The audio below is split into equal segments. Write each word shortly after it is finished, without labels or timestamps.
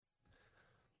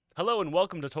Hello and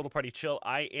welcome to Total Party Chill.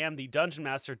 I am the Dungeon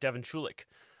Master, Devin Chulik.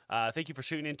 Thank you for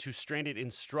tuning in to Stranded in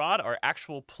Strahd, our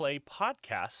actual play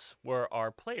podcast, where our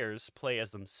players play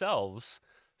as themselves,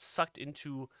 sucked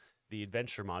into the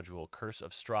adventure module, Curse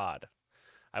of Strahd.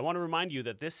 I want to remind you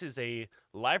that this is a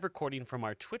live recording from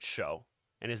our Twitch show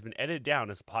and has been edited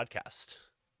down as a podcast.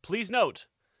 Please note,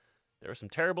 there is some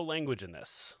terrible language in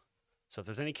this, so if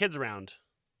there's any kids around,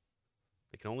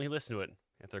 they can only listen to it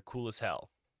if they're cool as hell.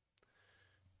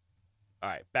 All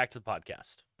right, back to the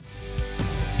podcast.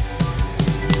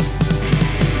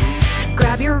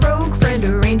 Grab your rogue friend,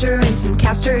 a ranger, and some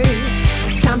casters.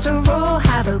 Time to roll,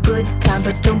 have a good time,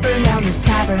 but don't burn down the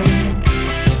tavern.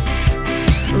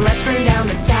 Let's burn down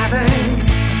the tavern.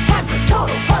 Time for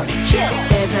Total Party Chill.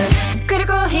 There's a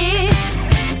critical hit,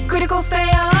 critical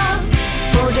fail.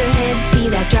 Hold your head, see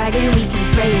that dragon, we can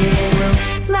slay it, and we'll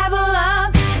level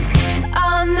up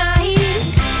all night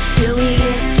till we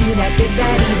get to that big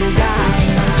bad evil guy.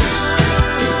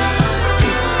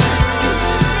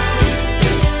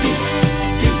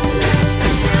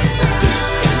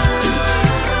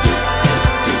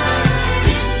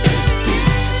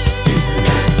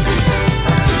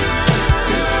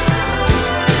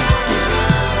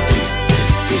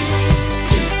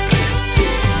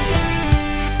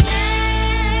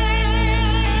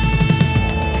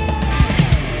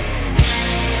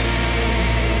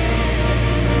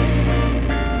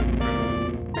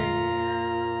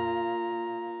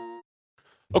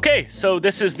 Okay, so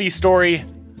this is the story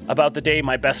about the day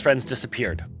my best friends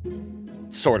disappeared.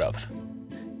 Sort of.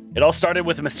 It all started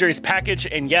with a mysterious package,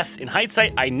 and yes, in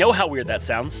hindsight, I know how weird that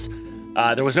sounds.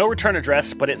 There was no return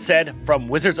address, but it said, from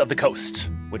Wizards of the Coast,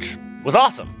 which was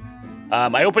awesome.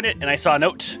 I opened it, and I saw a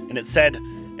note, and it said,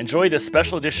 enjoy this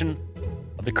special edition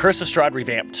of the Curse of Strahd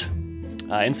Revamped.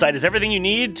 Inside is everything you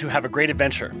need to have a great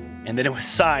adventure. And then it was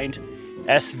signed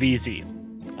SVZ.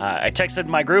 I texted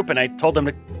my group, and I told them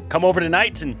to come over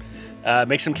tonight and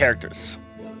make some characters.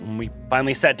 When we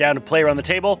finally sat down to play around the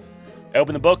table, I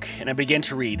opened the book and I began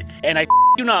to read. And I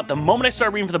do not, the moment I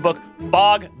started reading from the book,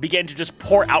 fog began to just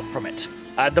pour out from it.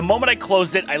 The moment I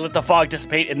closed it, I let the fog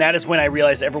dissipate, and that is when I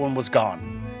realized everyone was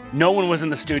gone. No one was in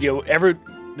the studio.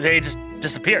 They just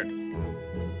disappeared.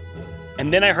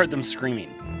 And then I heard them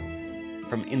screaming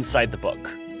from inside the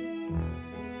book.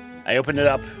 I opened it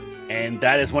up, and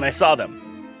that is when I saw them.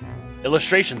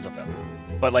 Illustrations of them,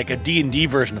 but like a D&D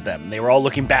version of them. They were all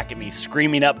looking back at me,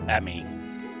 screaming up at me,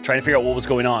 trying to figure out what was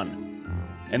going on.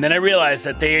 And then I realized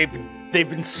that they've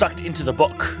been sucked into the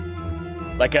book,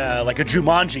 like a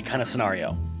Jumanji kind of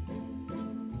scenario.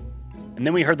 And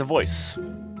then we heard the voice.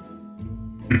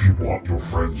 If you want your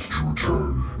friends to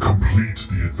return, complete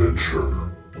the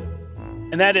adventure.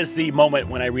 And that is the moment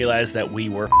when I realized that we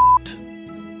were f***ed.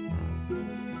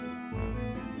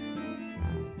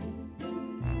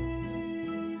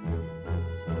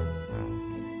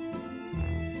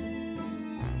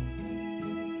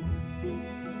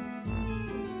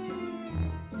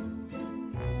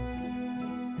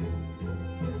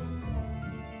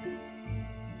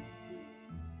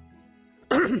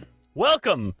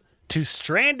 Welcome to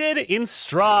Stranded in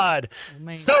Strahd.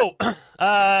 So,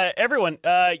 everyone,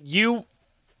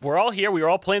 we're all here. We were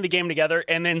all playing the game together,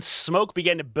 and then smoke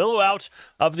began to billow out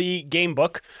of the game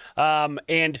book.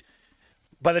 And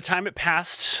by the time it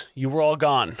passed, you were all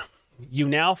gone. You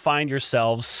now find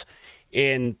yourselves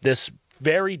in this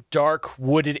very dark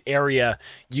wooded area.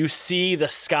 You see the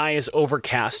sky is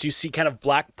overcast. You see kind of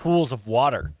black pools of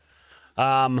water.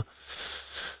 Let's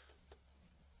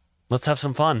have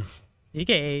some fun.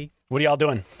 Okay. What are y'all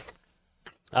doing?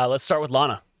 Let's start with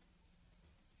Lana.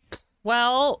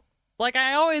 Well, like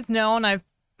I always known I've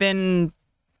been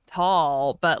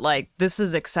tall, but like this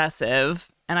is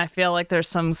excessive, and I feel like there's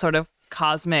some sort of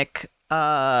cosmic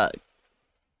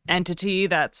entity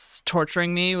that's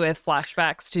torturing me with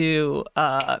flashbacks to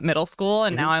middle school,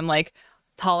 and now I'm like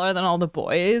taller than all the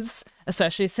boys,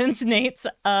 especially since Nate's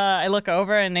I look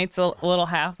over and Nate's a little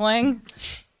halfling.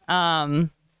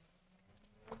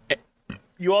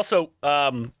 You also,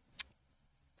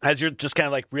 as you're just kind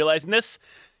of like realizing this,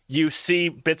 you see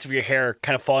bits of your hair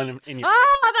kind of falling in your...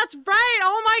 Oh, that's right.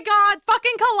 Oh my God.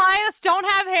 Fucking Goliaths don't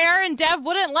have hair, and Dev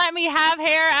wouldn't let me have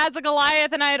hair as a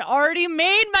Goliath, and I had already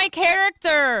made my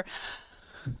character.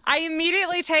 I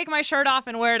immediately take my shirt off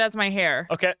and wear it as my hair.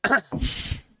 Okay.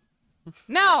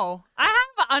 No, I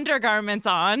have undergarments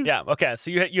on. Yeah, okay.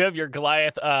 So you have your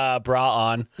Goliath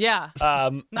bra on. Yeah.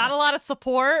 Not a lot of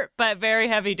support, but very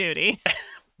heavy duty.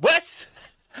 What?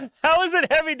 How is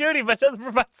it heavy duty but doesn't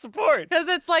provide support? Because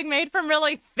it's like made from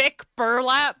really thick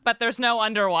burlap, but there's no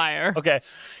underwire. Okay.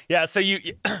 Yeah, so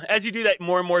you as you do that,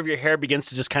 more and more of your hair begins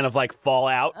to just kind of like fall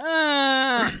out.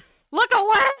 Look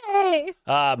away!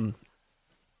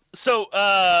 So,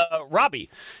 Robbie,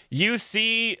 you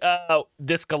see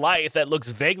this Goliath that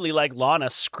looks vaguely like Lana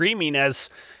screaming and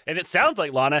it sounds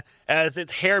like Lana, as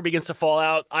its hair begins to fall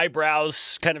out,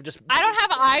 eyebrows kind of just... I don't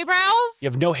have eyebrows? You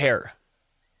have no hair.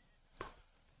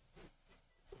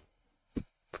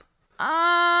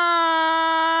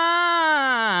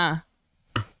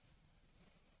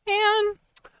 Man.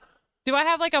 Do I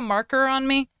have like a marker on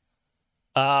me?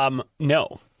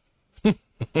 No. It's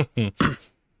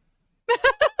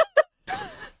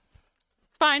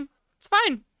fine. It's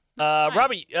fine.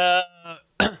 Robbie,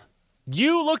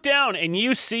 you look down and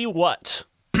you see what?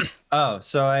 Oh,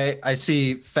 so I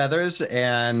see feathers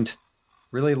and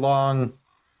really long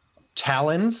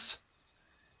talons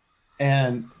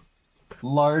and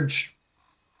large,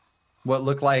 what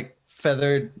look like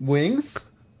feathered wings.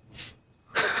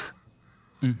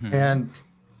 And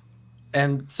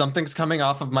something's coming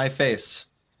off of my face.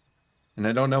 And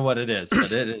I don't know what it is,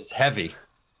 but it is heavy.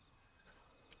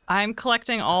 I'm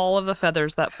collecting all of the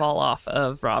feathers that fall off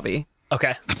of Robbie.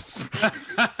 Okay.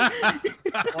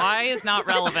 Why is not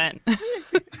relevant?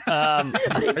 Are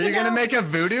you going to make a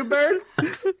voodoo bird?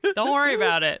 Don't worry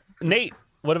about it. Nate,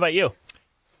 what about you?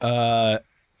 I'm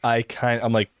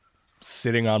like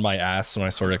sitting on my ass when I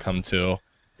sort of come to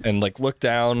and like look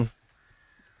down.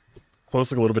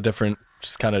 Clothes look a little bit different,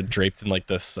 just kind of draped in like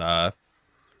this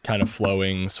kind of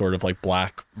flowing sort of like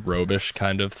black robish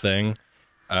kind of thing,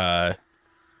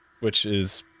 which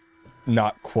is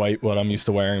not quite what I'm used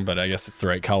to wearing, but I guess it's the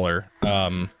right color.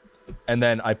 And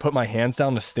then I put my hands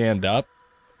down to stand up,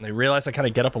 and I realize I kind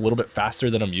of get up a little bit faster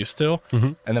than I'm used to.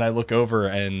 And then I look over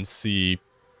and see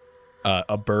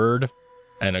a bird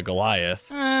and a Goliath,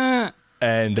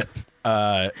 and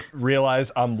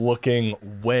realize I'm looking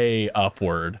way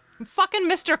upward. Fucking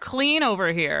Mr. Clean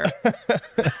over here.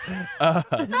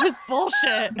 This is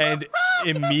bullshit. And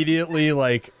immediately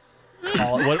like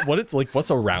what it's like, what's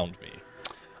around me?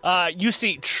 You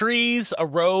see trees, a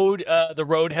road. The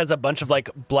road has a bunch of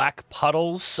like black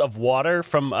puddles of water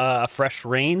from fresh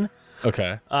rain.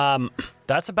 Okay.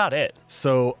 That's about it.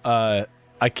 So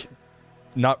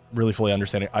not really fully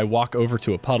understanding. I walk over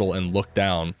to a puddle and look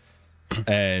down,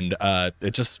 and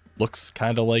it just looks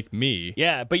kind of like me.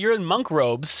 Yeah, but you're in monk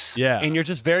robes. Yeah. And you're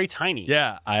just very tiny.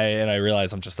 Yeah, I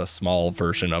realize I'm just a small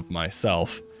version of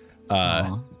myself.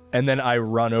 And then I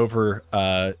run over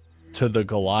to the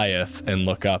Goliath and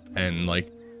look up and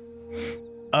like,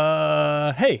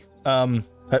 hey,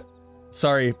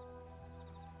 sorry.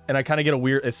 And I kind of get a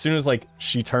weird, as soon as like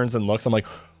she turns and looks, I'm like,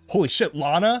 holy shit,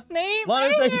 Lana? Nate,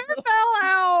 Lana, my hair fell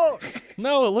out.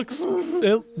 No, it looks,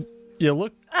 no,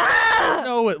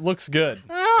 it looks good.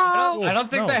 I don't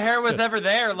think No, the hair it's was good. ever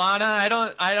there, Lana. I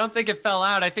don't think it fell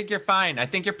out. I think you're fine. I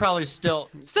think you're probably still.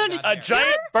 So A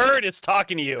giant bird is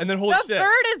talking to you. And then holy the shit.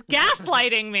 bird is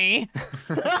gaslighting me.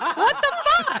 What the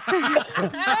fuck?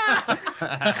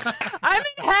 I'm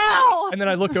in hell. And then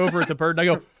I look over at the bird and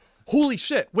I go, holy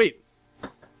shit, wait,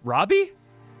 Robbie?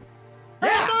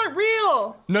 That's not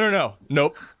real. No.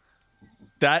 Nope.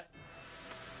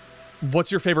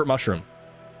 What's your favorite mushroom?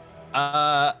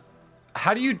 How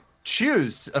do you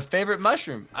choose a favorite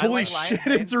mushroom? I Holy like shit,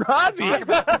 lion's it's Robbie.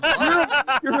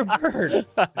 You're a bird.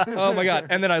 Oh my god.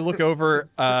 And then I look over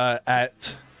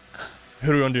at who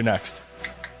do we want to do next?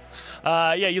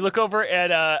 Yeah, you look over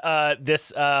at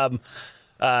this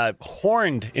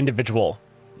horned individual.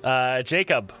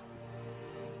 Jacob,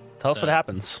 tell us what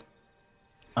happens.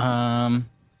 I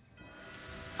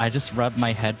just rub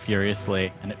my head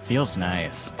furiously, and it feels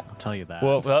nice. I'll tell you that.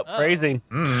 Well, phrasing.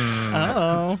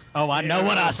 Oh, I know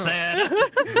what I said.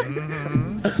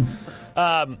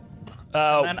 And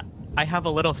then I have a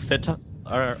little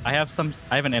I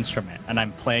have an instrument, and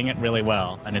I'm playing it really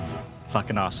well, and it's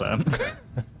fucking awesome.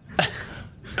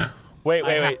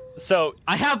 Wait. So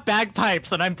I have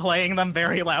bagpipes, and I'm playing them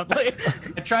very loudly.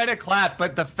 I try to clap,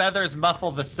 but the feathers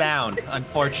muffle the sound,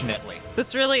 unfortunately.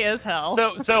 This really is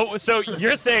hell. So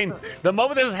you're saying the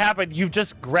moment this happened, you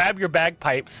just grab your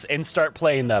bagpipes and start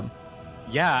playing them.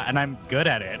 Yeah, and I'm good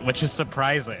at it, which is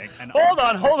surprising. And Hold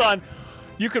on.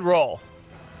 You could roll.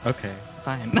 Okay,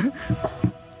 fine.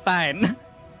 Fine.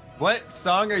 What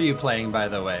song are you playing, by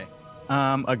the way?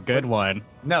 A good one.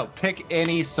 No, pick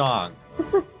any song.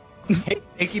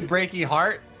 Achy Breaky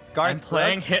Heart? Garth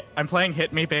Brooks? I'm playing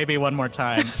Hit Me Baby One More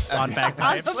Time on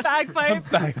bagpipes. On the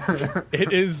bagpipes.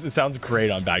 It sounds great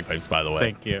on bagpipes, by the way.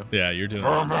 Thank you. Yeah, you're doing it.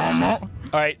 All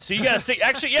right, so you gotta sing.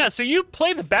 Actually, yeah. So you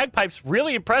play the bagpipes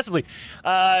really impressively.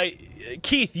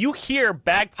 Keith, you hear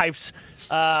bagpipes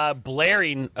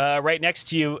blaring right next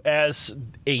to you as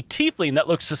a tiefling that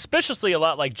looks suspiciously a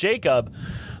lot like Jacob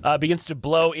begins to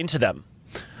blow into them.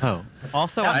 Oh.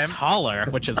 Also, I'm taller,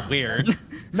 which is weird.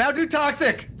 Now do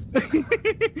toxic.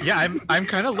 Yeah, I'm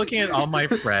kind of looking at all my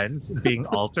friends being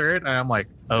altered, and I'm like,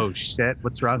 oh shit,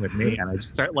 what's wrong with me? And I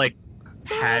just start like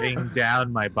patting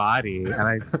down my body,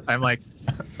 and I'm like,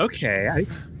 okay,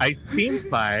 I seem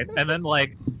fine. And then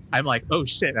like I'm like, oh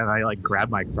shit, and I like grab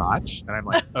my crotch, and I'm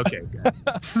like, okay, good.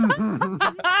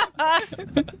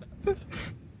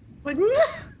 Like,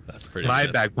 That's pretty My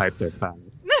good. bagpipes are fine.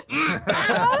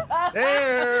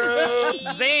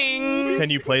 Zing. Can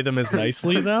you play them as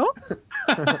nicely though?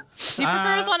 He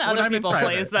prefers when when other I'm in people private.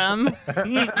 plays them.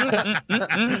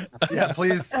 Yeah,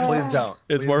 please don't.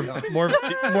 It's Please don't. more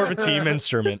of a team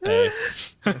instrument. Eh?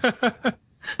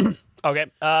 Okay.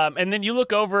 And then you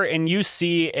look over and you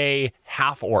see a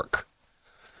half orc.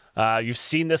 You've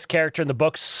seen this character in the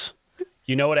books.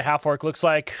 You know what a half orc looks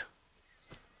like.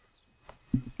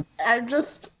 I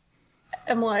just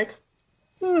am like,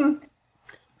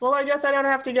 well, I guess I don't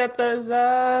have to get those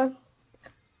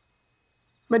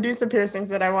Medusa piercings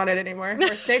that I wanted anymore,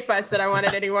 or snake bites that I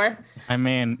wanted anymore. I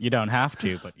mean, you don't have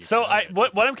to, but you So could.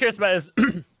 what I'm curious about is,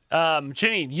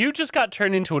 Ginny, you just got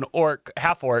turned into an orc,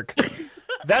 half orc.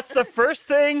 That's the first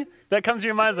thing that comes to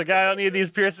your mind. Is like, I don't need these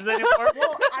piercings anymore.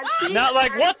 Well, I've seen, Not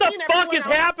like, I've what the seen fuck everyone is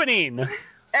else- happening?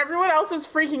 Everyone else is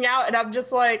freaking out, and I'm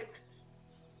just like,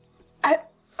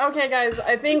 okay, guys,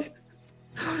 I think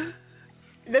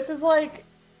this is like,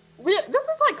 this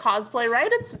is like cosplay, right?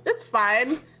 It's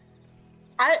fine.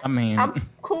 I mean, I'm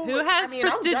cool. Who with- has I mean, I'm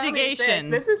dummy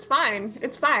prestidigitation? thick. This is fine.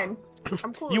 It's fine.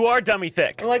 I'm cool. You with are it. dummy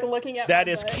thick. I'm like looking at That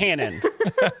my is butt. canon.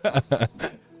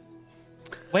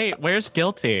 wait, where's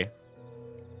Guilty?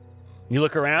 You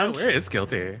look around, Where is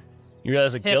Guilty? you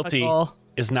realize that guilty Typical.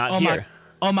 is not Oh here.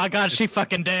 oh my god, she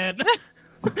fucking dead.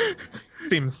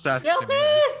 Seems sus to Guilty.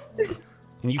 me.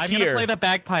 And you I'm gonna hear, play the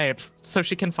bagpipes so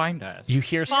she can find us. you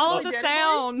hear, Follow the Dead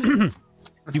sound.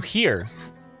 you hear,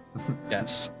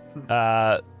 Yes.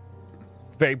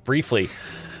 very briefly,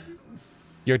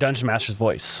 your dungeon master's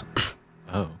voice.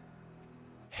 Oh.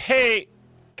 Hey,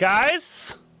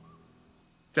 guys,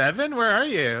 Devin, where are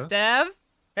you? Dev.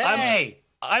 Hey,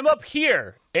 I'm up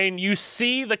here, and you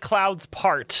see the clouds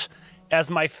part as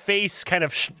my face kind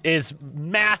of is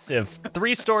massive,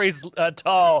 3 stories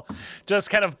tall, just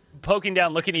kind of poking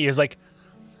down, looking at you. It's like,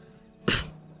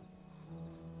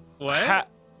 What?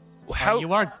 how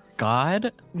You are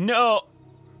God? no,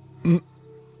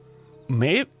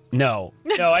 maybe no.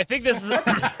 I think this is Come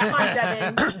on,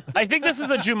 Devin. I think this is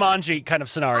the Jumanji kind of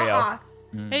scenario.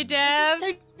 Hey, Dev.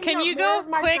 Take me Can out you more go of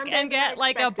my quick Sunday and than I get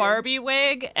like a expected. Barbie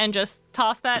wig and just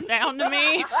toss that down to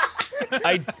me?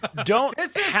 I don't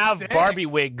This is have sick. Barbie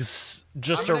wigs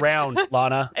just around,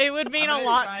 Lana. It would mean a gonna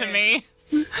lot try to it. me.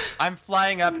 I'm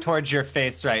flying up towards your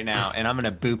face right now, and I'm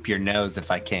gonna boop your nose if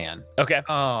I can. Okay.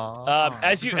 Oh.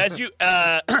 As you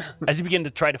begin to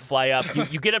try to fly up,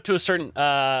 you get up to a certain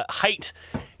height,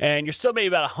 and you're still maybe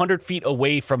about 100 feet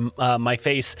away from my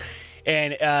face,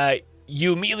 and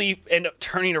you immediately end up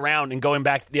turning around and going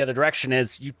back the other direction.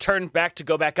 As you turn back to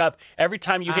go back up, every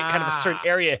time you hit kind of a certain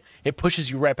area, it pushes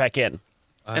you right back in.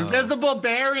 Invisible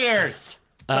barriers.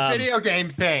 A video game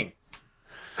thing.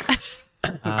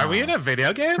 Are we in a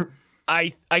video game? I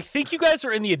think you guys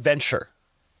are in the adventure.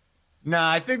 No,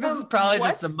 I think this is probably what?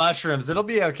 just the mushrooms. It'll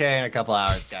be okay in a couple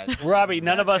hours, guys. Robbie,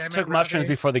 none of us Damn it, took mushrooms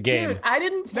Robbie. before the game. Dude, I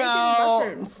didn't take No. any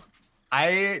mushrooms.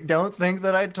 I don't think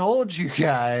that I told you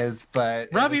guys, but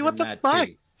it Robbie, was what in the that fuck?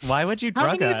 tea. Why would you How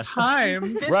drug many us?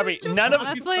 times? This Robbie, is just none of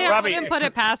Honestly, I Robbie, wouldn't put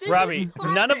it past me. Robbie,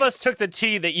 none of us took the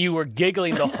tea that you were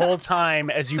giggling the whole time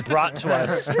as you brought to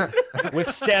us, with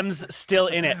stems still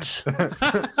in it.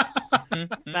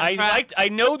 I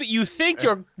know that you think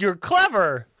you're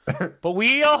clever, but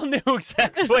we all knew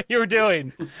exactly what you were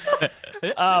doing.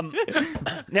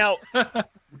 Now,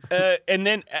 and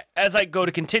then as I go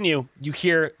to continue, you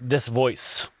hear this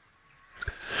voice.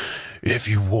 If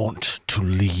you want to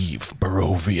leave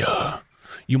Barovia,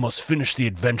 you must finish the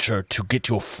adventure to get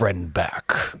your friend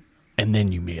back, and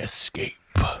then you may escape.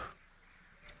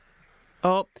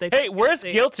 Oh, they Hey, took where's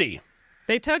Guilty?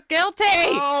 They took Guilty.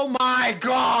 Oh my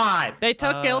god! They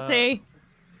took Guilty.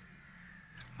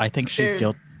 I think she's Dude.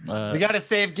 guilty. We gotta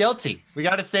save Guilty. We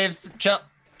gotta save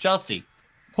Chelsea.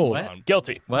 Hold What? on.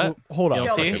 Guilty. What? Hold on. a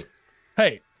Guilty? second.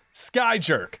 Hey, Sky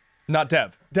Jerk. Not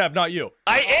Dev. Dev, not you.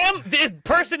 I am the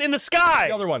person in the sky.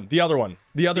 The other one. The other one.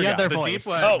 The other The guy. other The voice. deep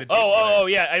one. Oh, the deep oh,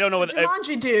 one. yeah. I don't know what.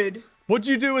 Jumanji, dude. What'd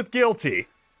you do with Guilty?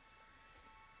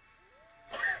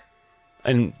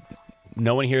 And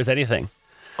no one hears anything.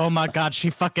 Oh my god, she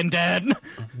fucking dead.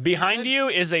 Behind you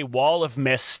is a wall of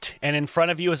mist, and in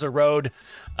front of you is a road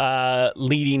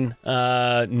leading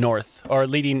north, or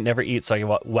leading, never eat, sorry,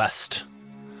 west.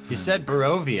 He said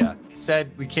Barovia. He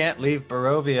said we can't leave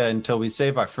Barovia until we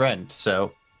save our friend.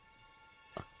 So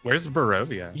Where's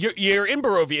Barovia? You're in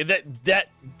Barovia.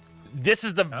 This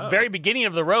is the very beginning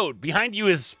of the road. Behind you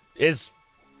is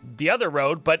the other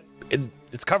road, but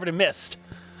it's covered in mist.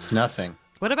 it's nothing.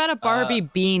 What about a Barbie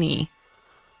beanie?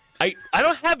 I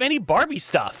don't have any Barbie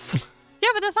stuff. Yeah,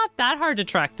 but that's not that hard to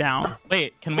track down.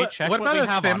 Wait, can we check What what about we a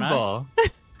have on us? thimble?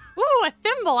 Ooh, a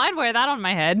thimble. I'd wear that on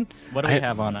my head. What do we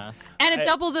have on us? And it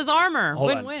doubles as armor.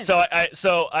 Hold on. Win-win.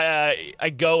 So I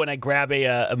go and I grab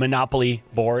a Monopoly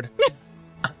board.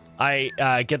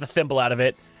 I get the thimble out of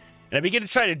it, and I begin to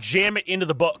try to jam it into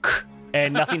the book,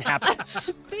 and nothing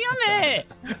happens. Damn it.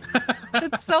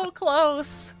 It's so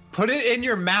close. Put it in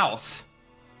your mouth,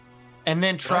 and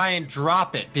then try and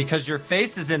drop it because your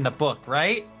face is in the book,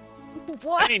 right?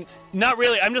 What? I mean, not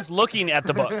really. I'm just looking at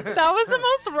the book. That was the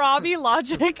most Robbie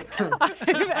logic I've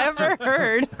ever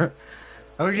heard.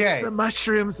 Okay. The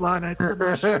mushrooms, Lana. It's the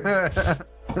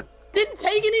mushrooms. Didn't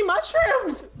take any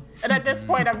mushrooms. And at this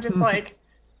point, I'm just like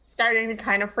starting to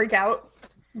kind of freak out.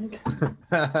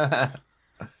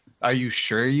 Are you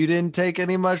sure you didn't take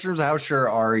any mushrooms? How sure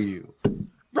are you?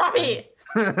 Robbie!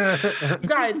 You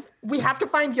guys, we have to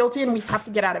find Guilty and we have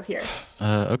to get out of here.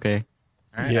 Okay.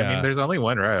 All right, I Yeah. mean, there's only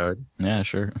one road. Yeah,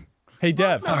 sure. Hey,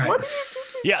 Dev, What?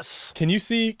 Yes. can you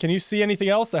see anything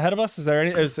else ahead of us? Is there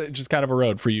any? Is it just kind of a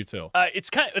road for you two? It's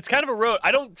kind of a road.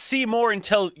 I don't see more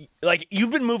until like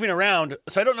you've been moving around,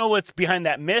 so I don't know what's behind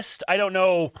that mist. I don't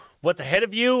know what's ahead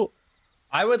of you.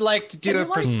 I would like to do Can a you,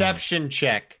 like- perception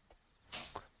check.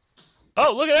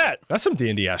 Oh, look at that. That's some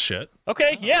D&D ass shit.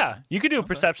 Okay, yeah, you could do a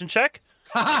perception check.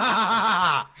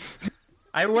 I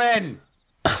win.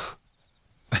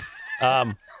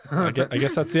 I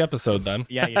guess that's the episode then.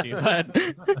 Yeah, you do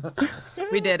that.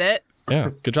 We did it.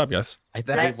 Yeah, good job, guys. I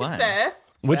That think we won. Success.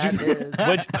 Would you?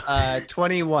 That is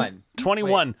 21.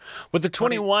 21. With the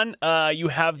 21, you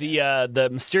have the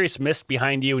mysterious mist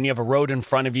behind you, and you have a road in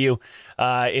front of you,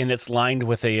 and it's lined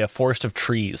with a forest of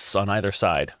trees on either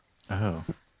side. Oh.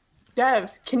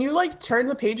 Dev, can you like turn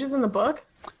the pages in the book?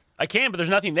 I can, but there's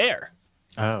nothing there.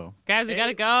 Oh. Guys, we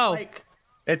gotta go. Like,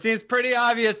 It seems pretty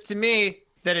obvious to me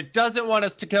that it doesn't want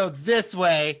us to go this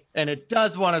way, and it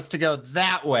does want us to go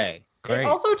that way. it Great.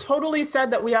 also totally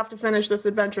said that we have to finish this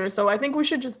adventure, so I think we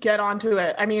should just get onto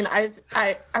it. I mean,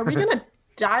 are we gonna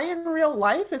die in real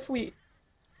life if we?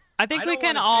 I think I we don't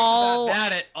can wanna all. think about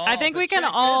that at all, I think but we can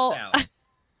check this all- out.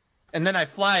 And then I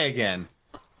fly again.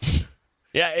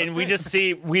 Yeah, and we just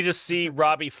see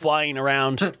Robbie flying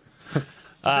around. Does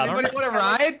anybody want to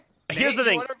ride? Here's Nate, the you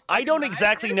thing. wanna I don't ride?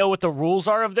 exactly know what the rules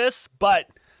are of this, but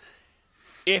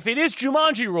if it is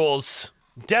Jumanji rules,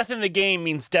 death in the game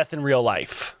means death in real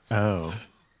life. Oh.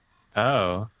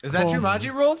 Oh. Is that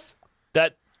Jumanji rules?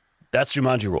 That's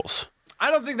Jumanji rules.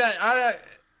 I don't think that.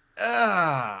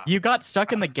 You got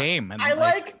stuck in the game. And I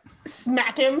like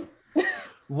smack him.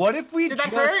 What if we Did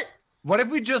that just? hurt? What if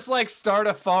we just like start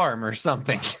a farm or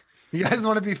something? You guys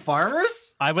want to be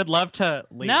farmers? I would love to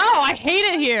leave. No, I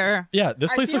hate it here. Yeah,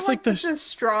 this place I feel looks like the this is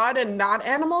Strahd and not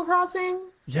Animal Crossing.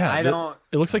 yeah. I the- don't-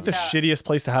 It looks like the shittiest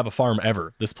place to have a farm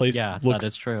ever. This place Yeah, that looks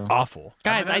is true. awful.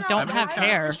 Guys, I don't have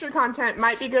hair. Extra content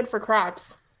might be good for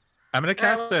crops. I'm gonna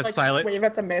cast a Like, silent. wave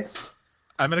at the mist.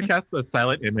 I'm gonna cast a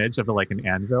silent image of like an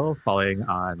anvil falling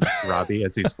on Robbie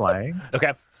as he's flying.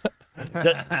 Okay.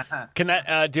 Can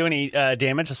that do any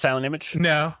damage? A silent image?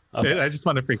 No, Okay. I just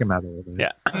want to freak him out a little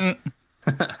bit. Yeah.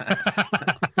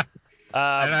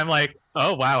 And I'm like,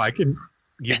 oh wow, I can.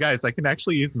 You guys, I can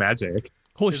actually use magic.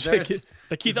 Holy Is there shit, a s-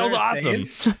 the key is that was there a awesome.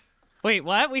 saying? Wait,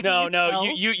 what? We can No, use no.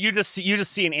 spells? You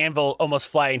just see an anvil almost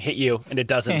fly and hit you, and it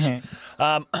doesn't.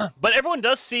 But everyone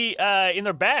does see in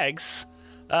their bags.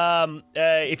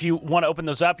 If you want to open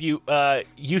those up, you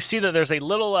see that there's a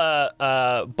little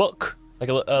book, like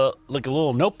a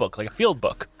little notebook, like a field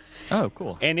book, Oh,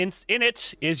 cool. and in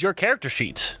it is your character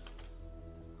sheet.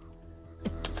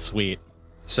 Sweet.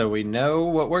 So we know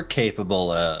what we're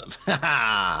capable of.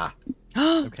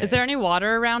 Okay. Is there any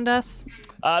water around us?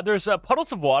 There's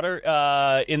puddles of water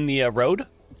in the road.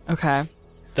 Okay.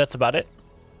 That's about it.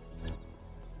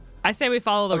 I say we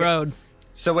follow the road.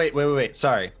 So wait.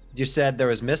 Sorry. You said there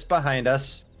was mist behind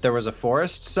us. There was a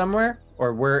forest somewhere,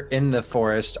 or we're in the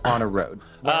forest on a road.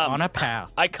 We're on a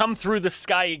path. I come through the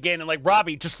sky again and like,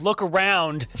 Robbie, just look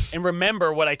around and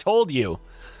remember what I told you.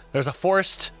 There's a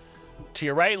forest to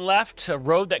your right and left, a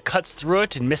road that cuts through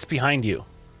it, and mist behind you.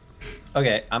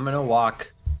 Okay, I'm gonna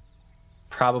walk.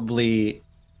 Probably,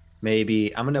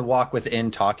 maybe I'm gonna walk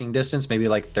within talking distance, maybe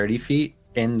like 30 feet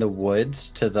in the woods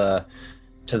to the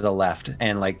left,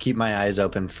 and like keep my eyes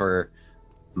open for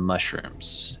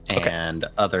mushrooms and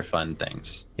other fun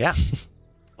things. Yeah.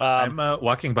 I'm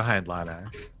walking behind Lana.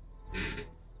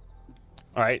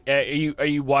 All right. Are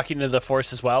you walking into the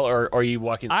forest as well, or are you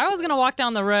walking? I was gonna walk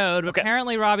down the road, but Okay.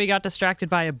 apparently Robbie got distracted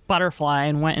by a butterfly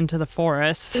and went into the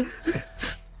forest.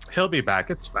 He'll be back.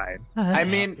 It's fine. I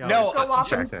mean, Yeah, no, Go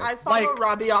off and distracted. I follow Like-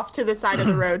 Robbie off to the side of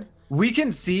the road. we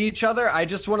can see each other. I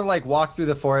just want to like walk through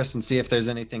the forest and see if there's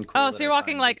anything cool. Oh, that so you're I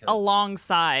walking find, like because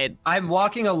alongside. I'm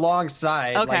walking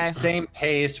alongside, Okay. like same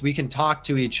pace. We can talk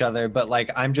to each other, but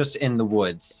like I'm just in the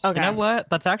woods. Okay. You know what?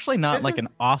 That's actually not This like is- an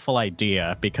awful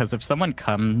idea because if someone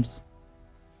comes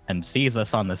and sees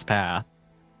us on this path,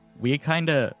 we kind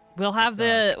of We'll have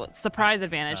the surprise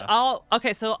advantage. I'll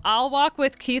walk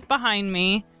with Keith behind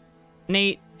me.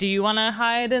 Nate, do you want to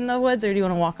hide in the woods or do you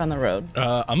want to walk on the road?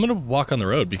 I'm gonna walk on the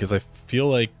road because I feel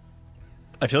like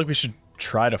we should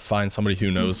try to find somebody who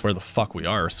knows where the fuck we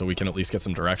are, so we can at least get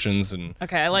some directions and.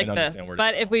 Okay, I like and this. understand where to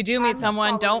But if we do meet I'm someone,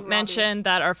 following don't Robbie. mention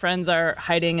that our friends are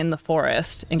hiding in the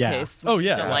forest in Yeah. case. Oh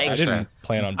yeah, feel I like didn't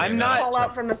plan on. I'm doing not- that. Fall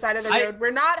out from the side of the I- road.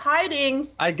 We're not hiding.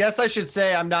 I guess I should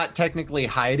say I'm not technically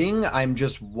hiding. I'm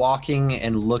just walking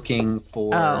and looking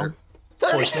for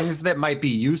things that might be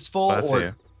useful Bless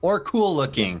you. or cool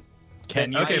looking. Can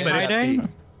that you Okay, be but if- hiding?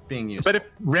 being useful. But if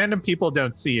random people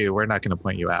don't see you, we're not going to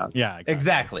point you out. Yeah,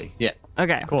 Exactly. Yeah.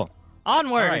 Okay, Cool.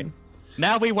 onward. All right.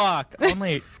 Now we walk.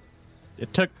 Only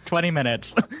it took 20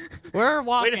 minutes. We're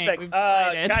walking. Wait a sec, We've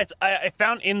decided. guys. I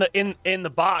found in the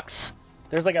box.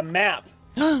 There's like a map,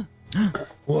 Oh,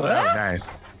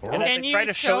 nice. and as Can I you try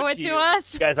to show show it to to you,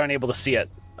 us? you guys aren't able to see it.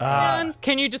 Man,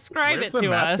 can you describe Where's it the to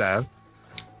map, us? Dev?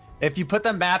 If you put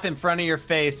the map in front of your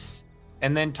face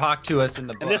and then talk to us in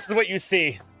the book. And this is what you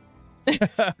see.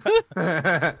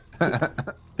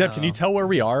 Deb, can you tell where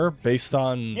we are based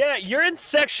on? Yeah, you're in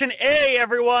section A,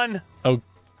 everyone. Oh,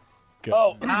 good.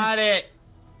 Oh, Got it.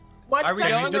 What Are we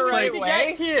section going do the we right need to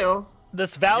way? get to?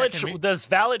 this can we-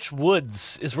 Valich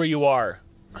Woods is where you are.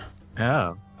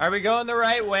 Oh. Are we going the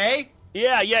right way?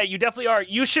 Yeah, you definitely are.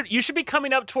 You should be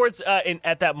coming up towards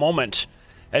at that moment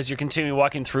as you're continuing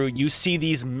walking through. You see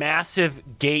these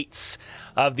massive gates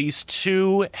of these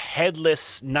two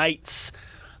headless knights,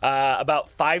 about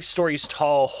 5 stories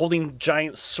tall, holding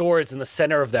giant swords in the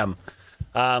center of them.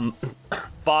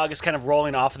 Fog is kind of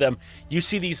rolling off of them. You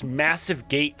see these massive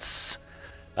gates,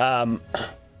 and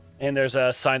there's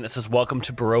a sign that says "Welcome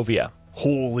to Barovia."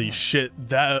 Holy shit!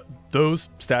 Those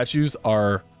statues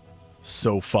are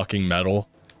so fucking metal.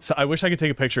 So I wish I could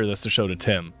take a picture of this to show to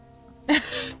Tim. I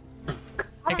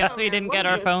don't guess know, we man. didn't Look get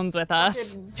at our this phones with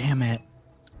us. fucking- Damn it.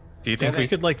 Do you think we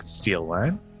could like steal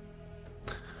one?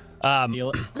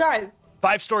 Deal- Guys,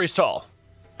 5 stories tall.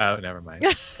 Oh, never mind.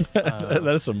 That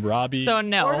is some Robbie. So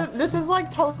no. This is like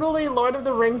totally Lord of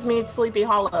the Rings meets Sleepy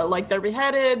Hollow. Like they're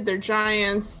beheaded, they're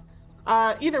giants.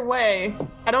 Either way,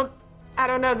 I don't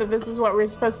know that this is what we're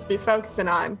supposed to be focusing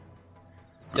on.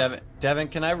 Devin,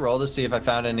 can I roll to see if I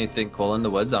found anything cool in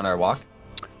the woods on our walk?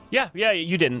 Yeah,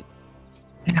 you didn't.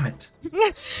 Damn it.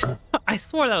 I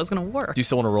swore that was gonna work. Do you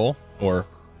still want to roll or?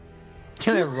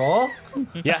 Can I roll?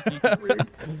 Yeah.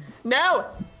 No!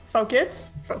 Focus.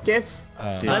 Let's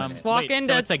walk wait, into.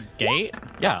 So it's a gate?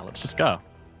 Yeah, let's just go.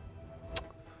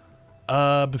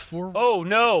 Before. Oh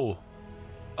no.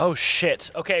 Oh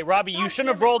shit. Okay, Robbie, you shouldn't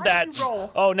have damn it, rolled why that. did you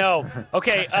roll? Oh no.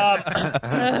 Okay.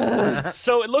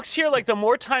 So it looks here like the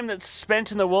more time that's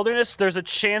spent in the wilderness, there's a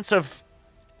chance of.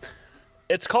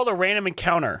 It's called a random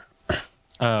encounter.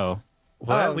 Oh.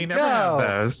 What? Oh, We never no. have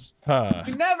those. Huh.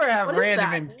 You never have What is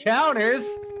random that? encounters.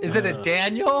 Is it a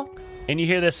Daniel? And you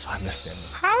hear this. I missed him.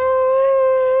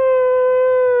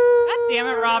 God damn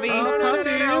it, Robbie.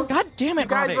 No. God damn it, You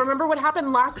guys, Robbie. remember what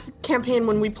happened last campaign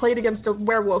when we played against a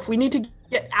werewolf? We need to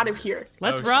get out of here.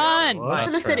 Let's run. To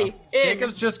the city. In.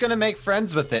 Jacob's just gonna make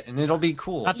friends with it, and it'll be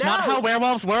cool. That's not No. how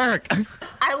werewolves work.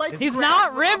 I like. He's grab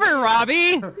not River,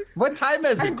 Robbie. What time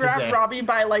is I it grabbed today? Robbie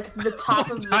by like the top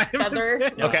of the time is feather,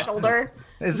 it? the Okay. shoulder,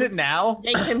 Is it now?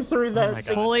 yank him through the. my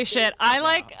God. Holy shit. I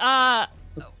like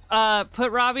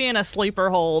put Robbie in a sleeper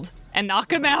hold and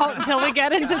knock him out until we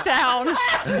get into town.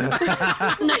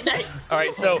 Night, night. All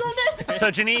right, so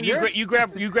Janine, you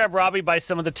grab Robbie by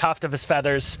some of the tuft of his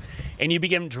feathers, and you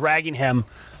begin dragging him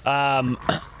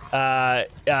out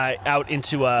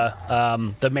into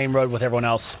the main road with everyone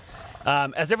else.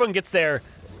 As everyone gets there,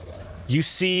 you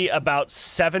see about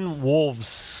 7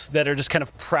 wolves that are just kind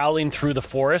of prowling through the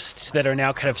forest that are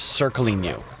now kind of circling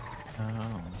you.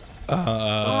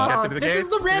 Oh, through the this is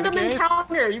gates, the random through the gates.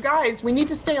 encounter, you guys. We need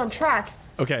to stay on track.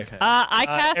 Okay. I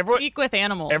cast everyone- Speak with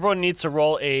Animals. Everyone needs to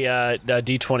roll a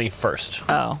d20 first.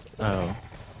 Oh. Oh.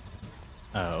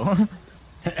 Oh.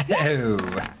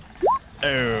 Oh.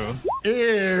 Oh.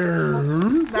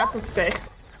 Ew. That's a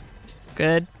 6.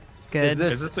 Good. Good. Is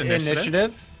this Is this initiative?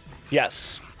 initiative?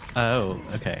 Yes. Oh,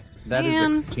 okay. That is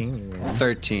Man. 16.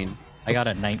 13. I got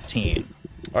a 19.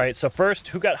 All right. So first,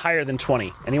 who got higher than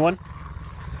 20? Anyone?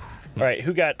 All right.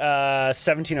 Who got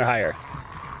 17 or higher?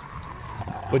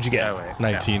 What'd you get? Oh, wait.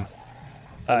 19.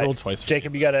 I rolled twice.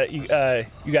 Jacob, you got a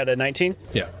 19.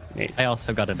 Yeah. Nate. I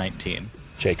also got a 19.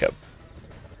 Jacob.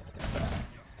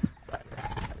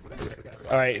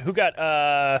 All right. Who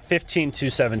got 15 to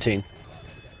 17?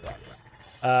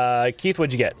 Keith,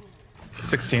 what'd you get?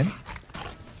 16.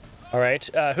 All right.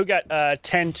 Who got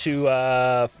 10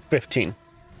 to 15?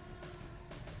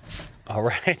 All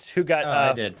right. Who got?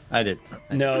 I did.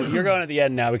 No, you're going at the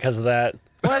end now because of that.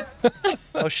 What?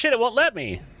 Oh shit! It won't let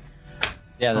me.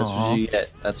 Yeah, that's what you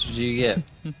get. That's what you get.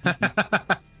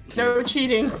 No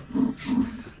cheating.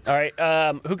 All right.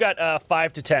 Who got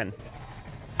 5 to 10?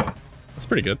 That's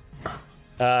pretty good.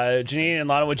 Janine and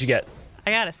Lana, what'd you get?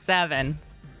 I got a 7.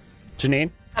 Janine.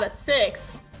 Got a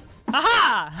 6.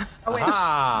 Aha! Oh wait,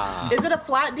 Ah. is it a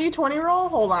flat D20 roll?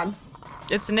 Hold on.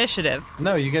 It's initiative.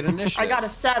 No, you get initiative. I got a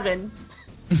 7.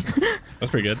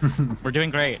 That's pretty good. We're doing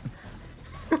great.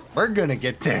 We're gonna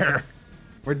get there.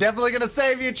 We're definitely gonna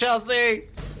save you, Chelsea.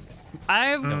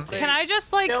 Can I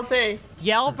just like Guilty.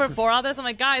 yell before all this? I'm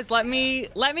like, guys, let me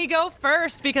go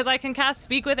first because I can cast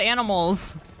Speak with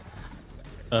Animals.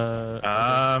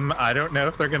 I don't know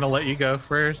if they're gonna let you go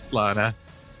first, Lana.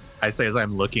 I say as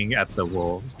I'm looking at the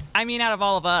wolves. I mean, out of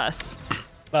all of us.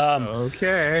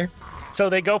 Okay. So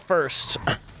they go first.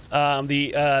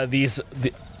 They're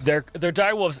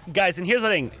dire wolves, guys. And here's the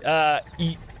thing. I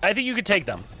think you could take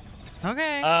them.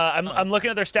 Okay. I'm looking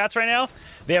at their stats right now.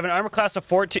 They have an armor class of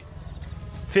 14,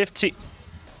 15.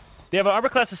 They have an armor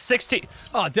class of 16.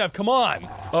 Oh, Dev, come on.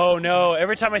 Oh no!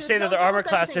 Every time I say that their Don't armor tell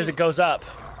us class is, anything. it goes up.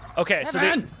 Okay,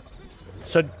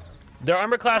 so their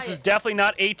armor class is definitely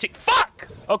not 18. Fuck.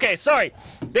 Okay, sorry.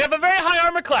 They have a very high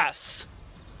armor class.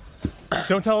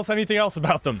 Don't tell us anything else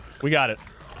about them. We got it.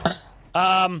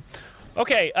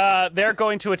 Okay, they're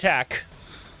going to attack.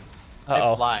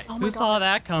 I fly. Who saw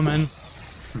that coming?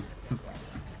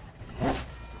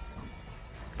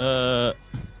 I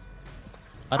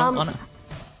don't want to.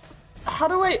 How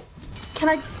do I? Can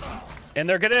I? And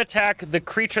they're going to attack the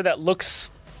creature that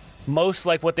looks most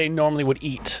like what they normally would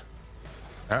eat.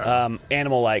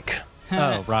 Animal-like.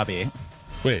 Oh, Robbie.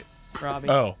 Wait. Robbie.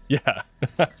 Oh, yeah.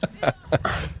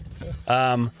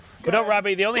 But no,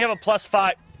 Robbie, they only have a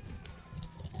 +5.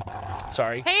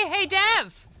 Sorry. Hey,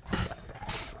 Dev!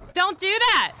 Don't do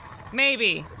that!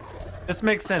 Maybe. This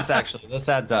makes sense, actually. This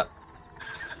adds up.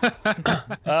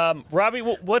 Robbie,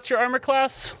 what's your armor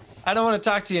class? I don't want to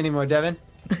talk to you anymore, Devin.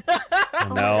 Oh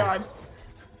my god.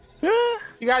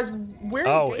 You guys, we're in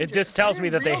Oh, danger. it just tells We're me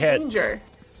in that they real hit. Danger.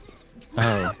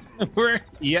 Oh.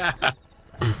 Yeah,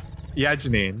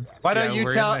 Janine. Why Yeah, don't you we're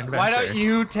in tell? an Why don't adventure.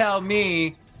 you tell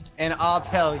me, and I'll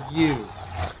tell you.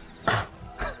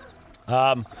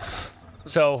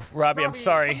 So, Robbie, I'm Robbie,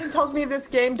 sorry. Something tells me this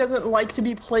game doesn't like to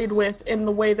be played with in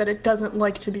the way that it doesn't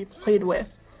like to be played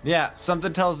with. Yeah,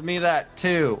 something tells me that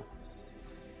too.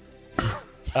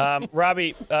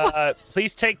 Robbie,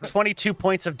 please take 22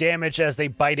 points of damage as they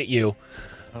bite at you.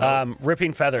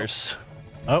 Ripping feathers.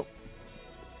 Oh.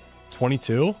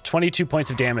 22? 22 points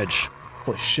of damage.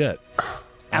 Holy shit.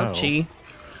 Ouchie.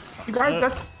 You guys,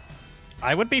 that's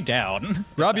I would be down.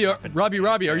 Robbie,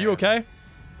 are you okay?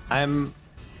 I'm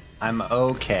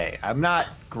okay. I'm not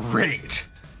great.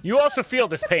 You also feel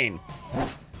this pain.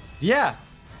 Yeah,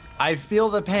 I feel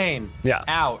the pain. Yeah.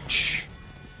 Ouch.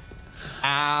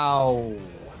 Ow.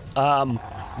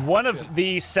 One of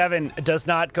the 7 does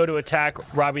not go to attack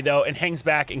Robbie, though, and hangs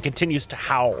back and continues to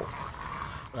howl.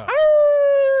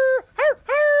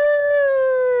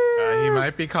 He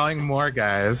might be calling more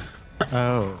guys.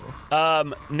 Oh.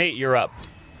 Nate, you're up.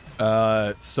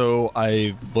 So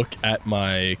I look at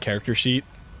my character sheet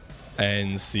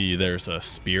and see there's a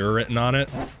spear written on it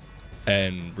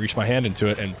and reach my hand into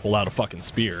it and pull out a fucking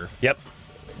spear. Yep.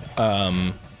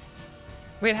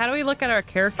 Wait, how do we look at our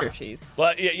character sheets?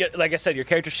 Well, yeah, like I said, your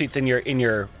character sheet's in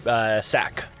your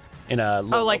sack. In a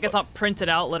Oh, like it's not printed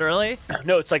out literally?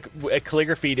 No, it's like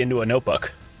calligraphied into a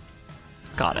notebook.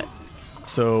 Got it.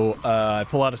 So I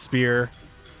pull out a spear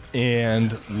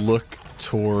and look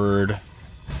toward,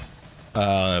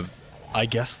 I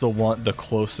guess the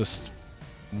closest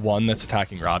one that's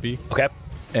attacking Robbie. Okay.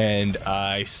 And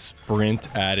I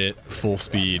sprint at it full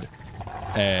speed,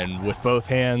 and with both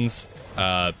hands,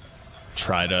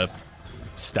 try to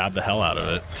stab the hell out of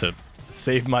it to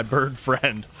save my bird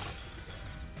friend.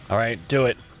 All right, do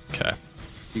it. Okay.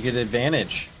 You get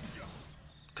advantage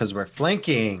because we're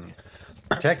flanking.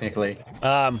 Technically.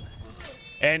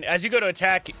 And as you go to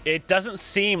attack, it doesn't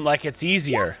seem like it's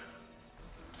easier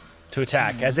to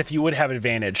attack, as if you would have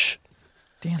advantage.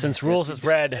 Damn Since rules is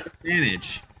red,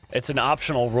 Advantage. it's an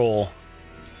optional rule,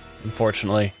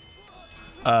 unfortunately.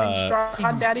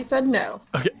 Straw Daddy said no.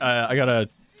 Okay, I got a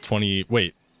 20.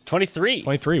 Wait, 23.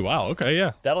 23. Wow. Okay,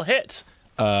 yeah. That'll hit.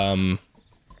 And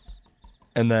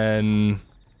then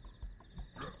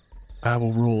I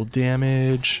will roll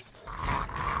damage.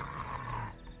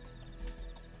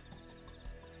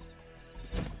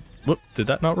 Whoop, did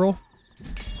that not roll?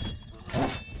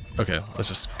 Okay, let's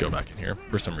just go back in here.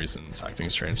 For some reason, it's acting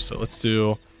strange. So let's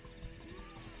do...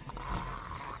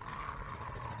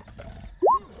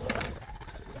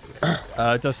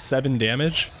 it does 7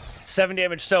 damage. 7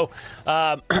 damage. So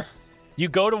you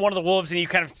go to one of the wolves and you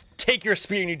kind of take your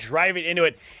spear and you drive it into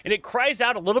it. And it cries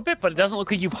out a little bit, but it doesn't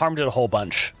look like you've harmed it a whole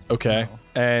bunch. Okay.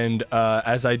 And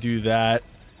as I do that,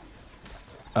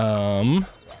 I'm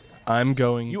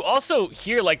going... You also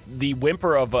hear like the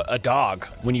whimper of a dog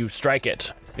when you strike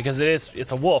it. Because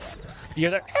it's a wolf. You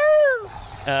hear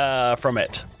that from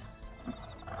it.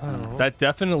 That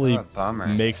definitely What a bummer.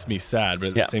 makes me sad, but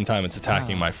at Yeah. the same time, it's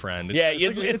attacking my friend. Yeah,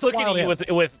 it's looking at you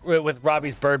with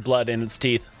Robbie's bird blood in its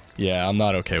teeth. Yeah, I'm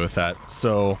not okay with that.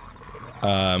 So,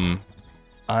 I'm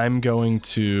going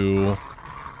to.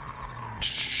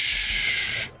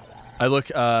 I look.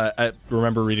 I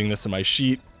remember reading this in my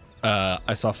sheet.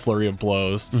 I saw flurry of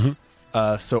blows.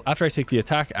 So after I take the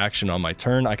attack action on my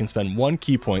turn, I can spend 1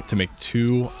 key point to make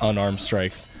 2 unarmed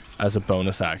strikes as a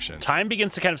bonus action. Time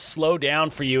begins to kind of slow down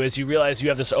for you as you realize you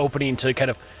have this opening to kind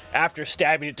of, after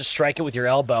stabbing it, to strike it with your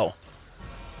elbow.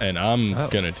 And I'm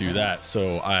gonna do that.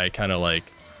 So I kind of like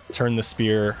turn the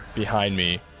spear behind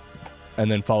me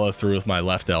and then follow through with my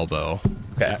left elbow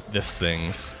at this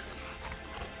thing's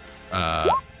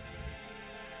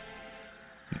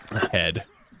head.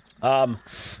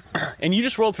 And you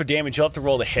just rolled for damage. You'll have to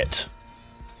roll to hit.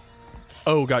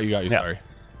 Oh, got you, Yeah. sorry.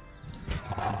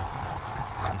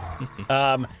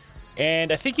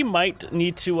 And I think you might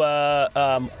need to,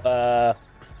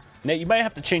 Nate, you might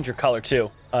have to change your color too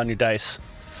on your dice.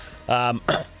 But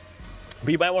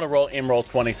you might want to roll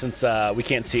 20 since we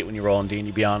can't see it when you roll in D&D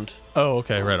Beyond. Oh,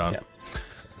 okay, right on.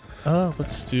 Yeah.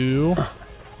 Let's do...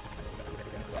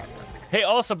 Hey,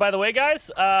 also, by the way,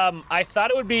 guys, I thought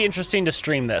it would be interesting to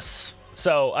stream this.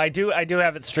 So I do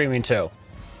have it streaming too.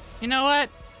 You know what?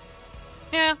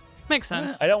 Yeah, makes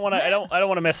sense. I don't want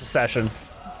to miss a session.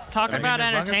 Talk about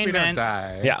as long as we don't entertainment.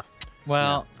 die. Yeah.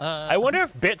 Well, I wonder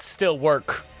if bits still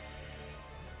work.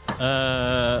 one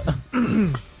I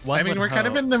mean, would we're kind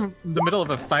of hope. in the middle of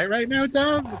a fight right now,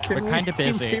 Dom. We're kind of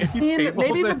busy.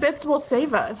 Maybe the bits will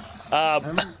save us.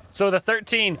 So the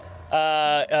 13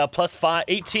 plus 5,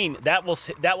 18. That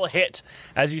will hit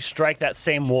as you strike that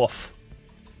same wolf.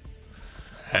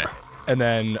 And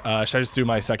then, should I just do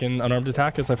my second unarmed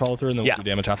attack as I follow through and then we'll do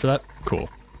damage after that? Cool.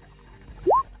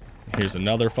 Here's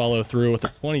another follow through with a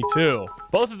 22.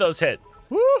 Both of those hit.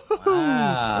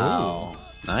 Wow.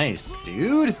 Nice,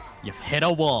 dude. You've hit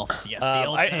a wolf. Do you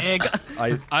feel big?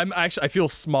 I feel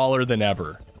smaller than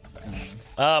ever.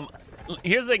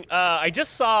 Here's the thing. I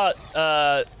just saw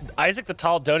Isaac the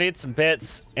Tall donate some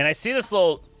bits, and I see this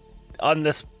little on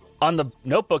the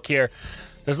notebook here.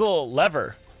 There's a little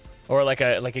lever, or like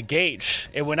a gauge.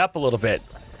 It went up a little bit.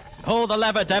 Pull the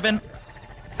lever, Devin.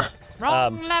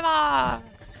 Wrong lever.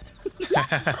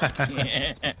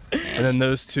 And then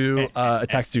those two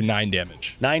attacks do 9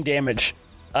 damage. 9 damage.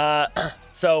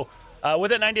 So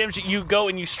with that 9 damage, you go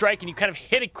and you strike, and you kind of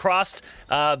hit across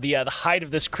the hide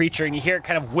of this creature, and you hear it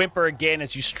kind of whimper again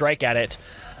as you strike at it.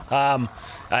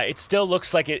 It still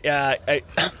looks like it.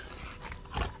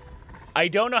 I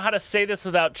don't know how to say this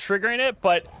without triggering it,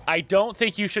 but I don't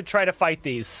think you should try to fight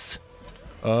these.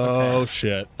 Oh,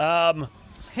 shit.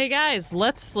 Hey guys,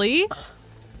 let's flee.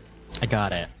 I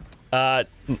got it.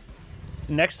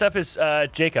 Next up is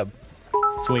Jacob.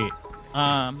 Sweet. So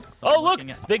Oh, I'm look!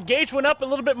 looking at- The gauge went up a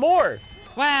little bit more.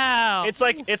 Wow. It's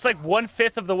like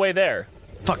 1/5 of the way there.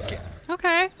 Fuck yeah.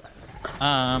 Okay.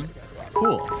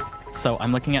 Cool. So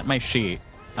I'm looking at my sheet,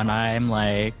 and I'm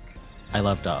like, I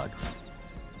love dogs.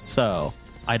 So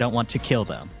I don't want to kill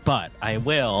them, but I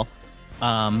will.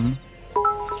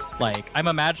 Like I'm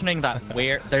imagining that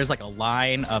where there's like a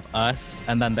line of us,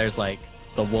 and then there's like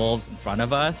the wolves in front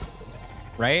of us,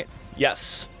 right?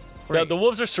 Yes. Great. The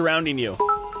wolves are surrounding you.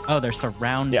 Oh, they're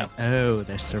surrounding. Yeah. Oh,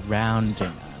 they're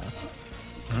surrounding us.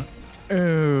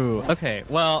 Oh, okay.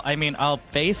 Well, I mean, I'll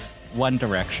face one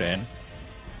direction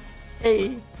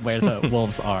Hey. where the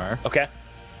wolves are, Okay.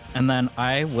 and then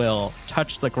I will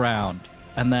touch the ground,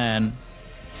 and then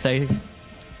say,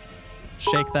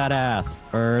 "Shake that ass,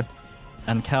 Earth,"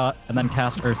 and then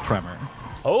cast Earth Tremor.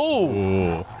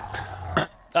 Oh.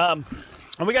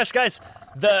 Oh my gosh, guys,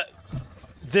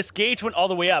 this gauge went all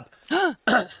the way up.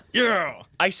 Yeah.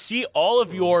 I see all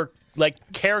of your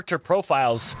character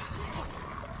profiles,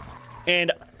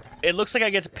 and it looks like I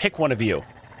get to pick one of you.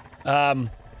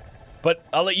 But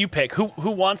I'll let you pick.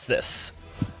 Who wants this?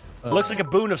 Looks like a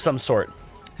boon of some sort.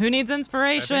 Who needs I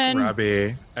inspiration? think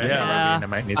Robbie. I think Yeah. Robbie and I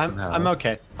might need some help. I'm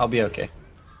okay. I'll be okay.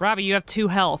 Robbie, you have 2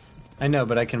 health. I know,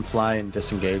 but I can fly and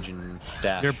disengage and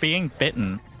dash. You're being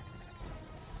bitten.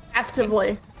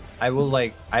 Actively. I will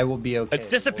be okay. It's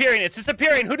disappearing. It's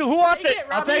disappearing. Who wants Take it? it,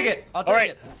 I'll take it. I'll take All right.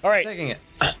 it. All right. I'm taking it.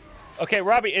 Okay,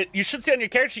 Robbie, you should see on your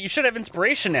character sheet, you should have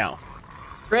inspiration now.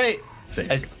 Great.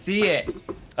 I see it.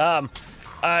 I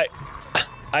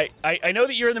know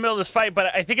that you're in the middle of this fight,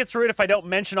 but I think it's rude if I don't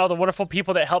mention all the wonderful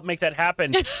people that helped make that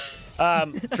happen.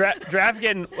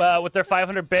 Dravgan with their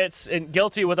 500 bits, and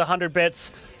Guilty with 100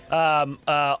 bits.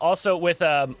 Also with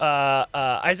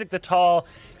Isaac the Tall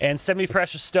and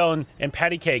Semi-Precious Stone and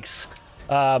Patty Cakes.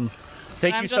 Thank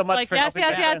I'm you just so much like, for yes,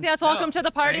 helping. yes. Welcome to the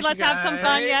party. Thank Let's you, have some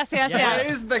fun. guys. Yes.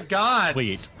 Praise the gods.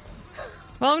 Sweet.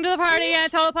 Welcome to the party. Yeah,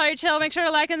 total party chill. Make sure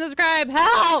to like and subscribe.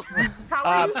 Help! How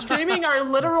are you streaming our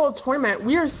literal torment?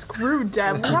 We are screwed,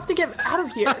 Dev. We have to get out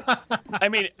of here. I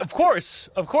mean, of course,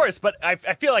 but I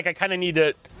feel like I kind of need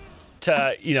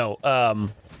to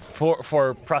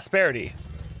for prosperity,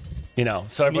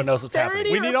 so everyone knows what's happening.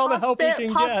 Posterity We or need all the help we can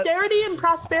get. Posterity and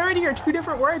prosperity are 2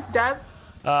 different words, Dev.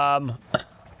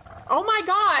 Oh my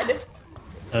god.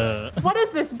 What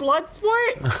is this, blood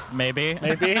sport? Maybe.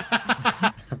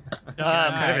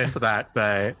 I'm kind of into that,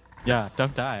 but Yeah,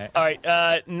 don't die. All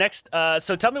right, next.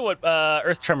 So tell me what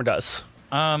Earth Tremor does.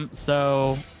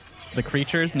 So the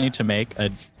creatures need to make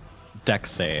a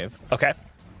dex save. Okay.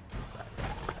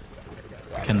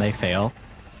 Can they fail?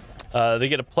 They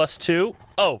get a +2.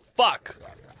 Oh, fuck.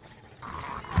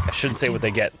 I shouldn't say what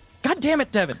they get. God damn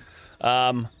it, Devin.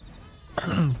 Does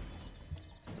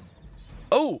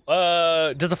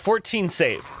a 14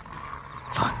 save?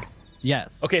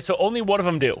 Yes. Okay, so only one of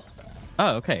them do.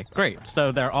 Oh, okay, great.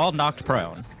 So they're all knocked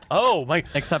prone, Oh, my.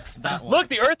 except for that one. Look,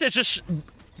 the earth is just.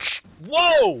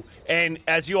 Whoa! And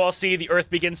as you all see, the earth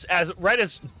begins right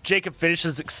as Jacob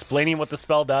finishes explaining what the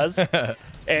spell does,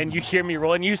 and you hear me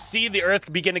roll, and you see the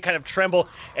earth begin to kind of tremble,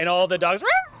 and all the dogs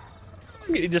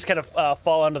just kind of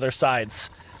fall onto their sides,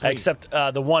 except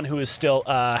the one who is still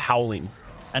howling.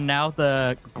 And now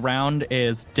the ground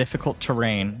is difficult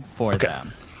terrain for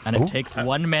them, and it takes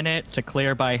 1 minute to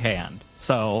clear by hand.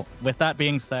 So, with that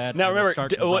being said, Now I will remember,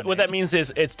 start what that running. means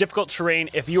is it's difficult terrain.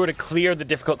 If you were to clear the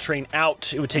difficult terrain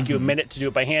out, it would take you a minute to do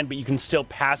it by hand, but you can still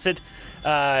pass it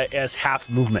as half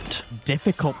movement.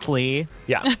 difficultly.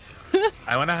 Yeah.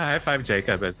 I want to high five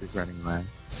Jacob as he's running away.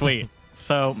 Sweet.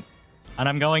 So, and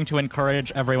I'm going to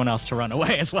encourage everyone else to run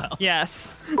away as well.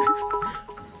 Yes.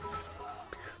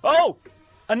 Oh!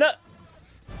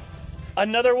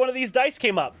 Another one of these dice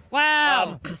came up.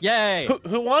 Wow. Yay!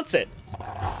 Who wants it?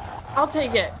 I'll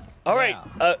take it. All right.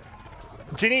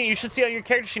 Ginny, you should see on your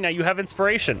character sheet now you have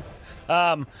inspiration.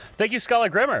 Thank you, Scholar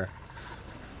Grimmer.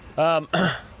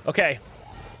 Okay.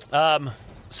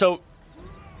 So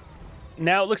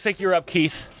now it looks like you're up,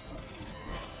 Keith.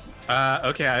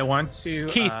 Okay, I want to.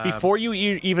 Keith, before you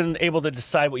even able to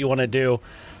decide what you want to do,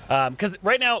 because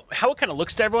right now, how it kind of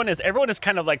looks to everyone is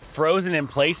kind of like frozen in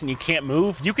place and you can't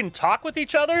move. You can talk with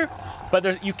each other,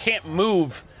 but you can't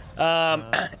move,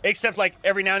 except like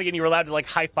every now and again you're allowed to like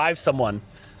high five someone.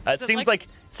 It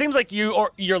seems like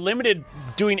you're limited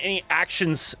doing any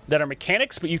actions that are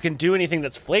mechanics, but you can do anything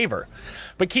that's flavor.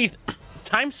 But Keith,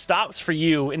 time stops for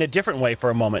you in a different way for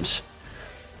a moment,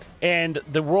 and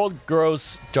the world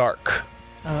grows dark.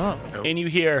 Oh. And you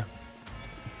hear,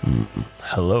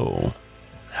 "Hello,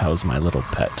 how's my little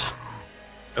pet?"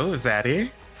 Oh,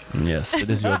 Zaddy. Yes, it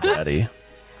is your daddy.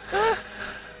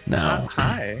 Now,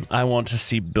 Hi. I want to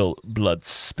see blood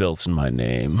spilt in my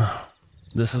name.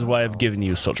 This is why I've given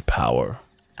you such power.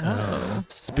 Oh.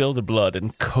 Spill the blood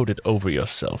and coat it over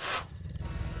yourself.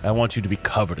 I want you to be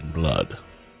covered in blood.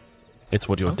 It's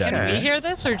what your daddy Can we wishes. hear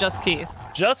this or just Keith?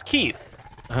 Just Keith.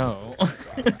 Oh.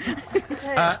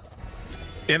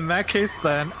 In that case,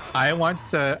 then I want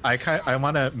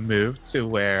to move to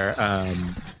where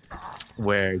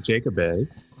Jacob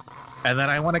is, and then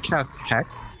I want to cast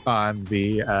Hex on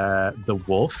the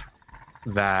wolf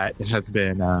that has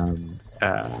been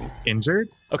injured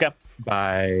Okay.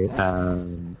 by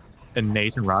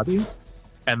Nate and Robbie,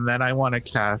 and then I want to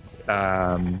cast.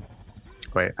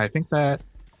 Wait, I think that.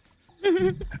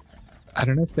 I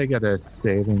don't know if they get a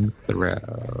saving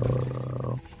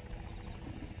throw.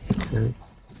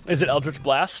 'Cause- Is it Eldritch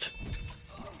Blast?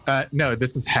 No,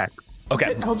 this is Hex.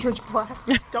 Okay. Eldritch Blast.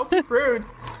 Don't be rude.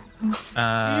 Do you say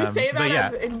but that yeah.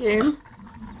 as in game?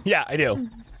 Yeah, I do.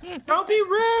 Don't be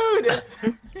rude.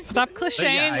 Stop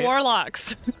clichéing I-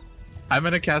 warlocks. I'm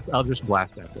gonna cast Eldritch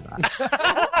Blast after that.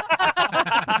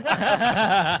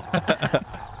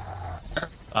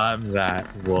 I'm that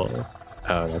wolf.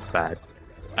 Oh, that's bad.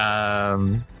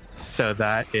 So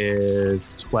that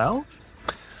is 12.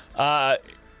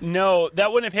 No,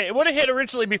 that wouldn't have hit. It would have hit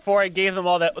originally before I gave them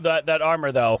all that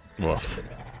armor, though. Woof.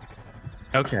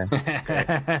 Okay. Thanks,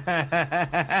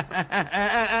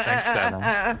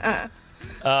 Dennis.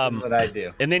 That's what I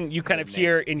do. And then you kind of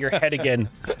hear in your head again,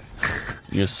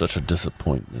 "You're such a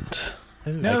disappointment.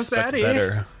 No, Expect Zaddy.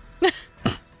 better."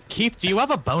 Keith, do you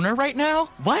have a boner right now?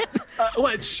 What?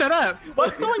 What? Shut up.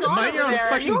 What's going on Mind your over own there?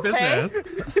 Are you fucking okay?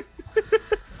 business.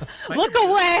 Look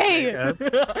away!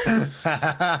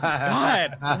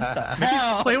 God.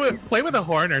 Hell. Play with a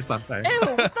horn or something. Ew,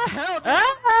 what the hell?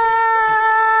 Ah!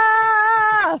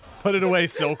 Put it away,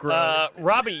 Silk Road.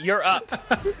 Robbie, you're up.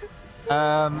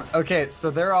 Okay,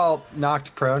 so they're all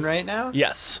knocked prone right now,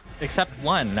 Yes, Except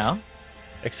one, no?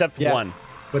 except Yeah. one.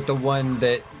 but the one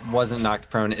that wasn't knocked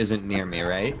prone isn't near me,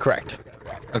 right? Correct.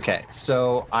 Okay,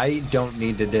 so I don't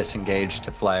need to disengage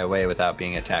to fly away without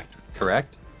being attacked,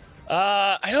 correct?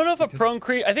 I don't know if a prone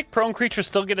creature. I think prone creatures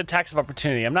still get attacks of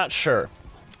opportunity. I'm not sure.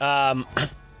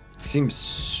 Seems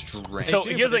strange. So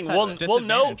here's the thing: we'll know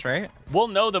Disadvantage, right? we'll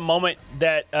know the moment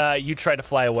that you try to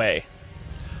fly away.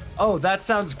 Oh, that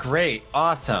sounds great.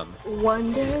 Awesome.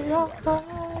 One day I'll find.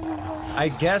 I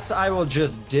guess I will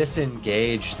just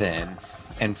disengage then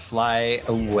and fly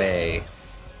away.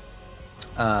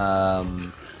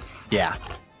 Yeah.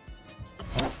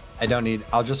 I don't need.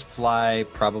 I'll just fly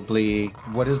probably.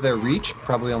 What is their reach?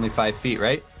 Probably only 5 feet,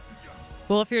 right?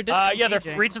 Well, if you're Yeah, their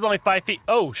disengaging- reach is only 5 feet.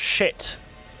 Oh shit.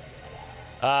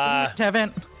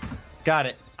 Devin, Got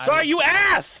it. Sorry, you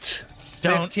asked.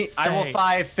 don't 15, I will say-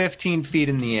 fly 15 feet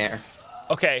in the air.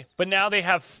 Okay, but now they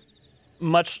have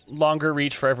much longer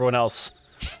reach for everyone else.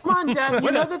 Come on, Dev.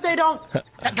 You know that they don't.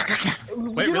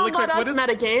 You really don't quick, let what us is-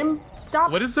 metagame.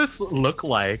 Stop. What does this look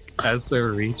like as the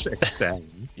reach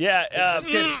extends? Yeah. Just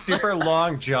get super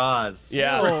long jaws.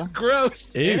 Yeah.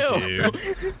 Gross. Ew, dude.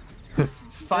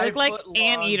 5 like foot long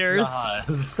anteaters.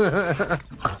 jaws.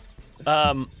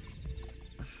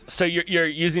 So you're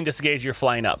using disengage. You're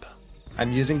flying up.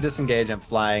 I'm using disengage. I'm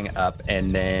flying up,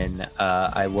 and then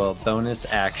I will bonus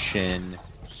action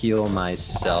heal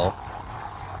myself.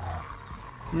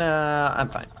 Nah, I'm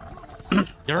fine.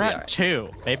 You're I'll be at alright. 2.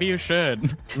 Maybe you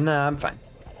should. Nah, I'm fine.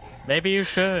 Maybe you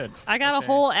should. I got a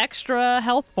whole extra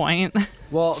health point.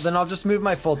 Well, then I'll just move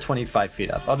my full 25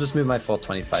 feet up. I'll just move my full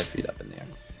 25 feet up in the air.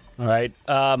 All right.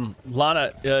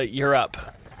 Lana, you're up.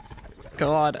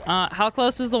 God. How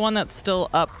close is the one that's still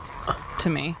up to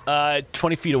me?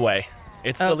 20 feet away.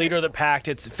 It's the Okay. leader of the pack.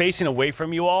 It's facing away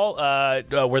from you all,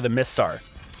 where the mists are.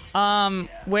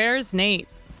 Where's Nate?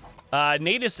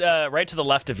 Nate is right to the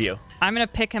left of you. I'm gonna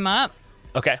pick him up,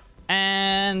 Okay.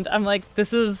 and I'm like,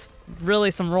 this is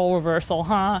really some role reversal,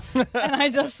 huh? And I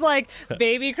just like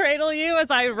baby cradle you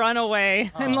as I run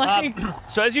away, and like,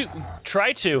 So as you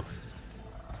try to,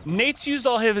 Nate's used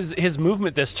all his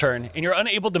movement this turn, and you're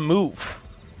unable to move.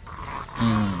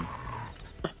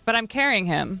 but I'm carrying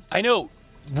him. I know.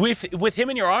 With him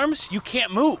in your arms, you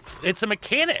can't move. It's a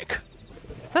mechanic.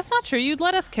 That's not true. You'd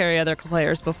let us carry other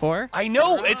players before. I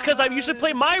know. It's because I usually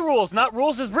play my rules, not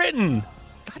rules as written.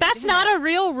 That's not a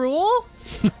real rule.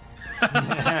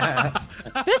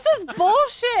 This is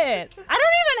bullshit. I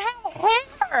don't even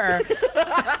have hair.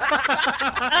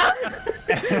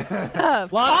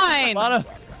 Fine. Lana,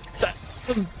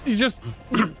 you just.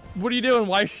 What are you doing?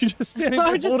 Why are you just standing there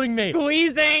I'm just holding me?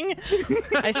 Squeezing.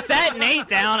 I set Nate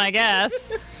down, I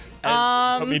guess.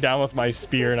 Put me down with my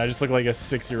spear, and I just look like a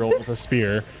 6-year-old with a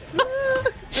spear. All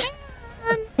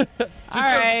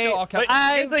right. But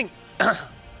here's the thing.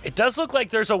 It does look like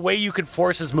there's a way you could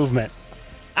force his movement.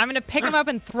 I'm gonna pick him up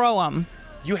and throw him.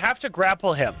 You have to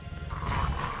grapple him.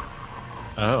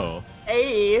 Oh.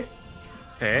 Hey.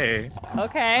 Hey.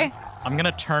 Okay. I'm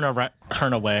gonna turn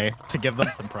away to give them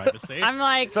some privacy. I'm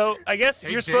like, So I guess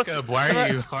Hey, you're Jacob, supposed to. why are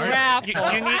you hard?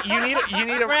 You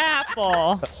need a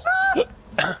grapple.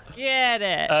 Get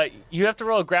it. you have to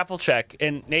roll a grapple check,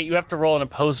 and Nate, you have to roll an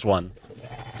opposed one.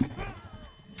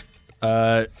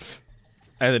 And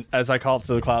then as I call up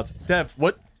to the clouds, Dev,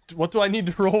 what do I need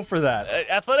to roll for that?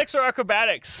 Athletics or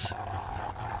acrobatics?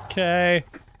 Okay.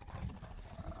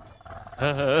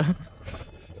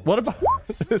 What about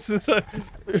this is a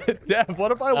Dev?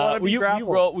 What if I want to Will be you grappled?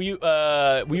 roll? Will you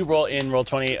roll in roll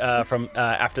 20 from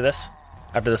after this?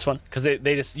 after this one, because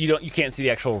they just you can't see the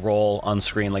actual roll on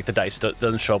screen, like the dice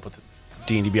doesn't show up with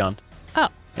D&D Beyond. Oh,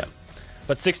 Yeah,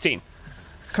 but 16.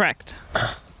 correct.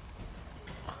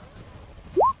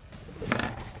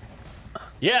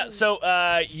 Yeah. So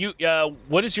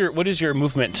what is your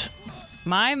movement?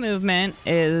 My movement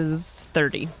is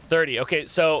 30. 30. Okay,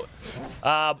 so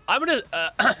I'm gonna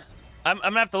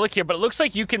have to look here, but it looks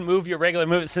like you can move your regular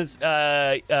movement since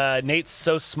Nate's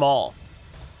so small.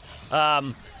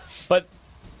 But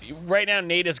right now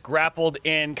Nate is grappled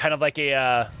in kind of like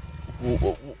a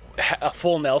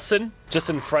full Nelson just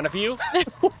in front of you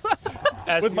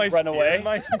as you run away.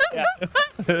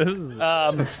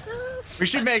 We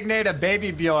should make Nate a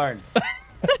baby Bjorn.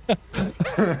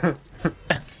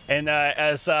 And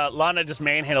as Lana just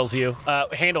handles you,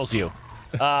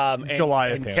 and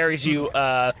Goliath carries you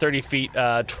 30 feet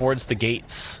towards the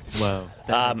gates. Whoa.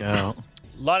 There we go.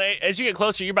 Lana, as you get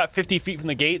closer, you're about 50 feet from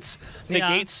the gates. The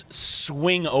gates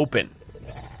swing open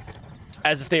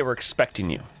as if they were expecting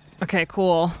you. Okay,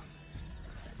 cool.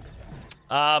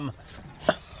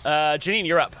 Janine,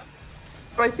 you're up.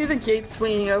 So I see the gate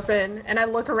swinging open, and I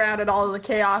look around at all of the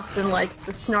chaos and like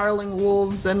the snarling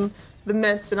wolves and the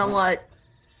mist, and I'm like,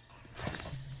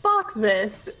 fuck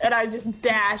this. And I just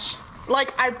dash.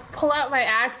 Like, I pull out my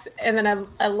axe, and then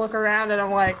I look around, and I'm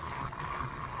like,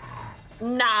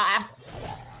 nah.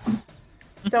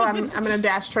 So I'm gonna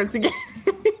dash towards the gate.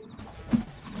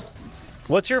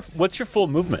 What's your full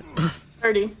movement?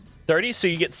 30. 30, so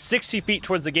you get 60 feet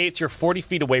towards the gates. You're 40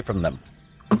 feet away from them.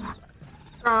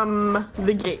 From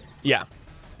the gates. Yeah.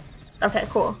 Okay,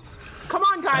 cool. Come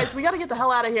on, guys. We gotta get the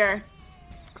hell out of here.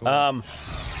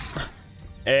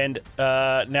 And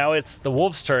now it's the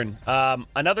wolves' turn.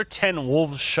 Another 10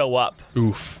 wolves show up.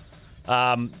 Oof.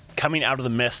 Coming out of the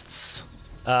mists.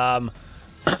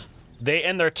 They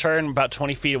end their turn about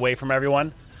 20 feet away from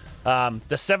everyone.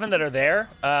 The 7 that are there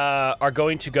are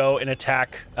going to go and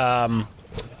attack. They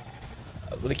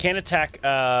can't attack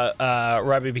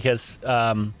Robbie because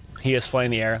he is flying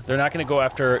in the air. They're not going to go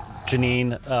after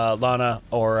Janine, Lana,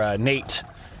 or Nate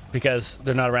because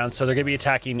they're not around. So they're going to be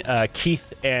attacking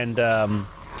Keith and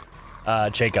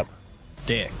Jacob.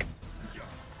 Dick.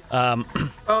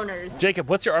 Owners. Jacob,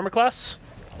 what's your armor class?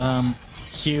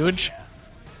 Huge.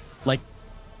 Like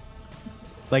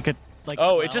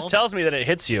Oh, it just tells me that it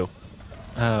hits you.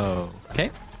 Oh. Okay.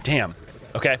 Damn.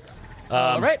 Okay.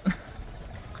 All right.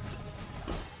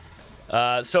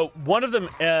 So one of them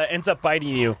ends up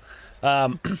biting you.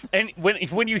 And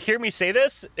when you hear me say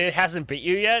this, it hasn't bit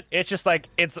you yet. It's just like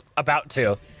it's about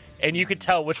to. And you could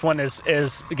tell which one is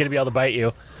going to be able to bite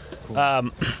you.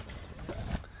 Cool.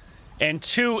 And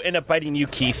 2 end up biting you,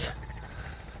 Keith.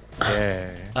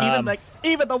 Yeah.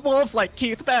 Even the wolves like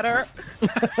Keith better.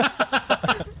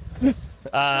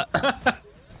 I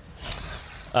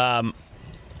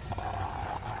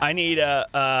need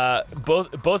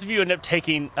both of you end up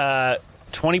taking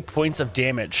 20 points of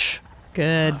damage.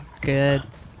 Good. So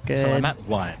I'm at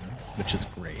 1, which is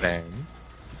great.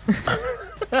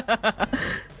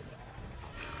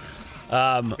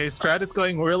 Okay, Strat is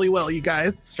going really well, you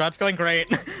guys. Strat's going great.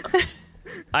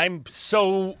 I don't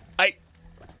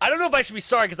know if I should be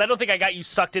sorry because I don't think I got you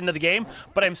sucked into the game,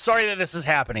 but I'm sorry that this is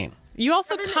happening. You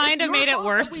also kind of made it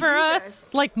worse for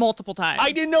us, like multiple times.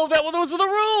 I didn't know that. Well, those are the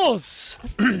rules.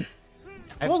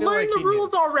 We'll learn the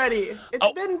rules already.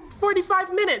 It's been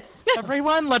 45 minutes.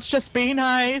 Everyone, let's just be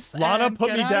nice. Lana, and put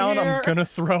get me out down. of here. I'm gonna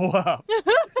throw up.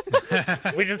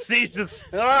 We just see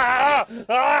just. Like,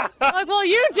 well,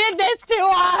 you did this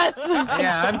to us.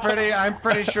 Yeah, I'm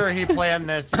pretty sure he planned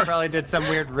this. He probably did some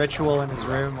weird ritual in his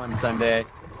room one Sunday.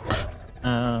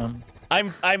 I'm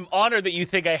honored that you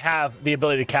think I have the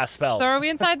ability to cast spells. So are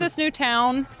we inside this new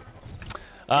town?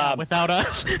 Without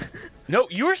us. No,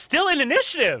 you are still in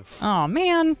initiative. Oh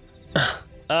man.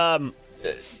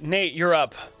 Nate, you're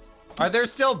up. Are there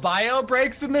still bio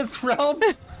breaks in this realm?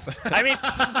 I mean,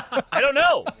 I don't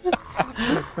know.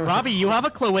 Robbie, you have a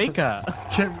cloaca.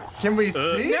 Can we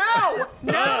see? No.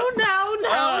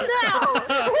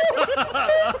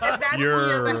 That's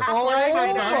You're- me as a Oh halfway.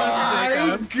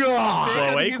 my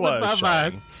god! He's Cloaca above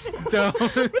shiny. us. Don't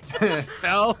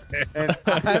tell him. And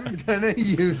I'm gonna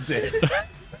use it.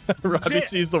 Robbie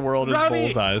sees the world as Robbie.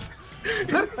 bullseyes.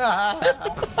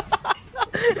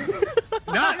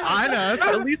 Not on us.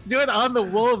 At least do it on the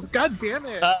wolves. God damn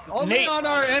it. Only Nate, on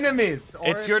our enemies. Or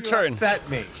It's if your you turn. Upset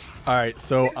me. All right,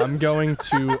 so I'm going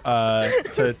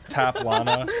to tap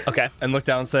Lana okay. and look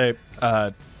down and say,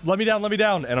 let me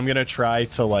down. And I'm going to try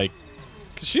to, like,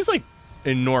 because she's, like,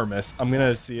 enormous. I'm going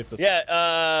to see if this...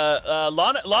 Yeah,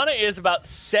 Lana is about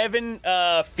 7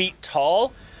 feet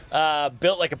tall,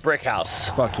 built like a brick house.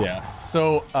 Fuck yeah.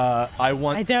 So I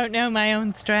want I don't know my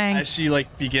own strength. as she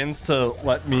like begins to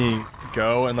let me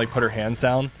go and like put her hands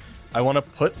down, I want to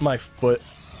put my foot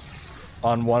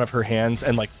on one of her hands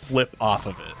and like flip off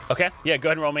of it. Okay. Yeah. Go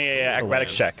ahead and roll me a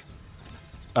acrobatics check.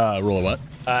 Roll a what?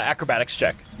 Acrobatics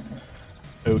check.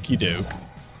 Okie doke.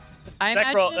 I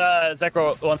Zach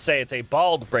wants to say it's a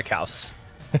bald brick house.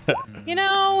 you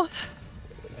know,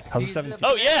 How's a 17?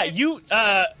 Oh yeah, you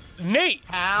Nate.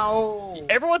 Ow!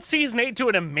 Everyone sees Nate do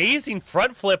an amazing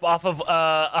front flip off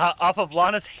of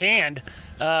Lana's hand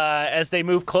as they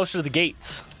move closer to the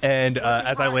gates. And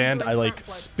as I land, I like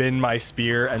spin my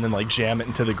spear and then like jam it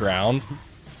into the ground,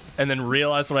 and then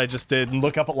realize what I just did and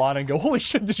look up at Lana and go, "Holy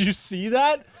shit! Did you see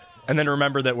that?" And then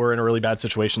remember that we're in a really bad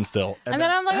situation still. and then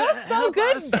I'm like, that's so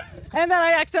good. And then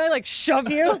I accidentally like shove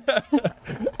you.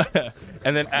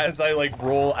 And then as I like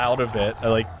roll out of it, I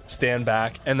like stand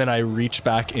back and then I reach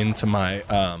back into my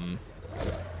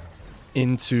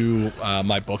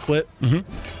booklet and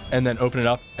then open it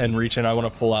up and reach in. I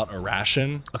want to pull out a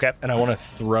ration. Okay. And I want to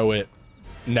throw it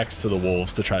next to the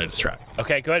wolves to try to distract.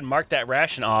 Okay, go ahead and mark that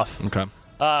ration off. Okay.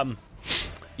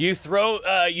 You throw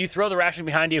the ration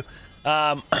behind you,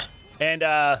 and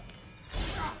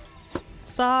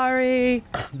Sorry.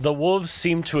 the wolves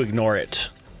seem to ignore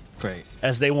it Great.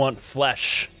 as they want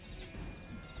flesh.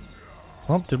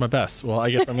 Well, did my best. Well, I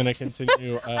guess I'm gonna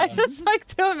continue. I just like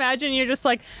to imagine you're just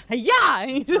like, yeah,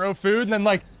 and you just, throw food and then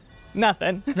like,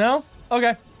 nothing. no,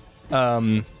 okay.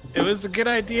 It was a good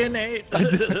idea, Nate.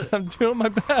 I'm doing my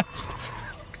best.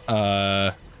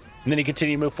 And then you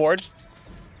continue to move forward.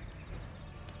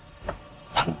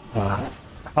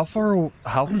 How far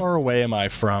away am I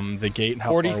from the gate? And how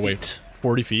 40 far away? feet.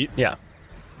 40 feet. Yeah.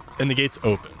 And the gate's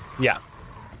open. Yeah.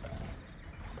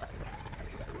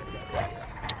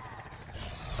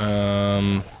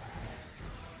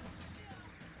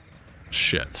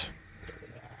 Shit.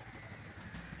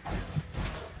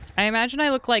 I imagine I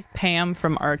look like Pam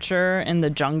from Archer in the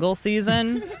jungle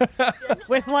season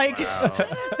with like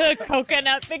the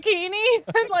coconut bikini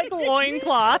and like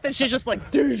loincloth, and she's just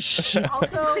like, douche.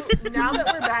 Also, now that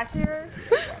we're back here,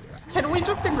 can we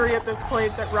just agree at this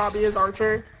point that Robbie is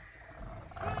Archer?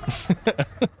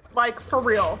 Like, for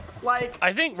real. Like,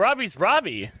 I think Robbie's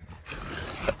Robbie.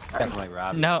 Definitely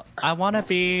Rob. No, I want to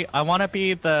be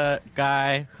the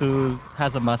guy who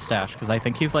has a mustache because I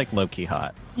think he's like low-key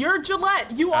hot. you're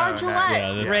Gillette. You are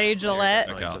Gillette. Ray Gillette,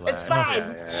 It's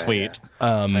fine. Sweet.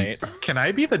 Can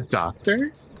I be the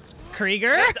doctor?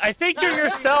 Krieger. I think you're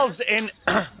yourselves, and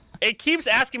it keeps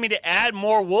asking me to add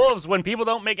more wolves when people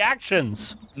don't make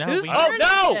actions. No, Whose we- turn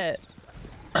no! is it?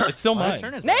 It's still Whose mine.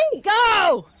 turn is it? Nate,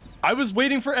 go! I was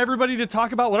waiting for everybody to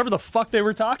talk about whatever the fuck they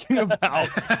were talking about.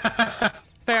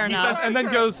 Fair enough. And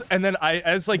then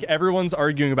as like everyone's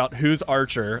arguing about who's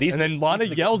Archer, and then Lana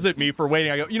yells at me for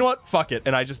waiting. I go, you know what? Fuck it,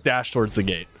 and I just dash towards the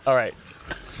gate. All right.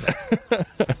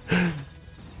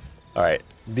 All right.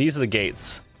 These are the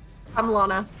gates. I'm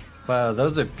Lana. Wow,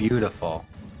 those are beautiful.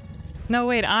 No,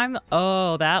 wait,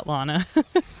 that Lana.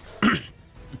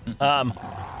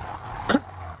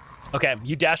 Okay,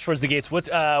 you dash towards the gates. What's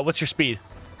your speed?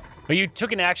 Well, you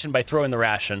took an action by throwing the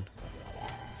ration.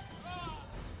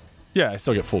 Yeah, I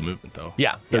still get full movement though.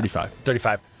 Yeah. 35.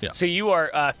 35. Yeah. So you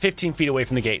are 15 feet away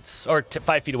from the gates, or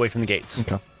 5 feet away from the gates.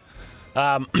 Okay.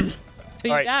 But you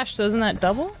Alright. dashed, so isn't that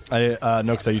double? I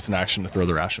no, because I used an action to throw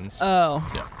the rations. Oh.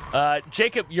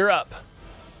 Jacob, you're up.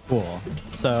 Cool.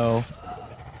 So,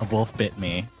 a wolf bit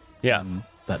me. Yeah.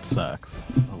 That sucks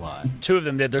a lot. 2 of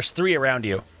them did. There's 3 around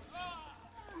you.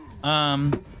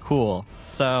 Cool.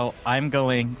 So I'm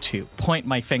going to point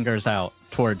my fingers out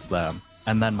towards them,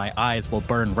 and then my eyes will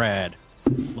burn red,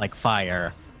 like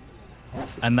fire.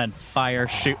 And then fire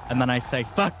shoot, and then I say,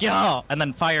 "Fuck y'all!" And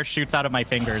then fire shoots out of my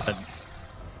fingers and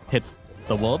hits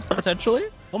the wolves potentially.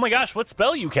 Oh my gosh, what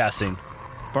spell are you casting?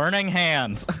 Burning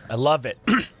hands. I love it.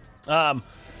 That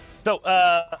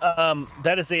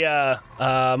is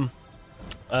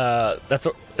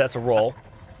that's a roll.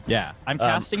 Yeah, I'm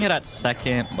casting it at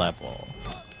second level.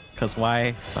 Cause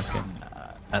why fucking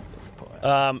at this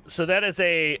point? So that is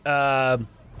a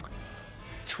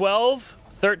 12,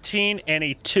 13, and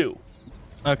a 2.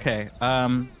 Okay.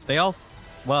 One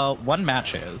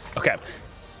matches. Okay.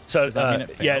 So Does that mean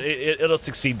it yeah, fails? it'll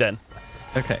succeed then.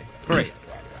 Okay, great.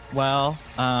 Well,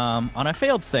 on a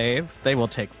failed save, they will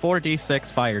take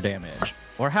 4d6 fire damage,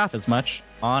 or half as much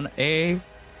on a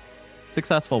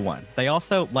successful one. They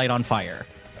also light on fire.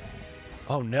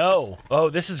 Oh no! Oh,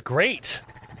 this is great.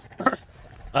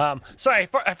 Sorry,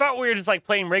 I thought we were just like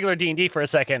playing regular D&D for a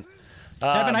second.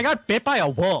 Devin, I got bit by a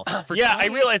wolf. Yeah, I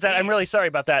realize that. I'm really sorry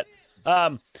about that.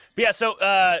 But yeah, so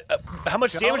how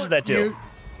much damage does that do?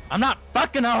 I'm not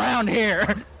fucking around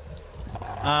here.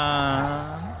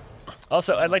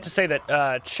 Also, I'd like to say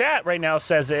that chat right now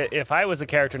says if I was a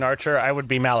character in Archer, I would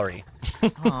be Mallory.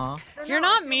 You're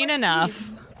not mean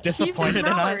enough. Disappointed in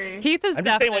us. Mallory. Keith is I'm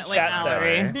just saying what definitely chat said,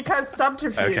 Mallory. right? Because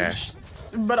subterfuge. Okay.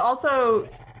 But also,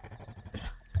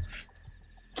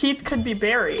 Keith could be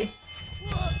Barry.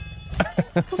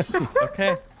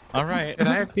 Okay. All right. Could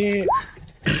I be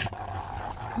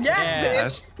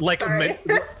Yes, bitch. like Sorry.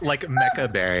 like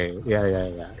Mecha Berry?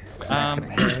 Yeah.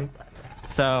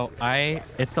 So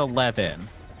it's 11.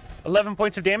 11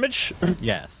 points of damage.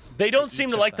 Yes. They don't seem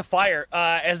to like the fire.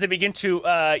 As they begin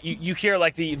to, you hear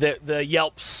like the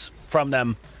yelps from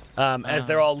them as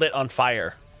they're all lit on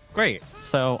fire. Great.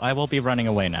 So I will be running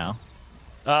away now.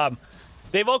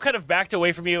 They've all kind of backed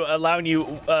away from you, allowing you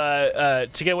to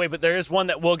get away, but there is one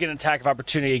that will get an attack of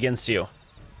opportunity against you.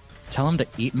 Tell him to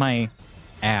eat my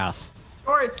ass.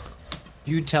 Or it's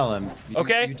You tell him.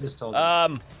 Okay. You just told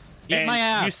him. Eat And my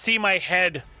ass. you see my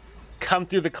head come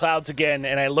through the clouds again,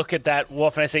 and I look at that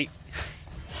wolf and I say,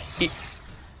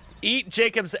 "Eat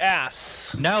Jacob's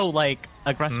ass." No, like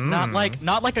aggressive. Not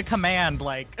like a command.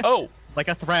 Like Oh, like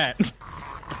a threat.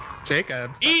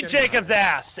 Jacob. eat Jacob's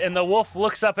ass. And the wolf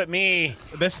looks up at me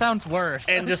This sounds worse.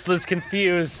 and just is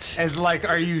confused, It's like,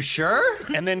 are you sure?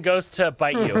 and then goes to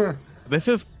bite you. This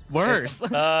is worse.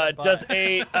 Does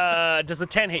a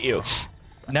 10 hit you?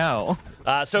 No.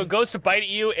 So it goes to bite at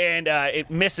you, and it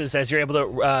misses as you're able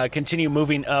to continue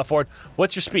moving forward.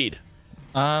 What's your speed?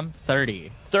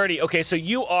 30. 30. Okay, so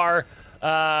you are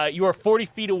 40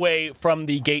 feet away from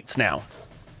the gates now.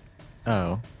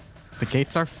 Oh. The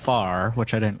gates are far,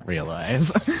 which I didn't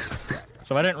realize.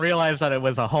 So I didn't realize that it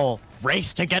was a whole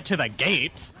race to get to the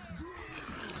gates.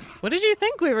 What did you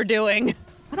think we were doing?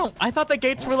 I thought the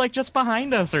gates were like just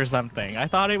behind us or something. I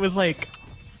thought it was like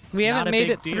We Not haven't a made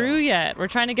big it deal. through yet. We're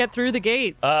trying to get through the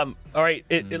gates. All right,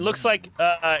 it looks like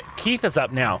Keith is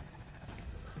up now.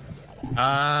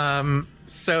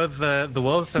 So the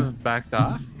wolves have backed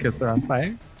off because they're on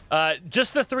fire.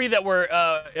 Just the three that were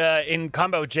in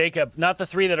combat with Jacob, not the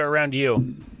three that are around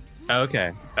you.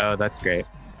 Okay. Oh, that's great.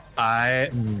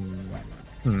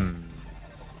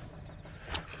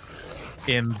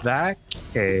 In that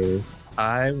case,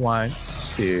 I'm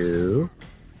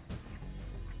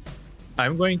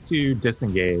going to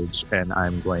disengage and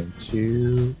I'm going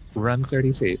to run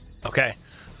 30 feet. Okay.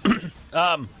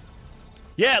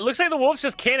 Yeah, it looks like the wolves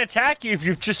just can't attack you if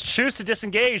you just choose to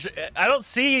disengage. I don't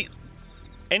see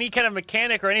any kind of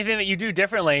mechanic or anything that you do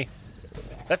differently.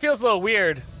 That feels a little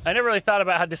weird. I never really thought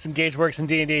about how disengage works in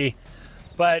D&D.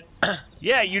 But,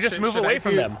 yeah, you just move away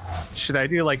from them. Should I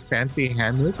do like fancy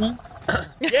hand movements?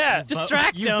 Yeah.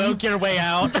 Distract you them. boke your way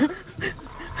out.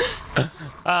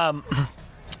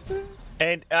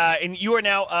 And you are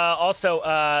now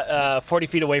also 40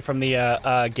 feet away from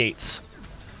the gates.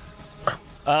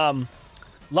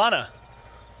 Lana.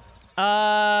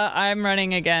 I'm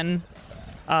running again.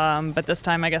 But this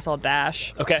time I guess I'll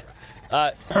dash. Okay.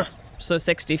 So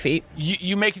 60 feet.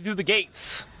 You make it through the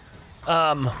gates.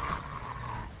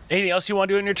 Anything else you want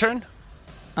to do in your turn?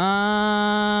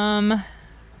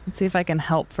 Let's see if I can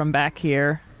help from back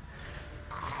here.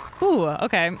 Ooh,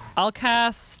 okay. I'll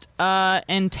cast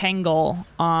Entangle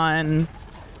on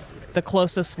the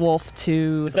closest wolf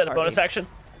to Is that a bonus action?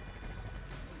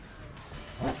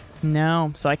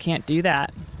 No, so I can't do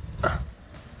that.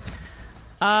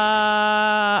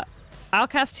 I'll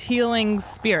cast Healing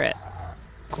Spirit.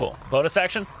 Cool. Bonus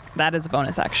action? That is a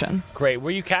bonus action. Great. Where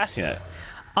are you casting it?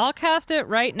 I'll cast it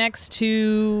right next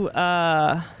to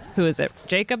who is it?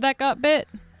 Jacob that got bit?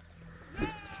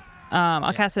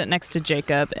 I'll cast it next to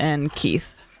Jacob and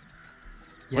Keith.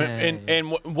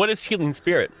 And what is Healing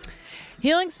Spirit?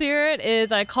 Healing Spirit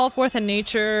is I call forth a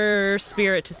nature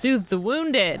spirit to soothe the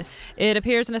wounded. It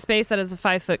appears in a space that is a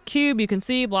 5-foot cube. You can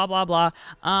see blah blah blah.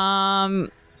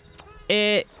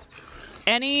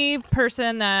 Any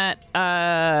person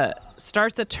that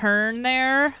starts a turn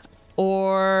there,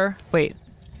 or wait,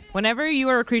 whenever you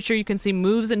are a creature you can see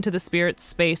moves into the spirit's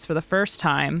space for the first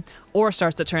time, or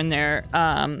starts a turn there,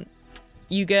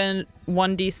 you get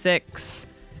 1d6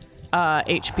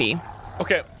 HP.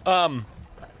 Okay.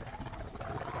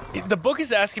 The book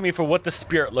is asking me for what the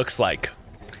spirit looks like.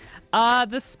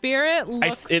 The spirit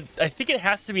looks. I think it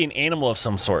has to be an animal of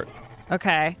some sort.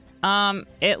 Okay.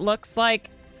 It looks like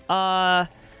an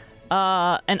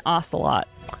ocelot.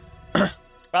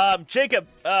 Jacob,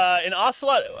 an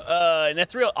ocelot, an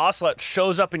ethereal ocelot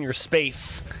shows up in your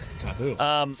space. Taboo.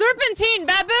 Serpentine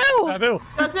babu. Taboo.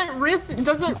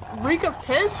 doesn't reek of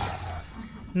piss.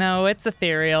 No, it's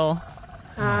ethereal.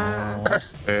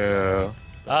 All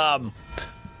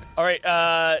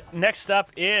right. Next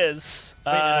up is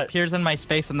Wait, it appears in my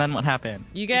space, and then what happened?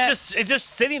 You get it's just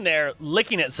sitting there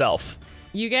licking itself.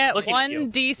 you get Looking at you.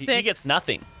 1d6. He gets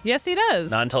nothing. Yes, he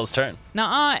does. Not until his turn.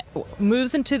 Nuh-uh.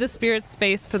 Moves into the spirit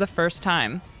space for the first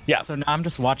time. Yeah. So now I'm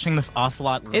just watching this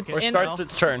ocelot. It's lick Or in- starts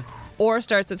its turn. Or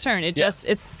starts its turn. Yeah.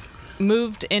 It's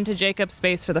moved into Jacob's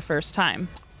space for the first time.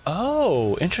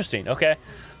 Oh, interesting. Okay.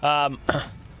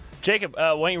 Jacob,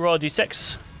 why don't you roll a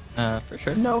d6? For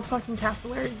sure. No fucking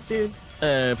cassowaries, dude.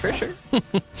 For sure.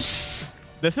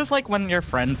 This is like when your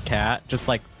friend's cat just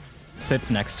like sits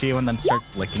next to you and then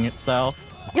starts licking itself,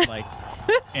 like,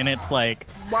 and it's like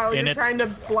While in you're its trying to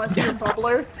bless your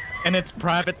bubbler. in its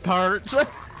private parts.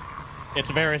 It's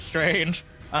very strange.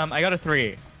 I got a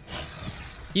 3.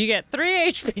 You get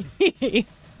 3 HP.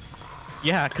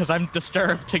 Yeah, because I'm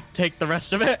disturbed to take the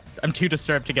rest of it. I'm too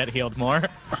disturbed to get healed more.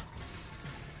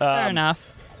 Fair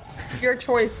enough. Your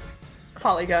choice,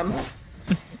 Polygum.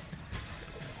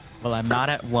 Well, I'm not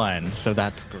at 1, so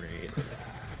that's great.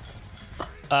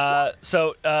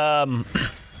 So,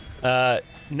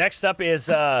 next up is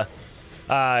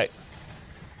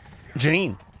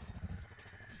Janine.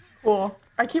 Cool.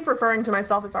 I keep referring to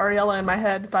myself as Ariella in my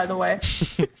head, by the way.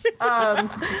 Who's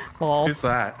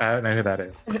that? I don't know who that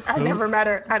is. I never met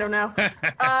her. I don't know.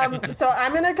 So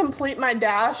I'm going to complete my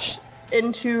dash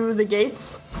into the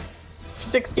gates,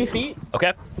 60 feet.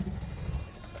 Okay.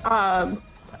 And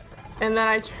then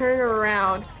I turn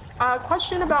around.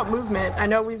 Question about movement. I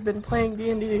know we've been playing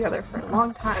D&D together for a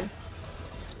long time.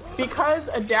 Because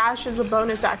a dash is a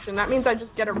bonus action, that means I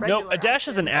just get a regular No, a dash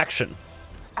is an action.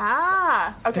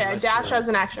 Ah, okay, a dash as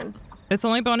an action. It's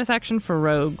only bonus action for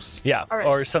rogues. Yeah, All right,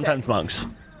 or sometimes monks.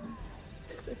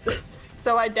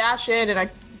 So I dash in and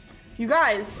you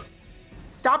guys,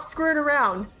 stop screwing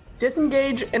around.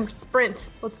 Disengage and sprint.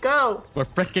 Let's go. We're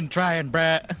freaking trying,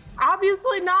 Brett.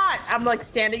 Obviously not. I'm like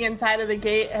standing inside of the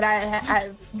gate and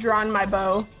I've drawn my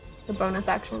bow. It's a bonus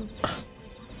action.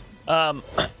 All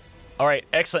right,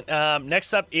 excellent.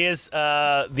 Next up is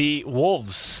the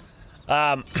wolves.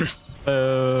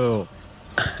 Oh.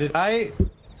 Did I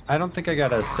don't think I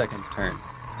got a second turn.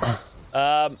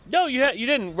 No, you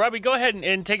didn't. Robbie, go ahead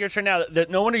and take your turn now.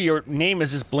 No wonder your name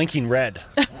is just blinking red.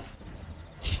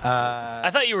 I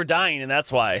thought you were dying, and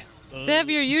that's why. Dev,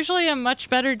 you're usually a much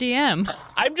better DM.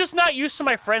 I'm just not used to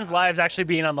my friends' lives actually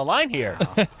being on the line here.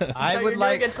 I So would you're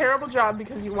like. doing a terrible job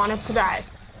because you want us to die.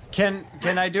 Can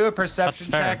I do a perception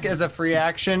That's fair. check as a free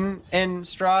action in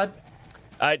Strahd?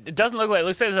 It doesn't look like. It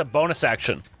looks like there's a bonus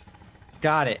action.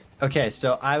 Got it. Okay,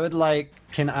 so I would like.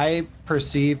 Can I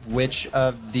perceive which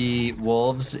of the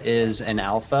wolves is an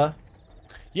alpha?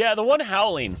 Yeah, the one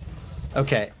howling.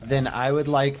 Okay, then I would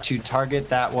like to target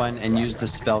that one and use the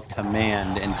spell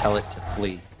command and tell it to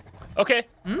flee. Okay.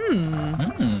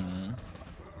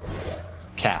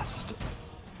 Cast.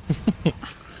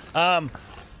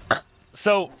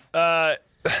 So,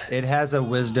 It has a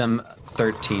wisdom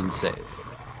 13 save.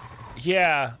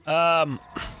 yeah.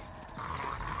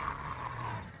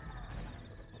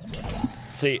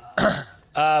 Let's see.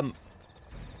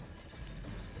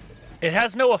 It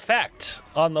has no effect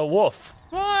on the wolf.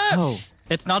 What? Oh.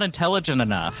 It's not intelligent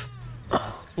enough.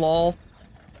 Lol.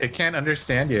 It can't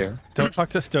understand you. Don't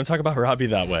talk about Robbie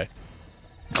that way.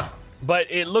 But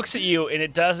it looks at you and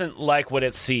it doesn't like what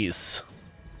it sees.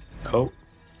 Oh.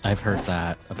 I've heard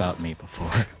that about me before.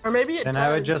 Or maybe it Then does. I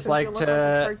would just because like you look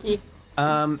a turkey.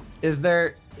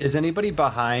 Is anybody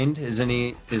behind?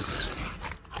 Who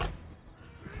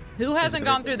hasn't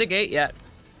gone through the gate yet?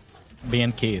 Me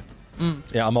and Keith.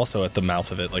 Yeah, I'm also at the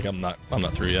mouth of it. Like I'm not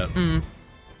through yet.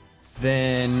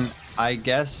 Then I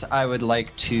guess I would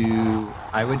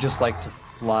just like to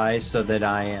fly so that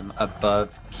I am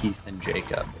above Keith and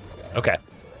Jacob. Okay.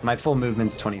 My full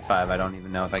movement's 25. I don't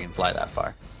even know if I can fly that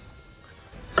far.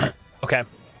 Okay.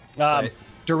 But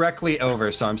directly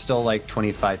over, so I'm still like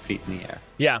 25 feet in the air.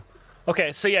 Yeah.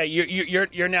 Okay. So yeah,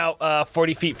 you're now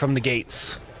 40 feet from the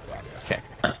gates. Okay.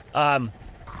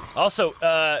 Also,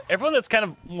 everyone that's kind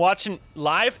of watching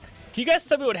live, can you guys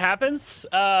tell me what happens?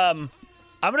 I'm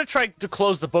gonna try to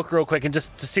close the book real quick and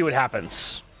just to see what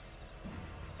happens.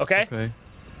 Okay, Okay.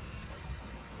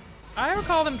 I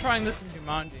recall them trying this in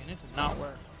Jumanji, and it did not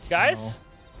work. guys.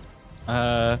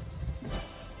 All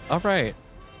right.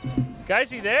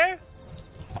 Guys, you there?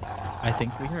 I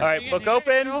think we are. All right, book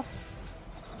open.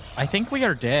 I think we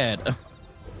are dead.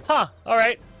 Huh. All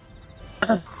right.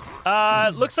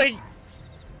 Looks like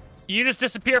you just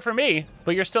disappear from me,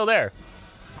 but you're still there.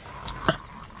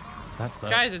 That's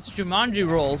Guys, it's Jumanji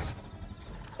rules.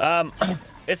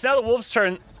 It's now the wolf's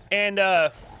turn, and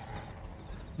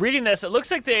reading this, it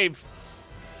looks like they've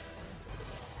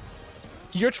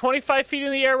You're 25 feet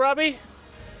in the air, Robbie?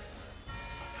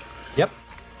 Yep.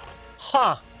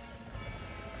 Huh.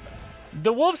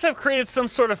 The wolves have created some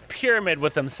sort of pyramid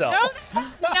with themselves. No,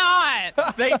 they're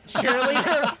not. They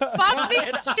cheerleader. Fuck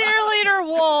these cheerleader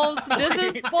wolves.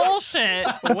 This is bullshit.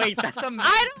 Wait, that's I don't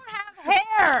have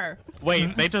hair.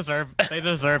 Wait, they deserve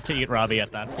to eat Robbie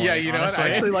at that point. Yeah, you know what? I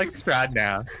honestly. actually like Strahd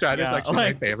now. Strahd is Yeah, actually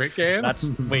like- my favorite game. That's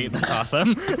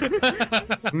awesome.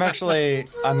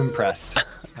 I'm impressed.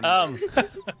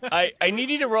 I need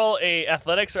you to roll a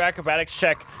athletics or acrobatics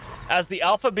check as the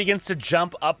alpha begins to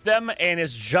jump up them and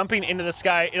is jumping into the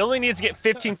sky. It only needs to get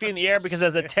 15 feet in the air because it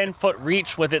has a 10-foot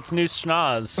reach with its new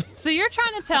schnoz. So you're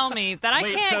trying to tell me that I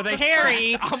Wait, can't so they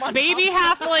carry stacked- baby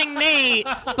halfling Nate,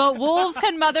 but wolves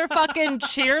can motherfucking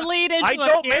cheerlead into I a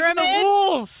don't make pyramid? the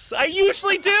rules. I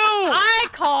usually do. I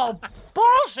call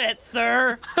bullshit,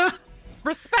 sir. I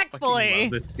Respectfully.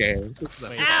 love this game. This is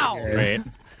a Ow. game. Great.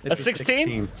 A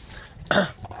 16?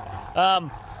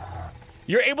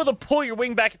 You're able to pull your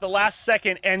wing back at the last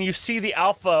second, and you see the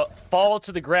alpha fall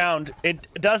to the ground. It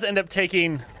does end up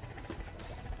taking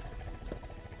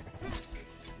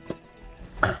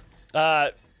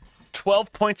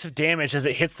 12 points of damage as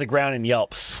it hits the ground and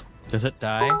yelps. Does it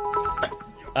die?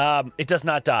 It does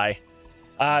not die.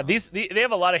 They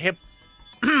have a lot of hip.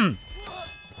 Thank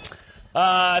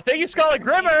you, Scarlet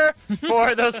Grimmer,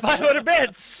 for those 500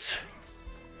 bits.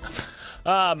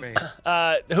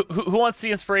 Who wants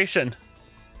the inspiration?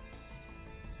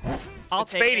 I'll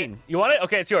It's take fading. You want it?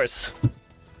 Okay, it's yours.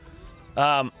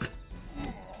 All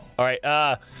right.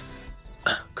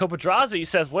 Kopadrazi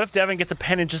says, "What if Devin gets a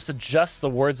pen and just adjusts the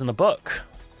words in the book?"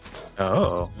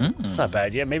 Oh. It's not a bad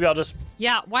idea. Maybe I'll just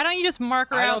Yeah, why don't you just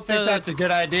marker I out don't think the that's a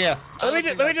good idea. let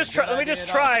me just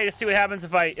try to see what happens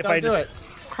if I Don't do just it.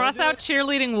 cross out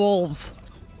cheerleading wolves.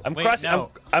 I'm Wait, crossing no.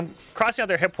 I'm crossing out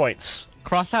their hit points.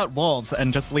 Cross out wolves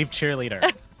and just leave cheerleader.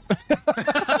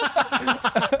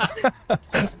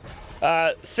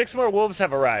 6 more wolves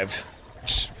have arrived.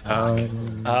 Are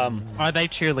they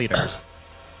cheerleaders?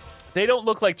 They don't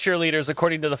look like cheerleaders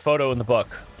according to the photo in the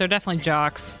book. They're definitely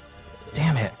jocks.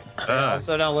 Damn it.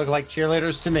 Also don't look like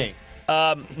cheerleaders to me.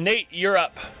 Nate, you're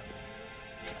up.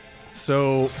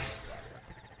 So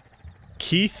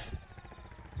Keith,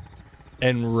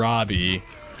 Robbie,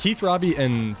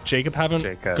 and Jacob haven't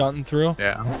Jacob. gotten through.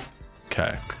 Yeah.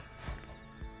 Okay.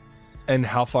 And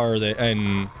how far are they?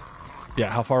 And yeah,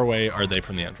 how far away are they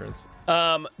from the entrance?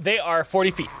 They are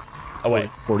 40 feet away.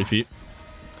 40 feet.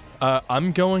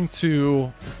 I'm going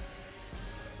to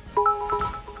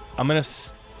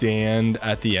stand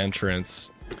at the entrance.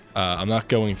 I'm not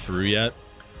going through yet.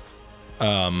 But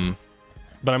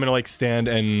I'm gonna like stand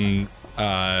and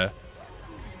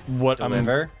what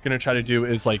Deliver? I'm gonna try to do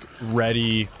is like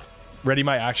ready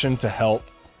my action to help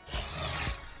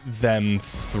them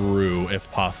through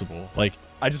if possible. Like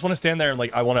I just want to stand there and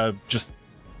like I want to just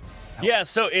Yeah,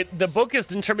 so the book is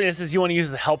determining this as you want to use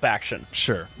the help action.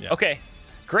 sure. Yeah. Okay,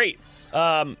 great.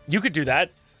 You could do that.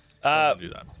 I'll do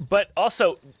that. But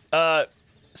also,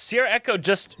 Sierra Echo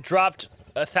just dropped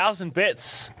 1,000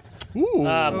 bits. Ooh.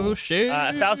 Oh shit.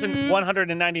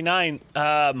 1,199.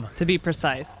 To be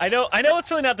precise. I know it's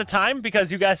really not the time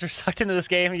because you guys are sucked into this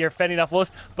game and you're fending off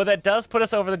wolves, but that does put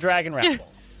us over the dragon raffle.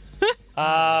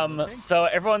 So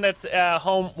everyone that's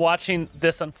home watching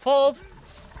this unfold,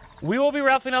 we will be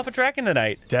raffling off a dragon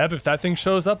tonight. Deb, if that thing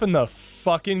shows up in the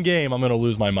fucking game, I'm gonna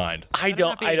lose my mind. I not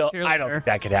don't be a think cheerleader.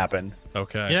 that could happen.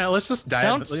 Okay. Yeah, let's just dive.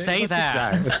 Don't let's say just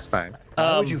that. dive. It's fine.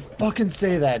 Why would you fucking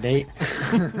say that, Nate?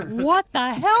 What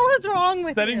the hell is wrong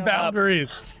with Setting you?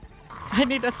 boundaries. I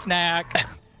need a snack.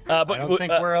 But I don't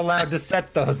think we're allowed to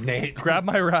set those, Nate. Grab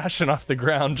my ration off the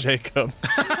ground, Jacob.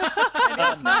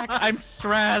 Snack. I'm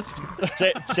stressed.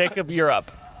 Jacob, you're up.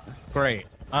 Great.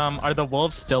 Are the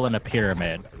wolves still in a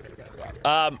pyramid?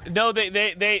 No, they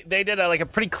did a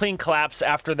pretty clean collapse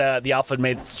after the alpha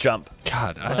made its jump.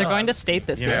 God, They're going to state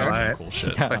this You know here. what? cool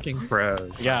shit. Fucking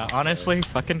pros. Yeah, honestly,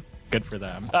 fucking good for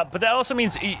them. But that also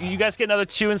means you guys get another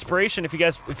 2 inspiration if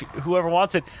whoever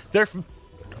wants it.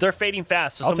 They're fading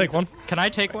fast. So I'll take one. Can I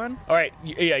take one? All right,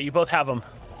 yeah, you both have them.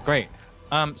 Great.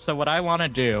 So what I want to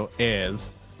do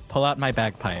is pull out my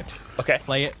bagpipes, Okay.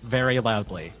 play it very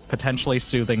loudly, potentially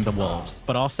soothing the wolves,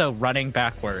 but also running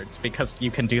backwards because you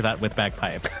can do that with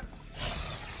bagpipes.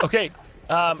 Okay.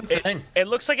 thing. It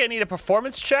looks like I need a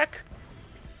performance check.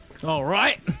 All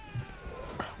right.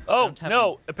 Oh Don't have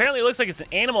no! Apparently, it looks like it's an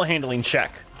animal handling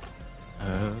check.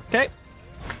 Okay.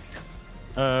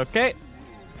 Okay.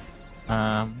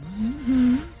 Well,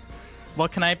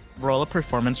 can I roll a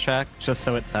performance check just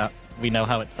so we know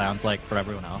how it sounds like for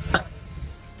everyone else?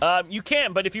 You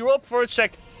can, but if you roll a performance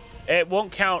check It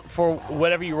won't count for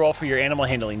whatever you roll for your animal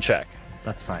handling check.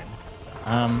 That's fine.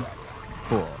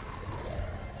 Cool.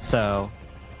 So,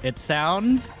 it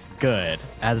sounds good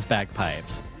as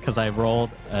bagpipes because I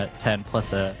rolled a 10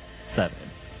 plus a 7.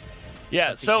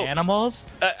 Yeah, so Animals?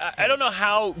 I don't know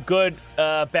how good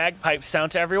bagpipes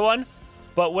sound to everyone,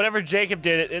 but whatever Jacob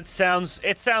did, it sounds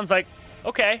like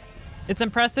okay. It's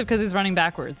impressive because he's running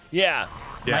backwards. Yeah.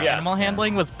 My animal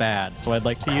handling was bad, so I'd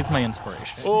like to use my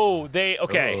inspiration. Oh,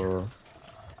 okay.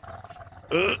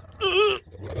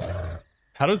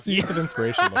 How does the use of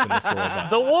inspiration look in this world now?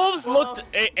 The wolves looked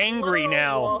angry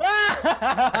now.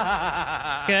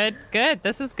 Good.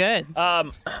 This is good.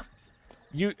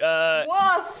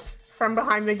 Woof! From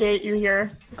behind the gate, you hear.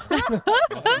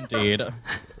 Indeed.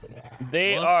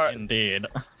 They are. Indeed.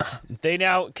 They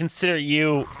now consider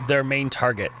you their main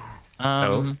target.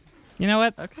 You know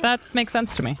what? That makes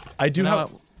sense to me. I do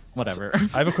have. Whatever.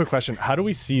 I have a quick question. How do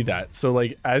we see that? So,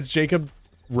 like, as Jacob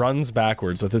runs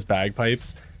backwards with his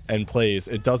bagpipes and plays,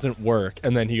 it doesn't work.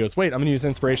 And then he goes, wait, I'm going to use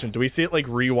inspiration. Do we see it, like,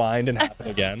 rewind and happen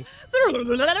again?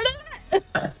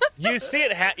 You see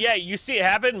it you see it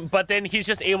happen, but then he's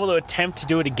just able to attempt to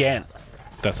do it again.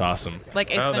 That's awesome.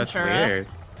 Like Ace That's Ventura. weird.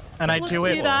 And I do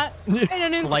it. See that in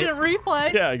an instant Slight-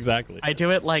 replay. Yeah, exactly. I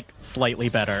do it like slightly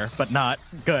better, but not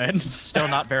good. Still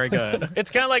not very good.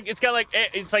 It's kind of like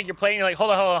you're playing. You're like,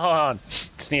 hold on.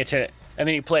 Just need to tune it, and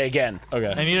then you play again.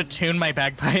 Okay. I need to tune my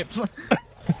bagpipes.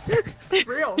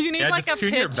 Real. You need Yeah, like just a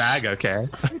tune your pitch. bag, okay?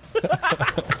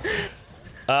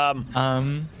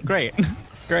 Great.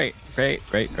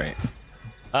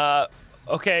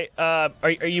 Okay.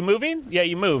 Are you moving? Yeah,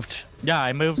 you moved. Yeah,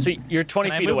 I moved. So you're 20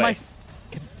 Can I feet move away.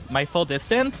 my full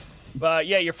distance? Yeah,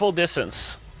 you're full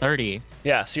distance. 30.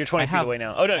 Yeah, so you're 20 feet away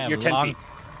now. Oh no, I have you're 10 feet.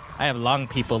 I have long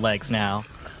people legs now.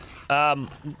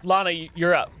 Lana,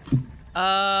 you're up.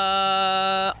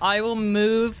 I will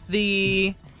move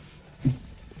the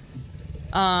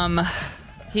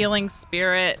healing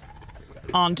spirit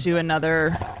onto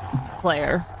another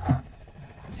player.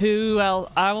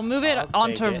 I will move it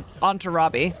onto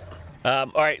Robbie.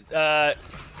 All right.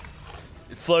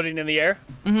 Floating in the air.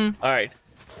 Mm-hmm. All right.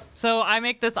 So I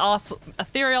make this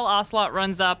ethereal ocelot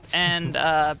runs up and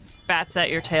bats at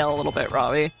your tail a little bit,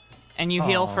 Robbie, and you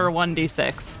heal for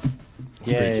 1d6.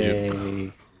 That's pretty cute.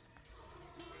 Yay.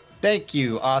 Thank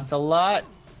you, Ocelot.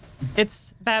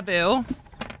 It's Babu.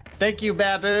 Thank you,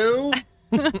 Babu.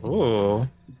 Ooh.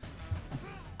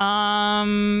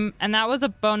 And that was a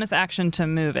bonus action to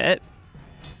move it.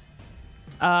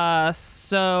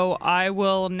 So I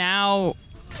will now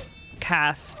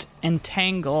cast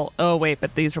Entangle. Oh, wait,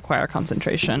 but these require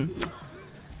concentration.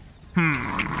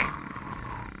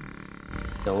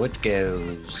 So it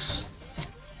goes.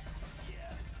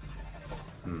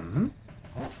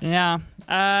 Yeah.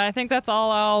 I think that's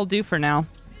all I'll do for now.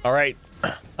 All right.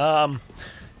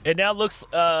 It now looks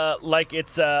like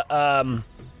it's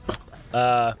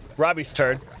Robbie's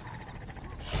turn.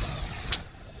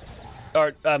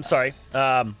 Or I'm sorry,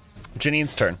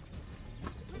 Janine's turn.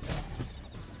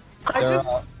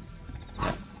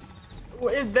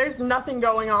 There's nothing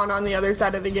going on the other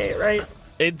side of the gate, right?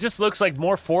 It just looks like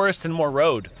more forest and more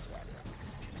road.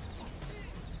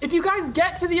 If you guys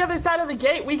get to the other side of the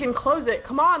gate, we can close it.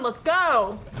 Come on, let's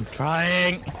go. I'm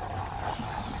trying.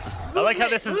 I like how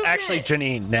this is actually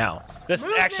Janine now. This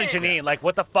is actually Janine. Like,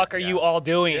 what the fuck are you all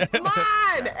doing? Come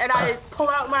on! And I pull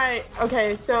out my...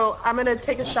 Okay, so I'm going to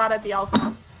take a shot at the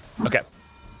alpha. Okay.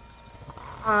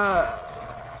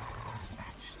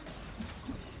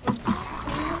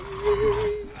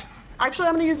 Actually,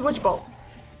 I'm going to use Witch Bolt.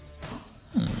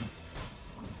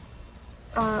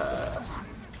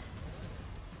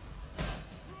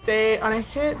 They on a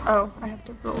hit. Oh, I have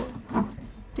to roll. Okay.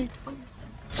 D20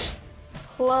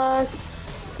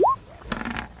 plus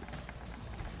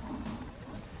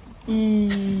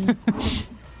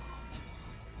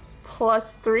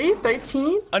plus 3,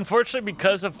 13. Unfortunately,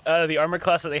 because of the armor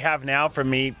class that they have now, from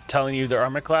me telling you their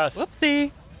armor class,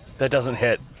 Whoopsie. that doesn't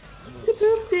hit.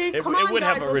 Oopsie. It- Come it on, would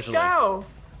guys, have let's originally. go.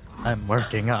 I'm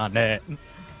working on it.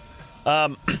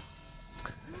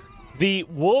 The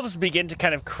wolves begin to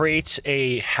kind of create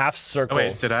a half circle. Oh,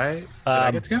 wait, did I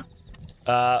get to go?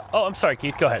 Oh, I'm sorry,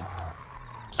 Keith. Go ahead.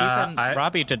 Keith and I-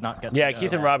 Robbie did not get. Yeah, to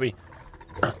Keith go. and Robbie.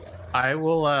 I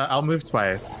will. I'll move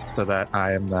twice so that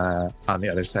I am on the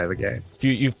other side of the gate.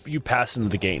 You pass into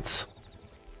the gates.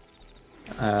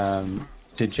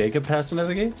 Did Jacob pass into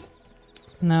the gates?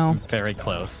 No. Very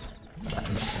close.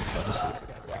 I'm so close.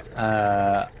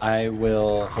 I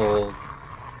will hold.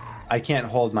 I can't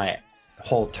hold my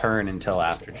whole turn until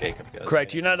after Jacob goes.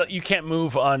 Correct. You can't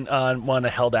move on a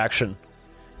held action.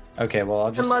 Okay, well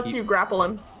I'll just. Unless you grapple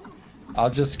him. I'll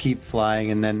just keep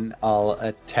flying, and then I'll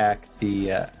attack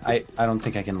the. I don't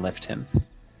think I can lift him,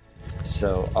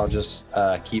 so I'll just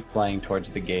keep flying towards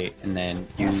the gate, and then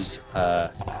use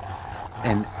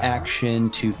an action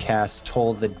to cast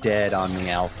Toll the Dead on the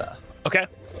Alpha. Okay.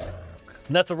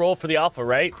 And that's a roll for the Alpha,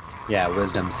 right? Yeah,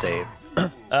 Wisdom save.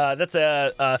 That's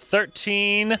a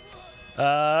 13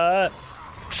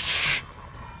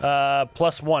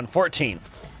 plus 1, 14.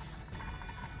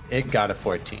 It got a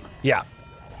 14. Yeah.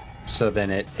 So then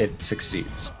it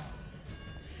succeeds.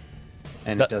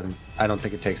 And it doesn't. I don't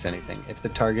think it takes anything. If the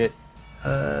target.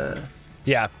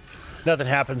 Yeah. Nothing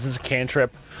happens. It's a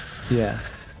cantrip. Yeah.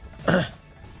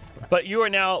 But you are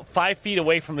now 5 feet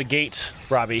away from the gate,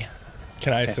 Robbie.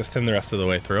 Can I assist him the rest of the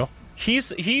way through? He's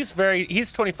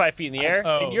 25 feet in the air,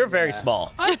 and you're very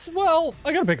small. I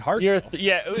got a big heart.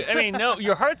 No,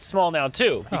 your heart's small now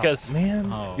too because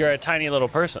you're a tiny little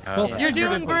person. You're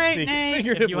doing great, Nate.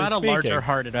 If you had a larger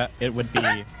heart, it would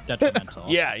be detrimental.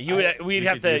 Yeah, we'd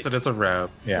have Use to. it as a rope.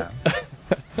 Yeah.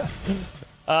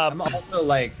 I'm also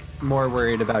like more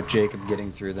worried about Jacob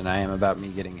getting through than I am about me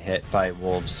getting hit by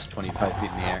wolves 25 feet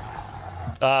in the air.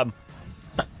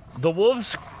 The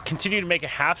wolves continue to make a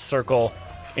half circle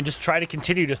and just try to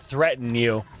continue to threaten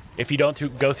you if you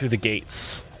don't go through the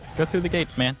gates. Go through the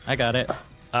gates, man. I got it.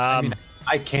 I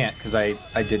can't because I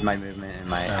did my movement and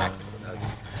my act.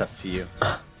 It's up to you.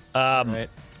 Right.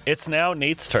 It's now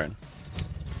Nate's turn.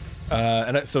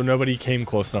 So nobody came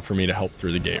close enough for me to help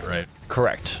through the gate, right?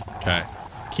 Correct. Okay.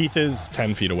 Keith is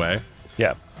 10 feet away.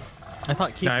 Yeah. I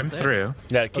thought Keith I'm was there. through.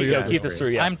 Yeah, Keith is through,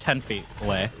 yeah. I'm 10 feet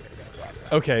away.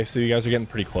 Okay, so you guys are getting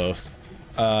pretty close.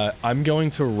 I'm going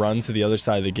to run to the other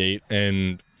side of the gate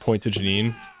and point to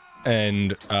Janine.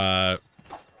 And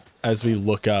as we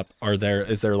look up,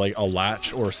 is there like a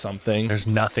latch or something? There's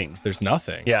nothing. There's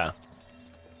nothing. Yeah.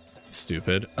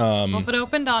 Stupid. Well, if it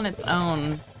opened on its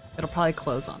own, it'll probably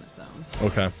close on its own.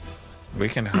 Okay. We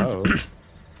can hope.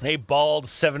 A bald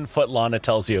 7-foot Lana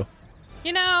tells you.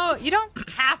 You know, you don't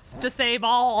have to say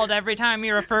bald every time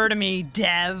you refer to me,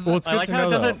 Dev. Well, it's I good like to how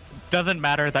know, it doesn't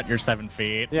matter that you're 7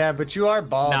 feet. Yeah, but you are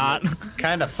bald. Not. It's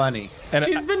kind of funny. And,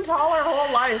 She's been tall her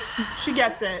whole life. She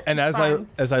gets it. and It's fine.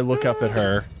 as I look up at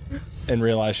her and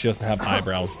realize she doesn't have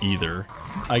eyebrows either,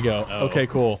 I go, okay,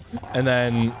 cool. And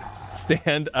then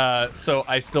stand, so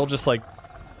I still just like,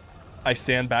 I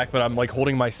stand back, but I'm like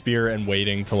holding my spear and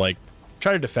waiting to like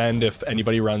try to defend if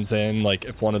anybody runs in, like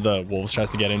if one of the wolves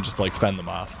tries to get in, just like fend them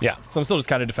off. Yeah. So I'm still just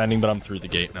kind of defending, but I'm through the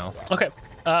gate now. Okay.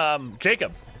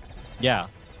 Jacob, Yeah.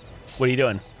 what are you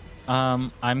doing?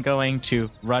 I'm going to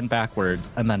run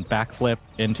backwards and then backflip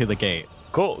into the gate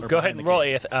Cool. Go ahead behind and the roll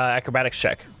a acrobatics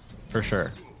check. for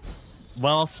sure.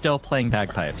 While still playing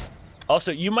bagpipes.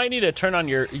 Also, you might need to turn on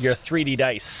your 3D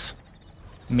dice.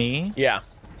 Me? Yeah.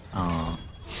 Oh.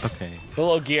 Okay.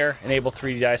 Below gear, enable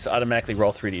 3D dice, automatically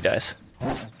roll 3D dice.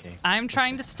 Okay. I'm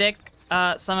trying to stick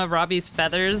some of Robbie's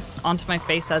feathers onto my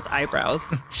face as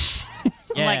eyebrows.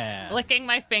 I'm Yeah. like licking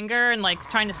my finger and like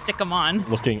trying to stick them on.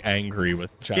 Looking angry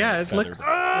with giant Yeah, it feathers.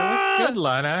 looks good,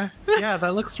 Lana. Yeah,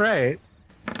 that looks right.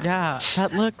 Yeah,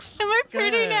 that looks Am I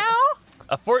pretty Good. now?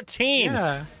 A 14.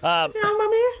 Yeah. Yeah,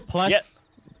 mommy. plus. Yeah.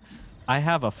 I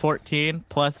have a 14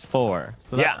 plus 4,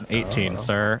 so that's Yeah. an 18,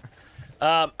 sir.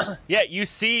 Yeah, you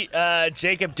see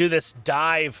Jacob do this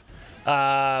dive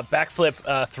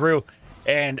backflip through,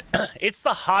 and it's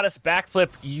the hottest backflip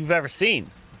you've ever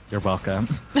seen. You're welcome.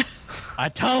 I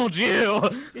told you.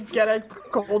 You'd get a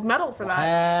gold medal for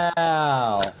that.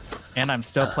 Wow. And I'm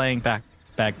still playing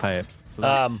bagpipes. So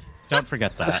that's, don't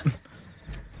forget that.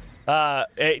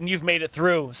 And you've made it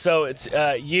through. So it's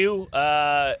you,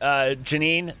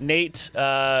 Janine, Nate,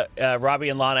 Robbie,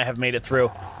 and Lana have made it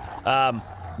through.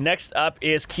 Next up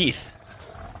is Keith.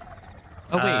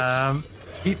 Oh wait.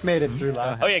 Keith made it through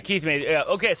last. Oh yeah, Keith made it. Yeah,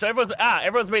 okay, so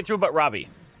everyone's made it through but Robbie.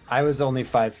 I was only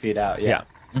 5 feet out. Yeah.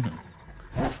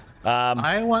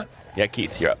 I want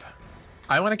Keith, you're up.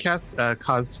 to cast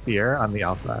cause fear on the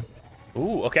alpha.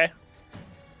 Ooh, okay.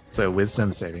 So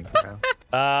wisdom saving throw.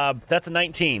 That's a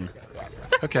 19.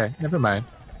 Okay, never mind.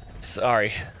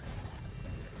 Sorry.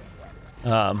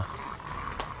 And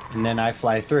then I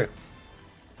fly through.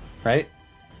 Right?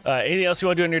 Anything else you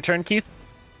want to do on your turn, Keith?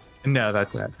 No,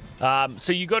 that's it.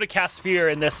 So you go to cast fear,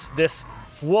 and this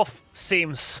wolf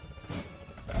seems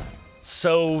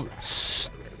so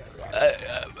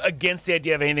against the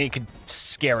idea of anything that could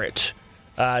scare it.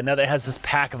 Now that it has this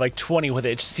pack of like 20 with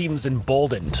it, it seems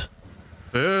emboldened.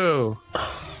 Boo.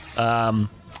 All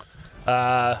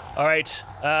right.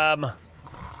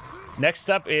 Next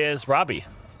up is Robbie.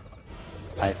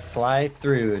 I fly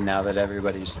through now that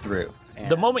everybody's through. And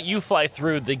The moment you fly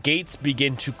through, the gates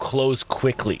begin to close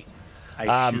quickly.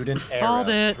 I shoot an Called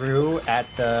arrow it. through at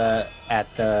the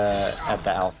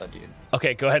alpha dude.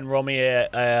 Okay, go ahead and roll me a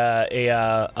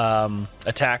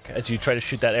attack as you try to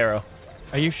shoot that arrow.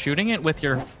 Are you shooting it with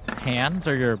your hands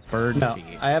or your bird No, feet?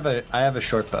 I have a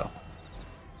short bow.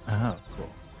 Oh, cool.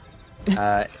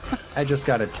 I just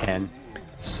got a 10,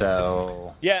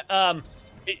 so Yeah,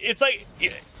 it's like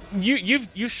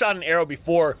you've shot an arrow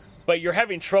before, but you're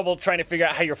having trouble trying to figure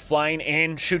out how you're flying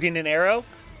and shooting an arrow.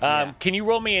 Yeah. Can you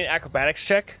roll me an acrobatics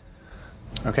check?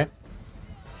 okay.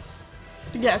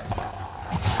 Spaghetti.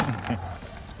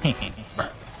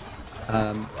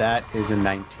 That is a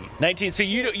 19. 19. So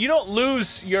you don't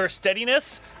lose your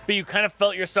steadiness, but you kind of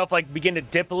felt yourself like begin to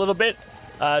dip a little bit,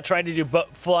 trying to do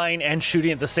flying and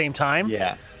shooting at the same time.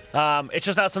 Yeah. It's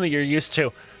just not something you're used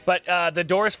to. But the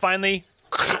doors finally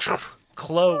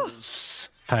close,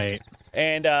 Tight.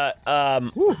 and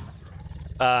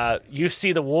you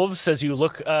see the wolves as you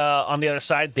look on the other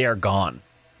side. They are gone.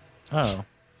 Oh.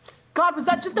 God, was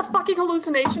that just a fucking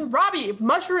hallucination? Robbie,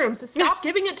 mushrooms. Stop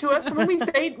giving it to us when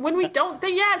we don't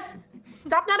say yes.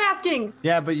 Stop not asking.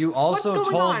 Yeah, but you also What's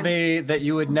going told on? me that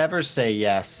you would never say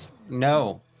yes.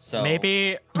 No. So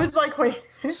Maybe. I was like, wait.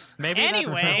 Maybe.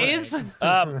 Anyways,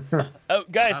 Oh,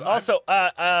 guys, also,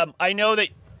 I know that.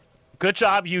 Good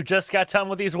job. You just got done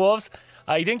with these wolves.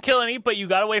 You didn't kill any, but you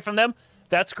got away from them.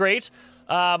 That's great.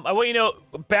 I want you to know,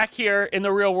 back here in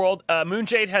the real world,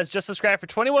 Moonjade has just subscribed for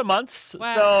 21 months.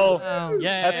 So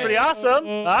Yeah. that's pretty awesome.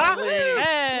 Huh?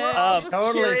 We're all just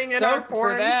totally cheering in our stoked for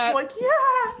forums, that. like,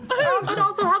 yeah. But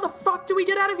also, how the fuck do we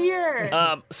get out of here?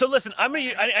 So listen, I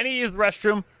need to use the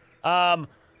restroom.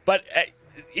 But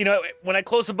when I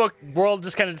close the book, world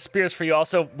just kind of disappears for you.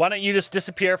 Also, why don't you just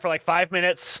disappear for like 5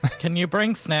 minutes? Can you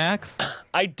bring snacks?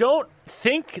 I don't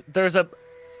think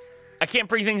I can't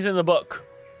bring things in the book.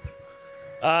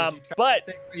 But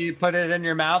you put it in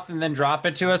your mouth and then drop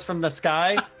it to us from the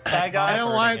sky. That guy. I don't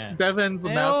hurting want it. Devin's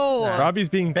Ew. mouth. snack. Robbie's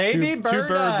being Baby too bird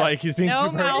bird-like. us. He's being no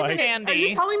too mouth bird-like. Are you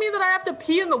candy. telling me that I have to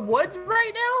pee in the woods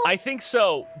right now? I think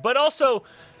so. But also,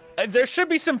 there should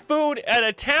be some food at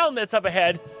a town that's up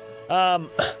ahead.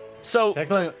 So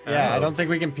Technically, yeah, I don't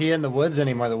think we can pee in the woods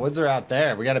anymore. The woods are out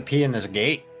there. We got to pee in this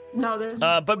gate. No, there's.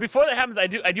 but before that happens, I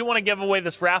do want to give away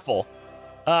this raffle.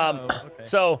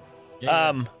 So,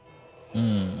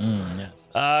 Yes.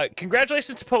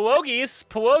 congratulations to Pawogis.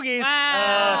 Pawogis,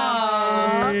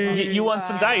 you won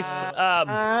some dice.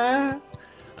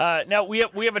 Now we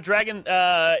have a dragon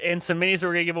and some minis that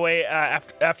we're gonna give away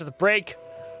after the break.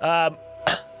 I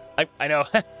know.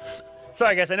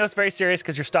 Sorry guys, I know it's very serious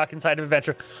because you're stuck inside of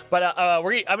Adventure, but I'm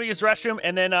gonna use the restroom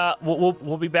and then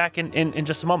we'll be back in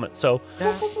just a moment. So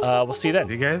we'll see you then.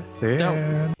 You guys see?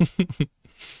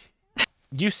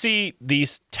 You see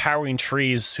these towering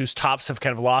trees whose tops have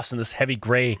kind of lost in this heavy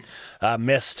gray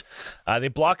mist. They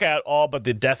block out all but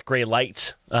the death gray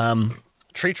light.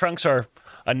 Tree trunks are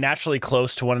unnaturally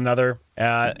close to one another,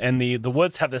 and the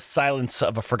woods have this silence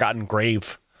of a forgotten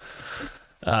grave.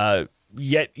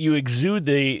 Yet you exude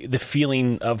the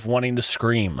feeling of wanting to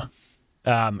scream.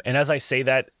 And as I say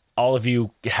that, all of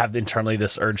you have internally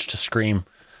this urge to scream,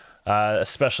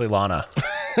 especially Lana.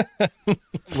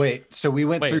 Wait, so we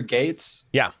went through gates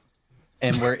Yeah.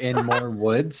 and we're in more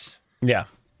woods? Yeah.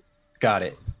 Got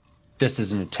it. This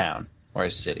isn't a town or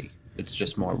a city. It's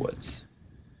just more woods.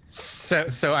 So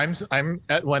I'm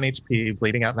at 1 HP,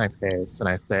 bleeding out my face, and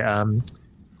I say,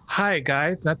 "Hi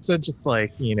guys, not to just but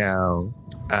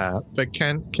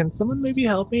can someone maybe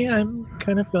help me? I'm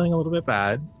kind of feeling a little bit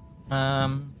bad."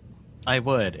 I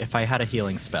would if I had a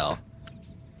healing spell.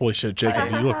 Holy shit,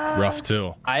 Jacob, you look rough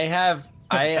too.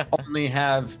 I only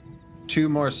have 2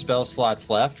 more spell slots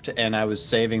left, and I was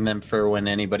saving them for when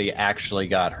anybody actually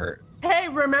got hurt. Hey,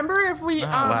 remember if we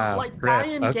wow. die Rip,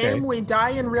 in okay. game, we die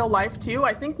in real life too?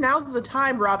 I think now's the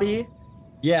time, Robbie.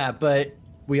 Yeah, but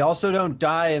we also don't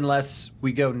die unless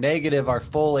we go negative our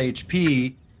full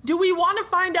HP. Do we want to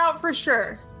find out for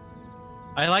sure?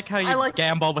 I like how you I, like,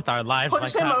 gamble with our lives Push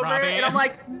like him that, over, Robbie. and I'm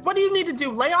like, "What do you need to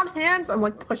do? Lay on hands?" I'm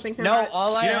like pushing him. No, out.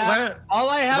 all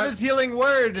I have is healing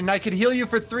word, and I could heal you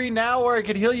for 3 now, or I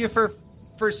could heal you for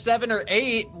 7 or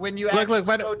 8 when you actually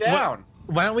go down.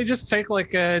 Why don't we just take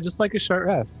a short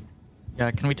rest?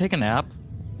 Yeah, can we take a nap?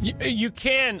 You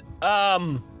can.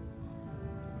 I'll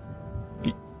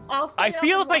stay I up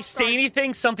feel and if I watch say guard.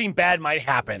 anything, something bad might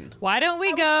happen. why don't we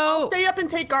I'll go? stay up and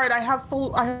take guard. I have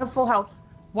full health.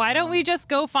 Why don't we just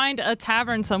go find a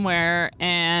tavern somewhere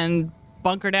and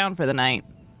bunker down for the night?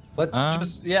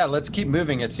 Let's keep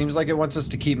moving. It seems like it wants us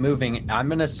to keep moving. I'm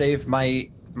gonna save my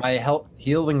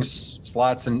healing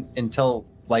slots until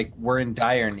we're in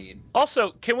dire need.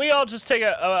 Also, can we all just take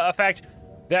a fact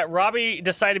that Robbie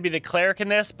decided to be the cleric in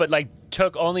this, but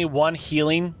took only one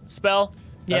healing spell.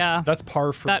 Yeah. That's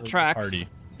par for That the tracks. party.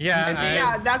 Yeah, I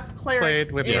Yeah, that's cleric.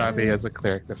 played with in Robbie as a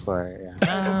cleric before.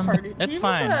 Yeah. party. It's He was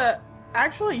fine.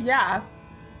 actually, yeah.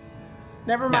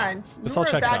 Never mind. this You all were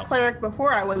a checks bad out. cleric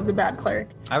before I was a bad cleric.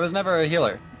 I was never a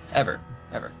healer, ever.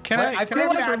 Can But I feel You were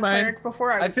a like bad remind- cleric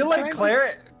before I was I feel like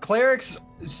clerics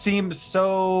seem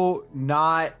so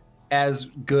not as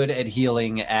good at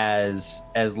healing as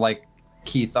like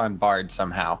Keith on Bard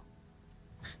somehow.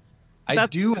 I That's-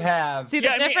 do have. See, the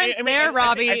Yeah, I mean, difference I mean, there, I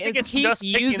Robbie, think is it's he just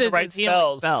picking the uses right his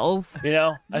healing spells. You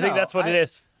know, I think No, that's what it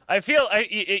is. I feel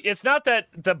it's not that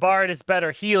the bard is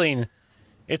better healing.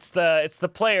 It's the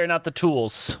player, not the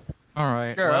tools. All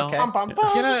right. Sure, well, okay. Bum, bum,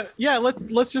 bum. Yeah, let's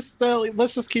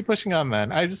just keep pushing on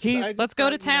then. I just Let's go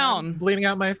to town. Bleeding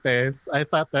out my face. I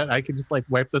thought that I could just like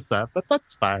wipe this up, but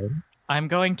that's fine. I'm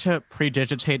going to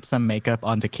predigitate some makeup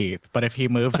onto Keith, but if he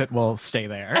moves, it will stay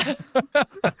there.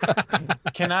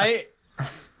 Can I?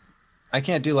 I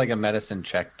can't do like a medicine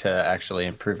check to actually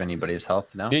improve anybody's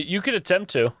health. No. You could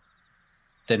attempt to.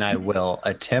 Then I will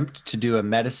attempt to do a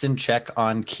medicine check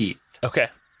on Keith. Okay.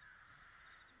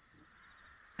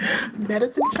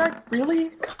 Medicine check? Really?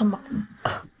 Come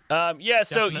on. Yeah,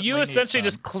 so Definitely you need essentially some.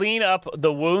 just clean up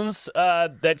the wounds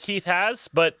that Keith has,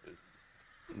 but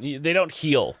they don't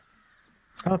heal.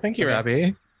 Oh, thank you,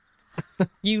 Robbie.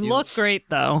 You look great,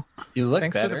 though. You look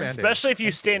Thanks for the better. bandage. Especially if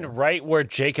you stand right where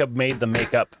Jacob made the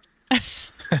makeup.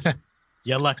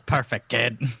 You look perfect,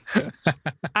 kid.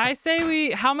 I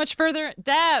say how much further?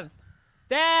 Dev!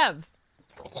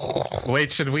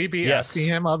 Wait, should we be Yes.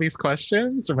 asking him all these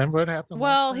questions? Remember what happened?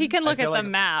 Well, he can look at feel the like-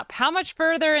 map. How much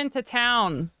further into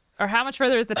town? Or how much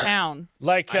further is the town?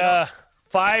 Like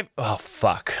 5. Oh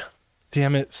fuck!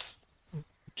 Damn it.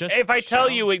 Just If I tell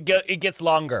show- you, it gets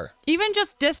longer. Even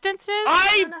just distances?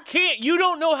 I can't. You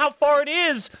don't know how far it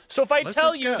is. So if I Let's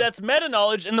tell just you go. that's meta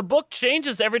knowledge, and the book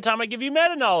changes every time I give you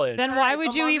meta knowledge. Then why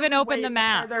would you even open the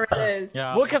map? There it is.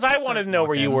 Yeah. Well, because I let's wanted start to know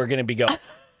where you walking. were going to be going.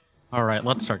 All right,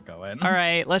 let's start going. All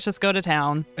right, let's just go to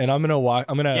town. And I'm gonna walk.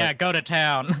 I'm gonna Yeah, go to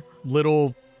town.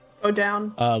 little Go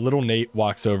down. little Nate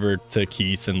walks over to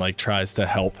Keith and like tries to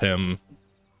help him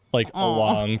like Aw.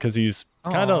 along because he's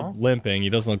kind Aw. of limping. He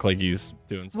doesn't look like he's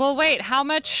doing something. Well, wait, how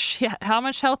much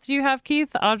health do you have, Keith?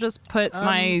 I'll just put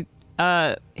my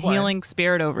healing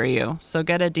spirit over you. So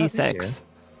get a d6.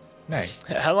 Nice.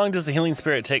 How long does the healing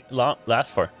spirit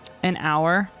last for? An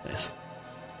hour. Nice.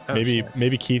 Oh, maybe shit.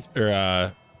 maybe Keith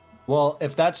or Well,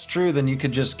 if that's true, then you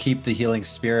could just keep the healing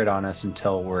spirit on us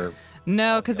until we're.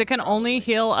 No, because it can only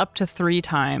heal up to 3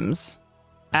 times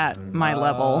at my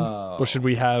level. well, should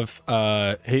we have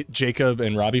hey Jacob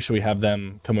and Robbie? Should we have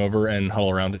them come over and huddle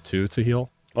around it too to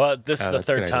heal? Well, this is Oh, the that's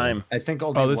a good third idea. time. I think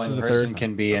only this one is the person third?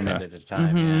 can be in Okay. it at a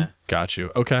time. Yeah. Got you.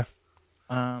 Okay.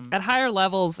 At higher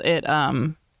levels, it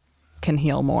can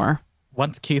heal more.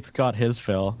 Once Keith got his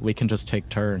fill, we can just take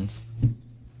turns.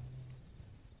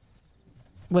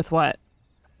 With what?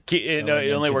 It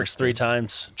only works 3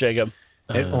 times, Jacob.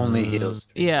 It only heals.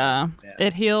 Yeah.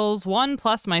 It heals 1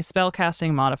 plus my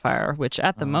spellcasting modifier, which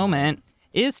at the moment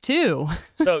is 2.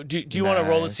 So do you want to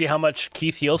roll to see how much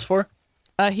Keith heals for?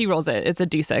 He rolls it. It's a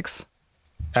d6.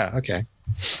 Oh, okay.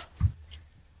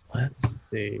 Let's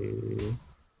see.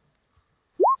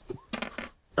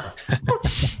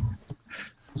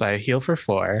 So I heal for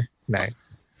 4.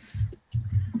 Nice.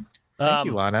 Thank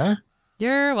you, Lana.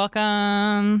 You're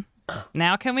welcome.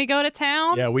 Now can we go to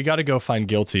town? Yeah, we got to go find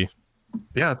Guilty.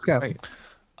 Yeah, let's go.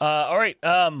 All right.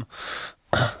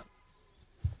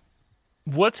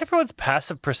 What's everyone's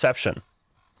passive perception?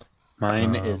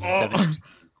 Mine is 17.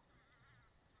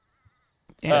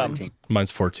 17.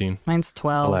 Mine's 14. Mine's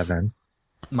 12. 11.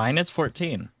 Mine is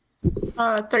 14.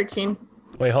 13.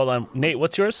 Wait, hold on. Nate,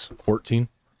 what's yours? 14.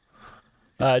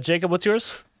 Jacob, what's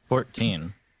yours?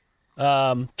 14.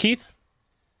 Keith?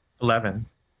 11.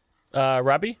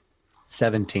 Robbie?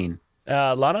 17.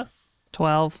 Lana?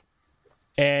 12.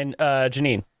 And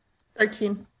Janine?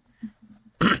 13.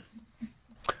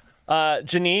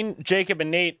 Janine, Jacob,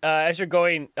 and Nate, as you're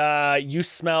going, you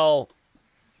smell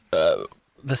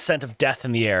the scent of death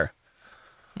in the air.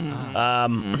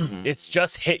 It's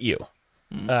just hit you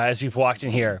as you've walked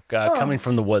in here, coming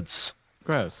from the woods.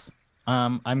 Gross.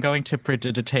 I'm going to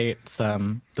predigitate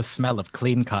the smell of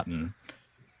clean cotton.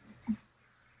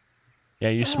 Yeah,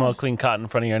 you smell clean cotton in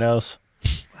front of your nose.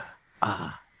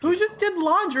 Who just did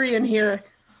laundry in here?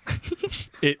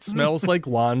 It smells like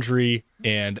laundry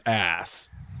and ass.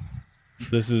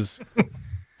 This is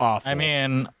awful. I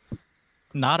mean,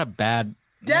 not a bad.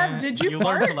 Dev, did you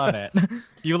learn to fart? love it.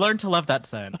 You learn to love that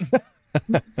scent.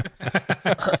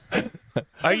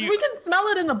 Are you? We can smell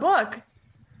it in the book.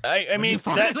 I mean,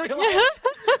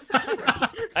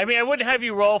 I mean, I wouldn't have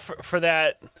you roll for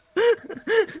that.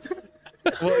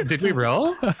 Well, did we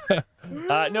roll?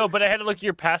 No, but I had to look at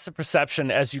your passive perception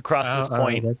as you crossed this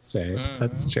point. That's true.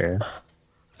 That's true.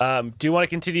 Do you want to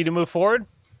continue to move forward?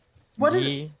 What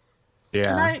is?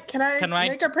 Yeah. Can I Can I-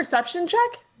 make a perception check?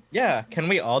 Yeah, can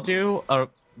we all do a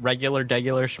regular,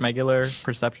 degular, schmegular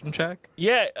perception check?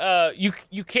 Yeah,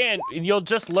 you can, and you'll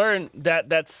just learn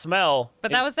that smell.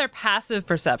 But that was their passive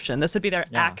perception. This would be their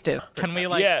active. Can we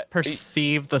like Yeah,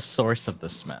 perceive the source of the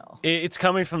smell? It's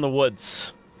coming from the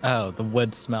woods. Oh, the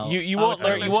wood smell. You won't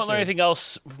learn. You won't learn anything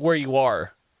else where you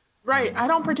are. Right. I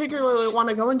don't particularly want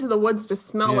to go into the woods to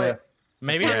smell it.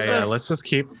 Maybe it's Yeah. those, Let's just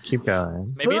keep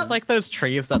going. maybe it's like those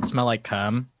trees that smell like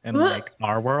cum in like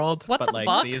our world. What but the like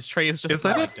fuck? these trees just Is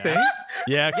that smell a like thing? death.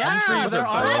 Yeah, countries they're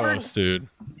are all gross, dude.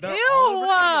 They're Ew! all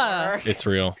over It's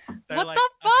real. They're What like, the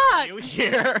fuck? You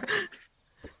here?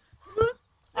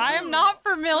 I am not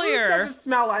What familiar. does it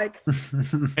smell like?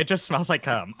 It just smells like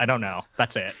cum. I don't know.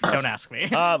 That's it. Don't ask me.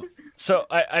 So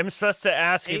I'm supposed to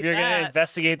ask if Hate you're going to that.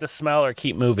 investigate the smell or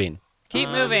keep moving. Keep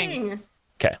moving. Dang.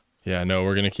 Okay. Yeah, no,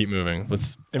 we're gonna keep moving.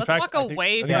 Let's. In Let's fact, walk I think- away I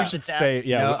think from we the should death. stay.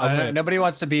 Yeah, No, I'm gonna- nobody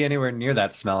wants to be anywhere near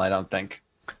that smell, I don't think.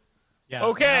 Yeah,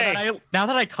 Okay. Now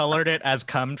that I colored it as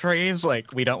cum trees,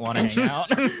 like we don't want to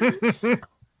hang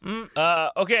out.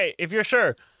 Okay, if you're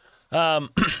sure.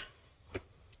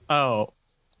 Oh.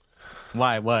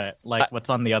 Why? What? Like what's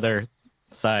on the other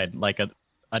side? Like a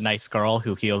nice girl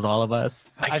who heals all of us?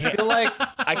 I feel like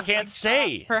I can't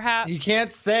say. Perhaps. you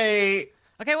can't say.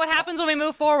 Okay, what happens when we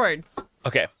move forward?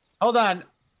 Okay. Hold on.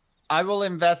 I will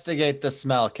investigate the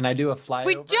smell. Can I do a flyover?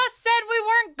 We just said we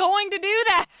weren't going to do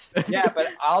that. Yeah, but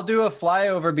I'll do a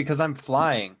flyover because I'm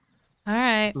flying. All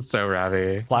right. So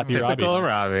Robbie. Flappy Typical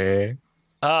Robbie.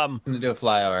 I'm gonna do a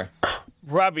flyover.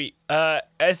 Robbie,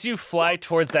 as you fly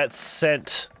towards that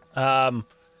scent,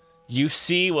 you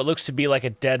see what looks to be like a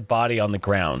dead body on the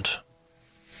ground.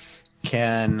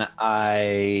 Can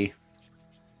I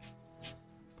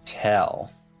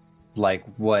tell, like,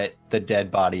 what the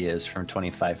dead body is from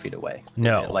 25 feet away?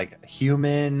 No. Is it like a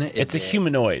human? It's a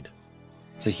humanoid.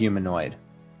 It's a humanoid.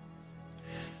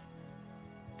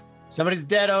 Somebody's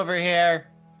dead over here.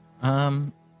 All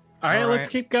right, All let's right.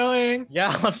 keep going.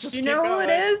 Yeah, let's just Do you know who it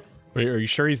is? Wait, are you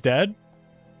sure he's dead?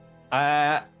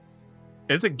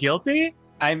 Is it guilty?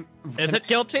 Is it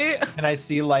guilty? Can I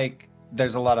see, like,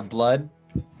 there's a lot of blood?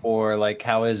 Or, like,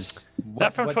 how is...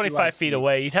 Not from what do I 25 feet see?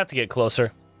 away. You'd have to get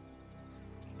closer.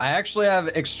 I actually have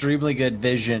extremely good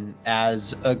vision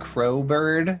as a crow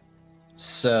bird,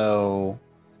 so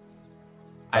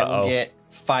I will Uh-oh. get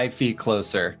 5 feet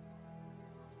closer.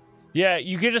 Yeah,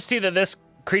 you can just see that this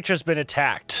creature's been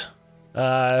attacked.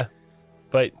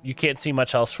 But you can't see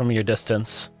much else from your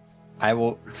distance. I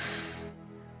will.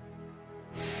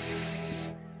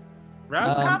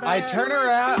 I turn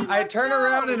around. I turn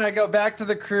around and I go back to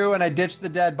the crew and I ditch the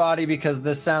dead body because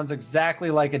this sounds exactly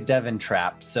like a Devon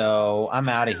trap. So I'm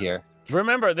out of here.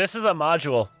 Remember, this is a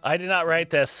module. I did not write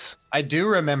this. I do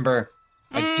remember.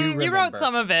 I do remember. You wrote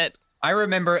some of it. I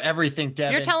remember everything,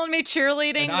 Devon. You're telling me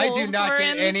cheerleading and I do wolves not were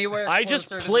get in? anywhere. I just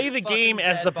closer to play this the game fucking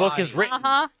as dead the book is body. written.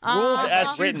 Uh-huh. Rules as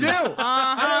What you written. do?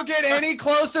 I don't get any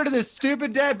closer to this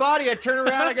stupid dead body. I turn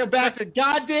around, I go back to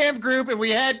goddamn group, and we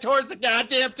head towards the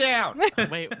goddamn town.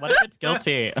 Wait, what if it's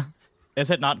guilty? Is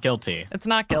it not guilty? It's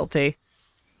not guilty.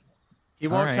 He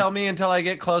won't right. tell me until I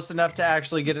get close enough to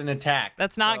actually get an attack.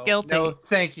 That's not So, guilty. No,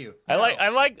 thank you. I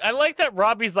like that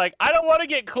Robbie's like, I don't want to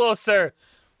get closer,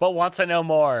 but wants to know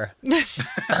more.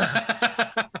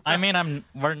 I mean,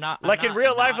 we're not. Like in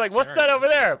real life, like, what's that over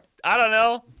there? I don't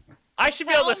know. I should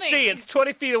be able to Tell me. see. It's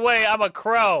 20 feet away. I'm a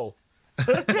crow.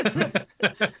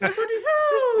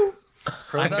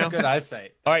 Crows have good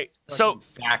eyesight. All right, so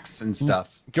Facts and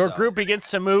stuff. your So, group begins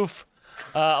to move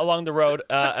along the road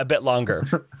a bit longer.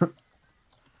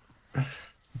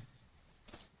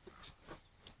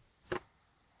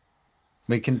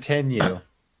 we continue.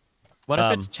 What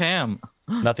if it's Cham?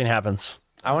 Nothing happens.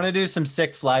 I want to do some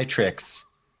sick fly tricks.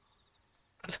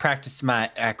 Let's practice my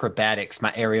acrobatics,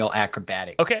 my aerial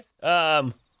acrobatics. Okay.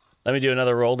 Let me do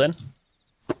another roll then.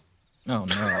 Oh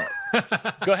no.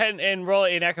 Go ahead and roll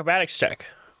an acrobatics check.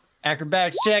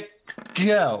 Acrobatics check.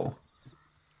 Go.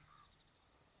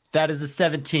 That is a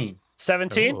 17.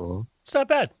 17. Ooh. It's not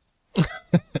bad.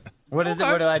 What is it?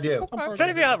 What do I do? I'm trying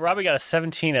to figure out how Robbie got a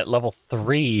 17 at level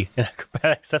 3 in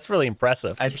acrobatics. That's really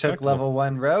impressive. I took level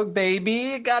 1 rogue,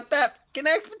 baby. Got that fucking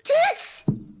expertise.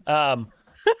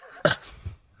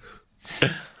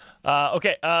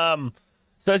 Okay.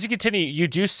 So as you continue, you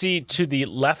do see to the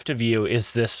left of you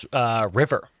is this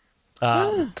river.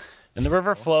 And the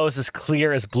river flows as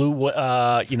clear as blue,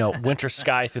 winter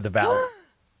sky through the valley.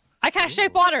 I cast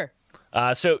shape water.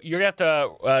 So you're gonna have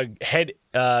to head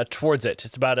towards it.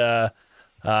 It's about a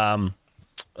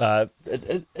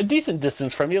decent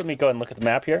distance from you. Let me go and look at the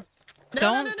map here.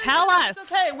 Don't tell us.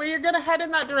 It's okay, we're gonna head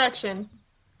in that direction.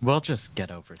 We'll just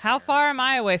get over How far am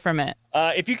I away from it?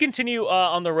 If you continue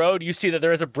on the road, you see that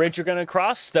there is a bridge you're gonna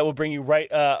cross that will bring you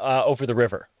right over the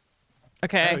river.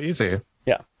 Okay. Oh, easy.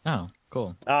 Yeah. Oh,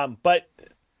 cool. But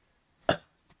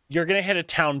you're gonna hit a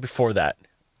town before that.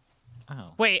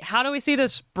 Oh. Wait, how do we see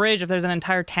this bridge if there's an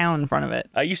entire town in front of it?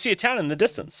 You see a town in the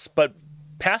distance, but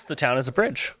past the town is a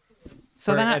bridge.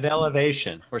 So We're then at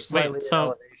elevation. We're slightly Wait, at so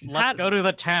elevation. let's go to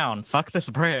the town. Fuck this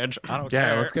bridge. I don't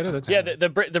care. Yeah, let's go to the town. Yeah, the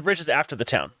bridge is after the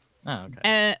town. Oh,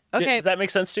 okay. okay. Does that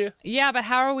make sense to you? Yeah, but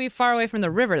how are we far away from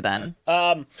the river then?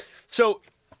 So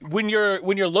when you're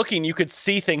looking, you could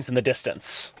see things in the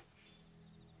distance.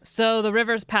 So the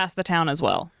river's past the town as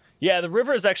well. Yeah, the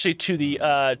river is actually to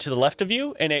the left of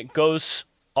you, and it goes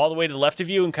all the way to the left of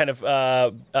you and kind of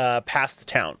past the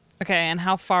town. Okay, and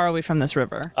how far are we from this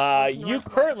river? You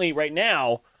currently, right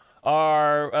now,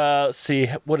 are let's see,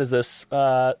 what is this?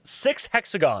 6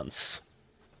 hexagons.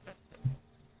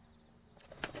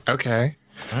 Okay.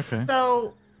 Okay.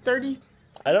 So 30.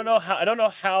 I don't know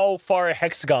how far a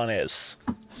hexagon is.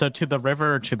 So to the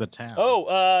river or to the town?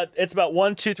 Oh, it's about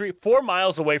 1, 2, 3, 4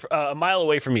 miles away. A mile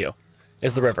away from you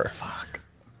is the river.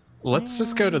 Let's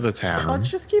just go to the town.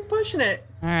 Let's just keep pushing it.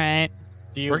 All right.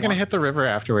 We're gonna hit the river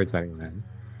afterwards anyway.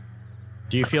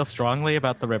 Do you feel strongly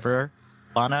about the river,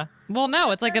 Lana? Well,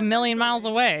 no, it's like a million miles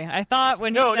away. I thought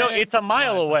when No, you said it's a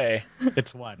mile away.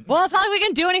 It's one. Well, it's not like we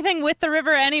can do anything with the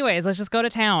river anyways. Let's just go to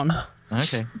town.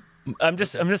 Okay. I'm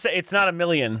just saying it's not a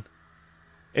million.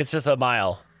 It's just a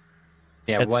mile.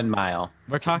 Yeah, It's- 1 mile.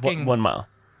 We're talking 1 mile.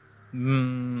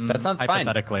 That sounds fine.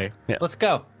 hypothetically. Let's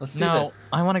go. Let's do No, this.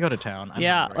 I want to go to town. I'm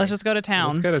Yeah, hungry. let's just go to Let's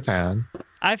town. go to town.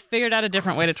 I've figured out a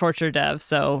different way to torture Dev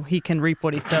so he can reap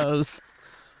what he sows.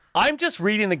 I'm just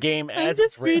reading the game as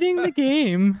it's written. reading the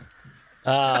game.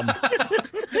 Come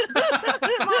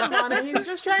on, Lana. He's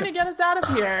just trying to get us out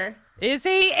of here. Is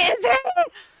he? Is he?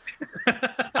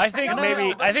 I think don't maybe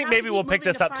know, but I think we have maybe to we'll keep pick moving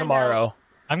this to up find tomorrow.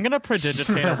 I'm gonna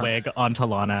predigitate a wig onto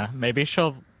Lana. Maybe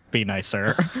she'll be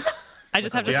nicer. I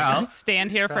just have to Yeah.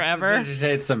 stand here forever.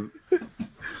 Digitate some.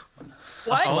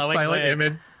 What? I'll Glowing silent wig.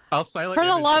 image. I'll silent For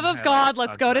the image love some of God,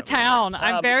 let's go to highlights. town.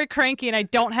 I'm very cranky and I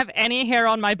don't have any hair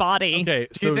on my body. Okay,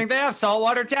 Do you so think they have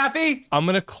saltwater taffy? I'm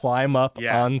gonna climb up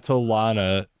Yes. onto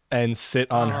Lana and sit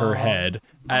on her head,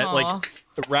 at like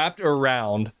wrapped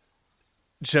around,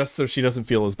 just so she doesn't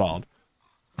feel as bald.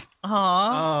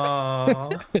 I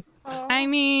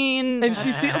mean, And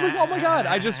she's like, oh my god,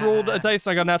 I just rolled a dice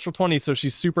and I got a natural 20, so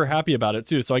she's super happy about it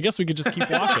too. So I guess we could just keep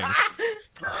walking.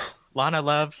 Lana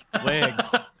loves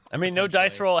wigs. I mean, no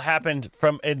dice roll happened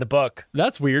from in the book.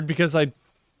 That's weird because I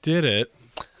did it.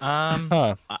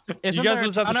 Huh. Isn't You guys there a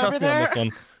just have to town trust over me on there? this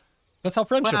one. That's how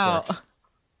friendship Wow. works.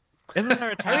 Isn't there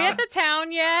a are town? we at the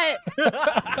town yet?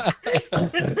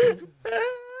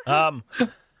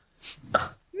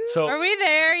 So Are we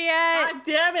there yet? God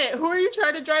damn it. Who are you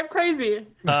trying to drive crazy?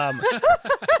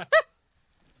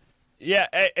 yeah,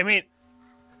 I mean,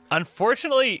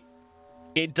 unfortunately,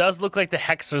 it does look like the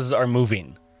hexers are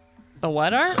moving. The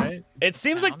what are? It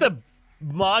seems like the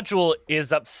module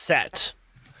is upset,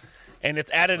 and it's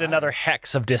added another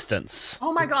hex of distance.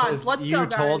 Oh my God. Because Let's you go,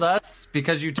 guys. told us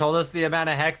because you told us the amount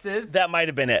of hexes. That might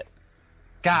have been it.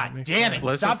 God damn it!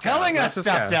 Let's Stop just go. telling Let's us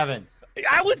just stuff, go. Devin.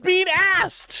 I was being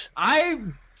asked.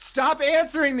 Stop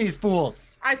answering these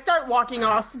fools. I start walking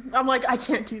off. I'm like, I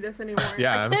can't do this anymore.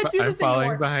 Yeah, I can't do I'm this following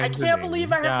anymore. behind I can't Janine.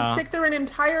 believe I have Yeah. to stick through an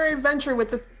entire adventure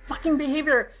with this fucking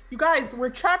behavior. You guys,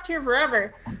 we're trapped here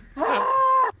forever.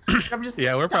 I'm just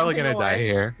Yeah, we're probably stomping gonna die away.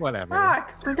 here. Whatever.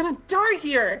 Fuck, we're gonna die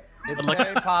here. It's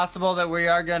very possible that we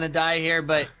are gonna die here,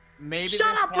 but maybe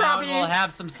Shut this up, town Robbie. will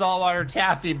have some saltwater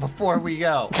taffy before we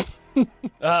go. Hey,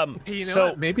 you know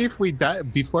what? Maybe if we die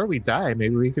before we die,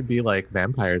 maybe we could be like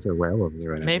vampires or werewolves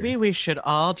or whatever. Maybe we should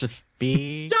all just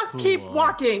be. Just keep cool.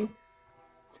 walking.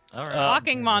 All right.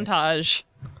 Walking montage.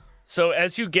 So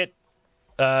as you get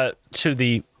to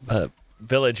the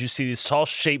village, you see these tall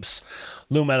shapes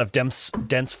loom out of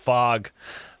dense fog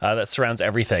that surrounds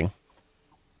everything.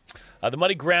 The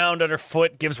muddy ground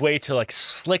underfoot gives way to like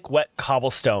slick, wet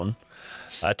cobblestone.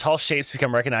 Tall shapes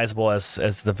become recognizable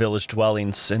as the village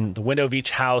dwellings, and the window of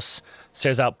each house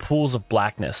stares out pools of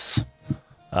blackness.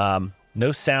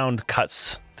 No sound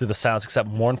cuts through the sounds except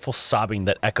mournful sobbing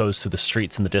that echoes through the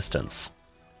streets in the distance.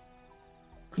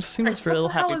 It seems What real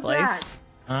the hell happy is place.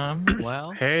 Well,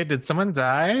 Hey, did someone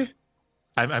die?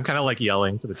 I'm kind of like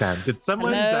yelling to the tent. Did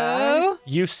someone die? Hello?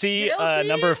 You see a Guilty?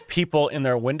 number of people in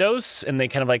their windows, and they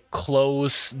kind of like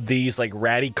close these like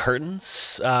ratty curtains.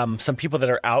 Some people that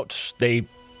are out, they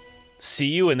see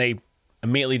you, and they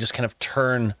immediately just kind of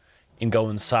turn and go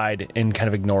inside and kind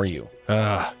of ignore you.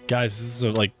 Guys, this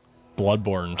is like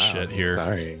Bloodborne shit here.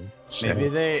 Sorry. Shit.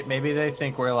 Maybe they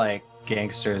think we're like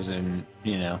gangsters and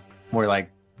we're like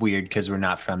weird because we're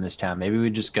not from this town. Maybe we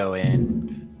just go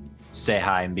in, say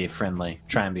hi, and be friendly.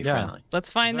 Try and be friendly. Let's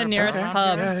find the there a nearest pub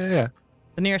pub, Yeah.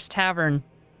 the nearest tavern.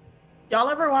 Y'all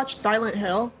ever watch Silent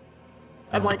Hill?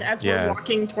 And like as we're Yes.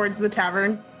 walking towards the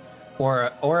tavern.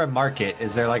 Or a market.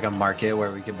 Is there like a market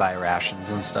where we could buy rations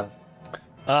and stuff?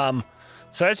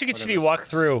 So as you continue to walk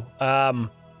through,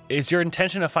 is your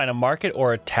intention to find a market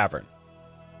or a tavern?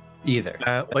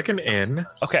 Either. Like an inn.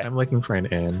 Okay. I'm looking for an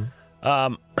inn.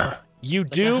 You Like a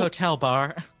do, hotel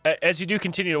bar. as you do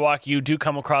continue to walk, you do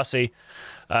come across a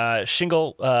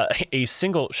single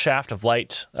shaft of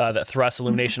light that thrusts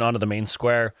illumination onto the main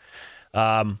square,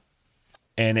 and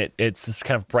it's this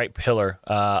kind of bright pillar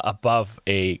above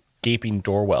a gaping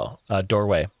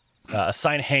doorway. A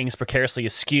sign hangs precariously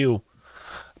askew,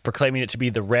 proclaiming it to be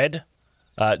the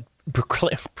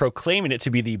proclaiming it to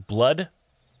be the Blood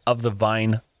of the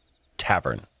Vine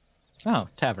Tavern. Oh,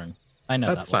 tavern. I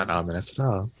know That's that not ominous at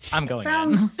all. one. I'm going in.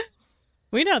 Sounds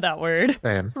We know that word.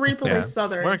 Man. creepily Yeah.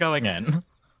 southern. We're going in.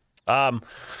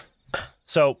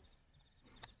 So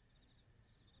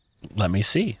let me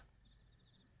see.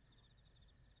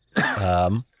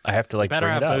 I have to like Better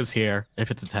bring have it up. booze here if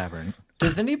it's a tavern.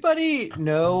 Does anybody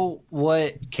know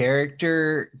what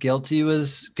character Guilty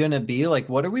was gonna be? Like,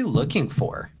 what are we looking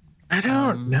for? I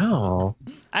don't know.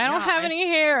 I don't Yeah, have I- any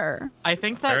hair. I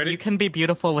think that Already? you can be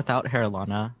beautiful without hair,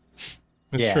 Lana.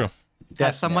 It's Yeah. true. As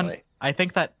Definitely. someone, I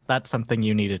think that that's something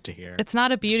you needed to hear. It's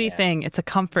not a beauty thing. It's a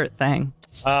comfort thing.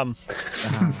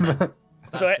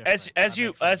 So as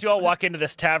you all walk into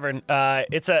this tavern,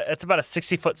 it's about a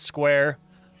 60-foot square,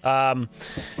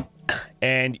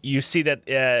 and you see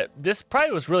that this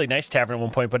probably was a really nice tavern at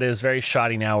one point, but it is very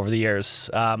shoddy now over the years.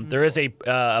 There is a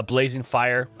blazing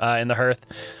fire in the hearth,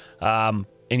 and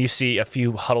you see a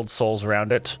few huddled souls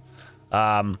around it.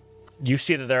 You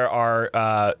see that there are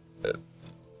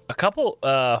a couple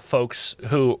folks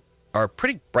who are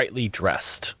pretty brightly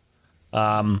dressed.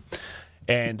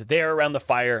 And they are around the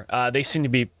fire. They seem to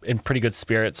be in pretty good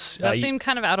spirits. Does that seem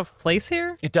kind of out of place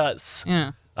here? It does.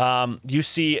 Yeah. You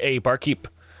see a barkeep,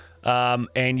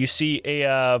 and you see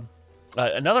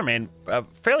another man,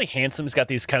 fairly handsome. He's got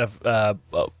these kind of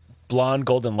blonde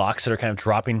golden locks that are kind of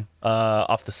dropping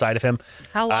off the side of him.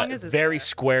 How long is his Very hair?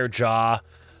 square jaw,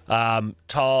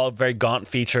 tall, very gaunt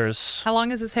features. How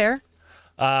long is his hair?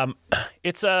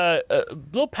 It's a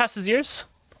little past his ears.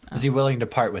 Is he willing to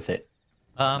part with it?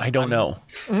 I don't know.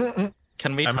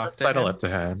 Can we I'm talk gonna to settle him? it to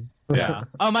him. Yeah.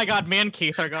 Oh my God, me and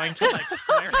Keith are going to like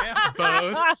swear him.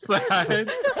 Both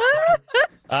sides.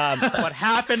 What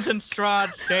happens in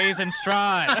Strahd stays in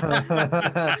Strahd.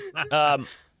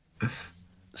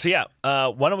 So yeah,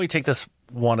 why don't we take this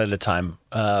one at a time?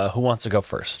 Who wants to go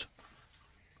first?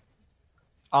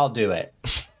 I'll do it.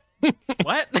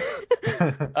 What?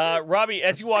 Robbie,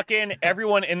 as you walk in,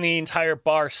 everyone in the entire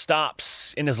bar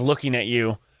stops and is looking at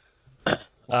you.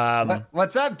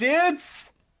 What's up,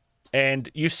 dudes? And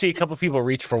you see a couple people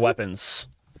reach for weapons.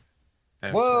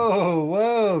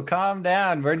 Whoa, calm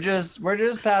down. We're just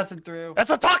passing through. That's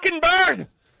a talking bird!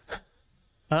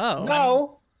 Oh.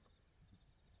 No.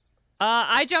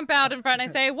 I jump out in front and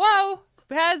I say, "Whoa!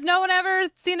 Has no one ever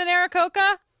seen an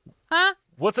Aarakocra? Huh?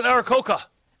 What's an Aarakocra?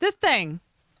 This thing.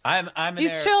 I'm an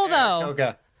He's chill, though.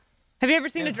 Aarakocra. Have you ever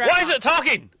seen a dragon?" Why is it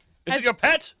talking? Is it your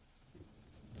pet?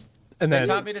 And They then,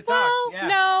 taught me to talk. Well, yeah.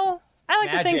 no. I like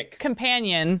to think Magic.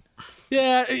 companion.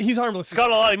 yeah, he's harmless. It's got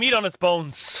a lot of meat on its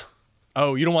bones.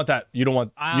 Oh, you don't want that. You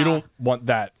don't want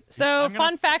that. So,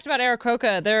 fun fact about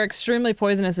Aarakocra, they're extremely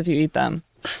poisonous if you eat them.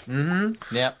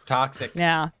 Yep, toxic.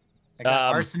 Yeah. I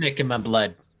got arsenic in my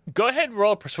blood. Go ahead and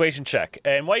roll a persuasion check.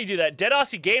 And while you do that, Dead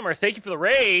Aussie Gamer, thank you for the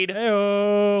raid.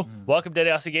 Heyo. Welcome, Dead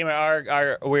Aussie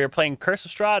Gamer. We're playing Curse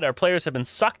of Strahd. Our players have been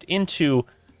sucked into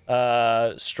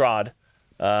Strahd,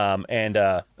 and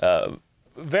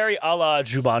very a la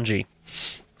Jumanji.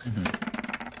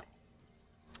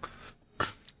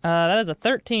 That is a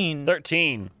 13.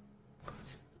 13.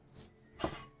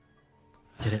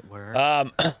 Did it work?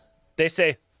 They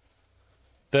say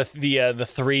the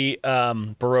three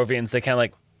Barovians. They kind of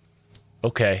like,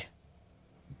 okay,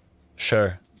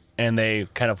 sure, and they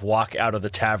kind of walk out of the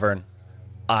tavern,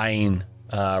 eyeing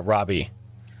Robbie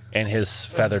and his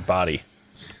feathered body.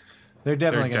 They're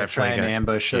definitely They're gonna try definitely and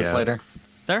gonna- ambush us yeah. later.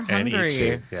 They're And eat hungry.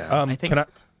 you. Yeah. I think- Can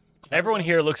Everyone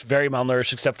here looks very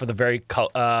malnourished except for the very,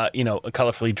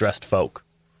 colorfully dressed folk.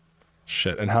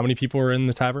 Shit. And how many people are in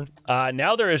the tavern?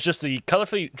 Now there is just the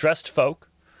colorfully dressed folk,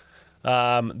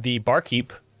 the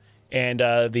barkeep, and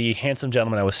the handsome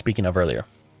gentleman I was speaking of earlier.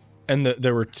 And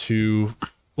there were two,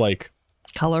 like...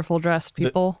 Colorful dressed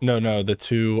people? The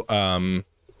two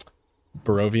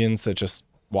Barovians that just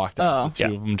walked out. Oh. The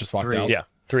two of them just walked Three. out. Yeah,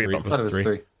 three of them. Was it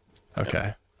three?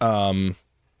 Okay. I'm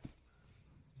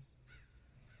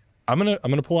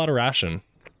gonna pull out a ration,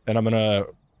 and I'm gonna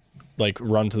like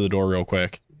run to the door real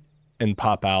quick, and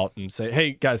pop out and say,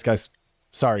 "Hey guys,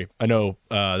 sorry, I know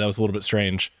that was a little bit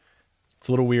strange. It's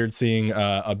a little weird seeing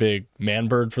a big man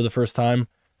bird for the first time."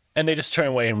 And they just turn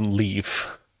away and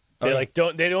leave.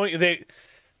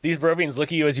 These Barovians look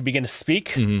at you as you begin to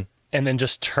speak, and then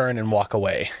just turn and walk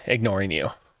away, ignoring you.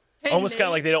 Hey, Almost kind of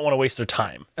Nate, like they don't want to waste their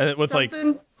time. With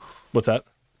something- what's that?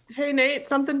 Hey Nate,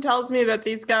 something tells me that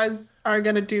these guys are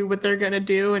gonna do what they're gonna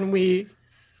do, and we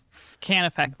Can't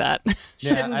affect that.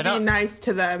 shouldn't I be don't- nice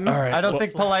to them. All right. I don't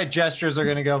think polite gestures are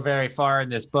going to go very far in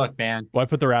this book, man. Well, I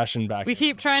put the ration back. We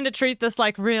keep trying to treat this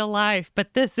like real life,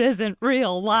 but this isn't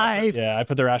real life. Yeah, I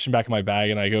put the ration back in my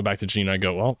bag, and I go back to Gina. I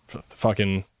go, well,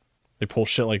 fucking, they pull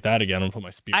shit like that again. I'm put my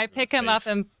spear. I in pick their him up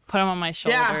face. and put him on my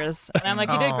shoulders. And I'm like,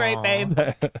 you did great, babe.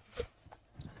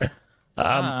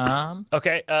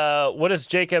 Okay, what is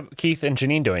Jacob, Keith, and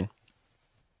Janine doing?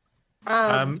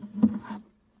 Go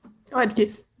ahead,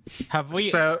 Keith. Have we?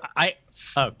 So-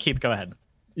 Keith, go ahead.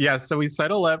 Yeah, so we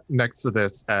settle up next to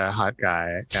this hot guy,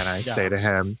 and I say to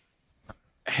him,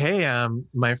 "Hey,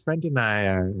 my friend and I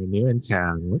are new in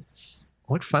town.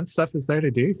 What fun stuff is there to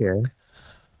do here?"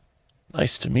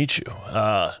 Nice to meet you.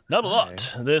 Not a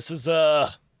lot. This is, how'd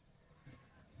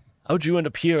you end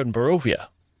up here in Barovia?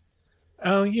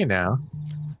 Oh,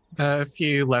 a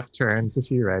few left turns, a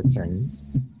few right turns.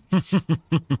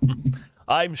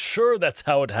 I'm sure that's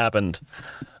how it happened.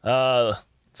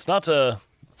 It's not a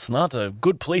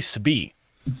good place to be.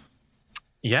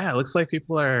 Yeah, it looks like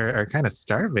people are kind of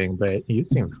starving, but you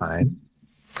seem fine.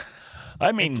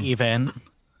 I mean, Even.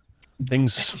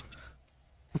 things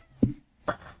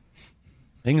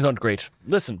aren't great.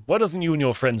 Listen, why doesn't you and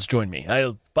your friends join me?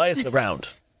 I'll buy us around.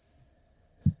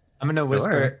 I'm going to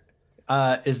whisper,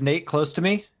 is Nate close to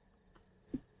me?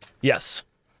 Yes.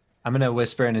 I'm going to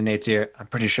whisper into Nate's ear. I'm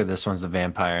pretty sure this one's the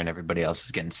vampire and everybody else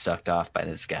is getting sucked off by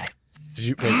this guy. Did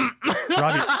you, wait,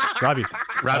 Robbie?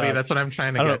 Robbie, that's what I'm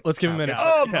trying to I don't know. get. Let's give him a minute.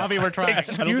 Robbie, we're trying. I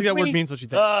don't think that word means what you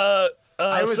think. Sir,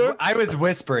 I was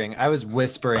whispering. I was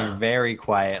whispering very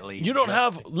quietly. you don't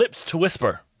have lips to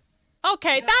whisper.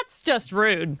 Okay, that's just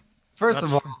rude. First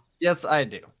of all, yes, I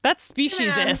do. That's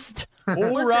speciesist.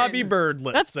 Oh, Robbie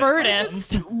Birdless. That's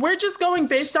birdist. We're just going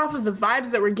based off of the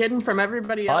vibes that we're getting from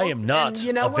everybody else. I am not and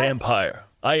you know a what? vampire.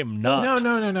 I am not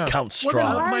No. Count Well, then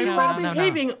Strahd. why are you all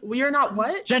behaving? You're not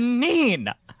what?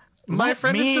 Janine! My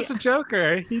friend is just a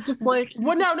joker. He just like.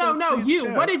 Well, no.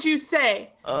 You. What did you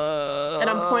say? And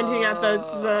I'm pointing at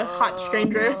the hot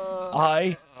stranger.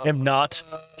 I am not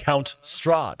Count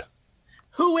Strahd.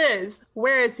 Who is?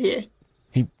 Where is he?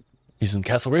 He's in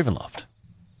Castle Ravenloft.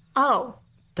 Oh.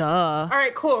 Duh. All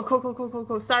right.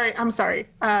 Cool. Sorry. I'm sorry.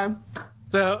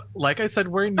 So, like I said,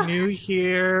 we're new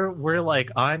here. We're like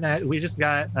on that. We just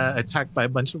got attacked by a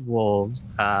bunch of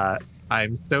wolves.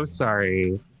 I'm so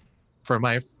sorry for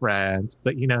my friends,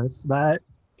 but if that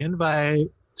invite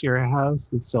to your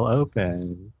house is still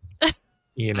open,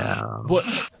 What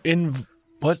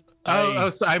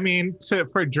So I mean,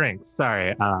 for drinks.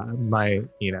 Sorry,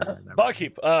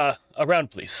 barkeep,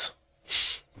 around please.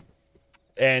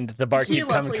 And the barkeep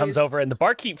Tequila, comes please. over, and the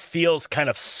barkeep feels kind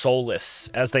of soulless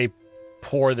as they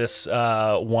pour this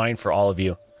wine for all of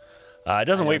you. It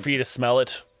doesn't wait for you to smell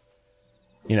it.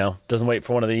 Doesn't wait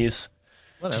for one of these.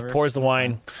 Whatever. Just pours the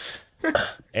wine.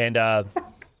 And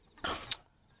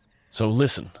so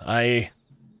listen, I've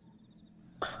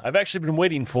actually been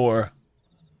waiting for a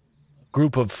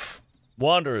group of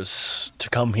wanderers to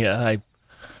come here.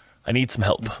 I need some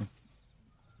help.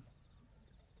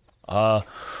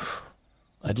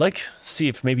 I'd like to see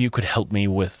if maybe you could help me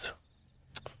with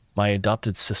my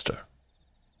adopted sister.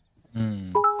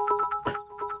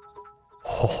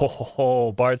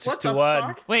 Oh, Bard What the 621.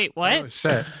 fuck? Wait, what? Oh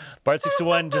shit! Bard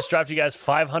 621 just dropped you guys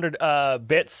 500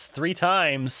 bits 3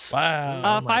 times.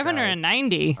 Wow.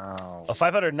 590.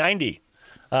 590.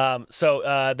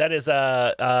 So that is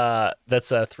that's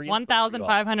 3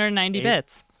 1,590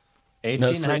 bits.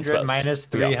 1,800 minus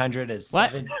 300 is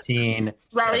What? 17.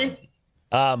 Robbie.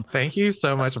 Thank you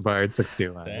so much,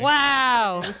 Bard61.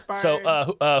 Wow. So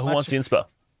who wants the inspo?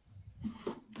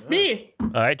 Me. All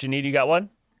right, Janine, you got one?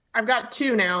 I've got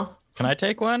 2 now. Can I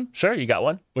take one? Sure, you got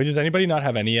one. Wait, does anybody not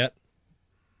have any yet?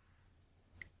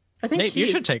 I think Nate, you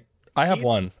should take. I have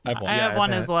one. I have one. I have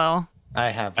one as well. I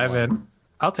have. one. Evan,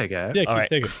 I'll take it. Yeah, All right.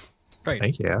 take it. Great.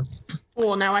 Thank you.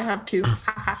 Well, now I have 2.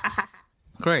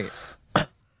 Great.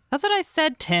 That's what I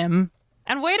said, Tim.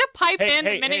 And way to pipe in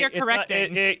the minute you're it's not-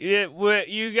 correcting.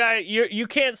 you guys, you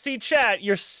can't see chat.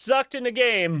 You're sucked in the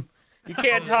game. You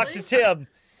can't talk to Tim.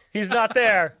 He's not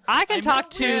there. I can talk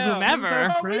to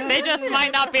whomever. They just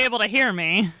might not be able to hear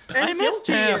me. I missed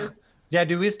him. Yeah,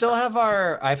 do we still have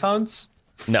our iPhones?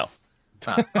 No.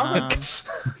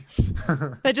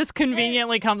 That just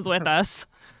conveniently comes with us.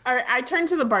 All right, I turn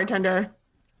to the bartender.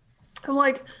 I'm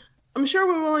like, I'm sure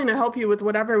we're willing to help you with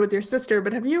whatever with your sister,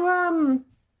 but have you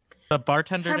The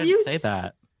bartender Have didn't you say s-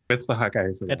 that. It's the hot guy.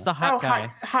 It's the hot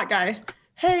guy. hot guy.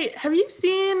 Hey, have you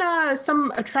seen a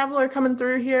traveler coming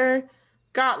through here?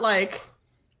 Got like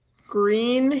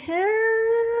green hair,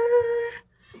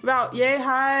 about yay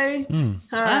high,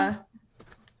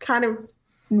 kind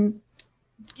of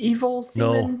evil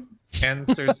seeming,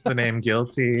 Answers the name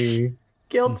guilty.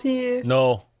 guilty.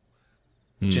 No.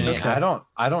 Jenny, Okay.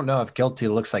 I don't know if guilty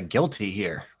looks like guilty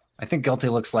here. I think guilty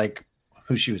looks like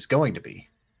who she was going to be.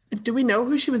 Do we know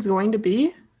who she was going to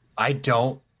be? I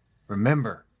don't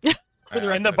remember.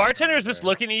 And the bartender's just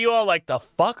looking at you all like, the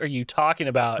fuck are you talking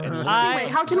about? And Wait,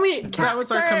 how can we? That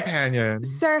was our companion.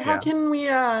 Sir, how can we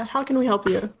help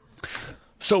you?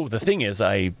 So the thing is,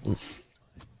 I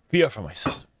fear for my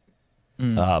sister.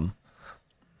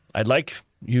 I'd like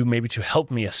you maybe to help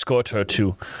me escort her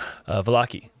to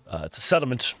Vallaki. It's a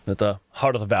settlement at the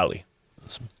heart of the valley.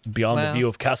 It's beyond the Well- view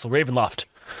of Castle Ravenloft.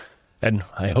 And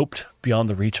I hoped beyond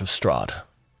the reach of Strahd.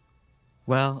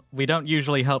 Well, we don't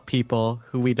usually help people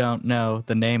who we don't know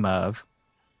the name of,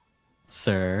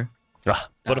 sir.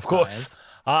 But of course,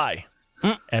 I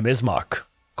am Ismark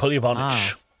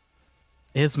Kolivonich.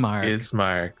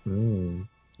 Ismark. Ismark.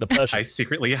 The pleasure. I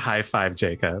secretly high five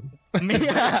Jacob.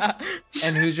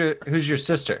 And who's your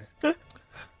sister?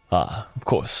 Of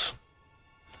course.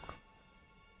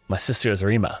 My sister is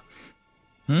Arima.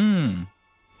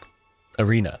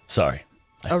 Arena, sorry.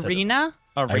 I said it. Arena?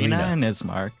 Arena Irina. and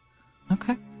Ismark.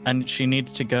 Okay. And she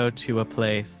needs to go to a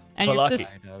place. And your Vallaki.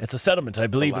 sis- It's a settlement. I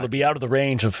believe it'll be out of the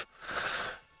range of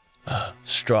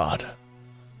Strahd.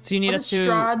 so you need What us does to.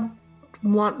 Strahd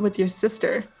want with your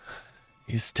sister?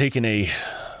 He's taken a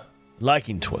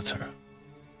liking towards her.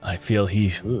 I feel he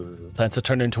plans to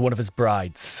turn her into one of his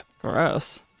brides.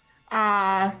 Gross.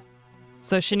 Ah,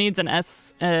 So she needs an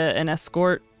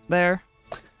escort there.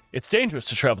 It's dangerous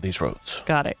to travel these roads.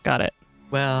 Got it. Got it.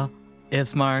 Well,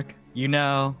 Ismark, you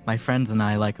know, my friends and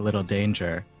I like a little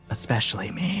danger,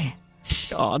 especially me.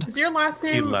 God. is your last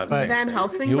name loves Van it.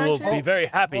 Helsing You by will chance? be very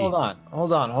happy. Hold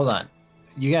on.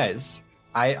 You guys,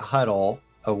 I huddle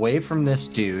away from this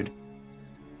dude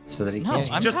so that he No,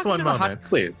 can't. I'm Just talking one to the hot- moment,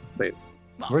 please.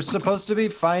 We're supposed to be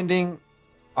finding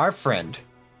our friend.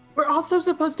 We're also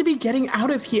supposed to be getting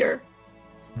out of here.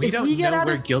 We If don't we get know out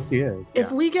where of- guilty is.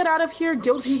 If we get out of here,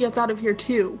 Guilty gets out of here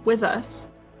too, with us.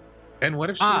 And what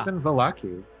if she Ah. was in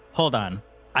Vallaki? Hold on.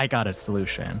 I got a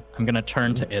solution. I'm going to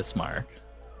turn to Ismark.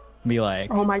 Be like,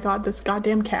 Oh my god, this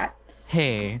goddamn cat.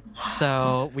 hey,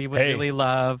 so we would Hey. really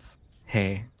love.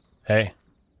 Hey. Hey,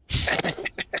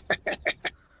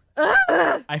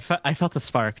 I felt a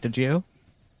spark. Did you?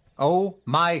 Oh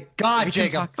my God, We can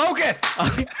Jacob, focus!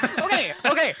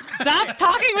 Okay. Stop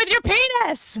talking with your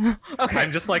penis.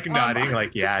 I'm just like nodding,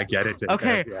 like, yeah, I get it. Jacob.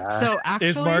 Okay. Yeah. So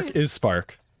actually, Ismark is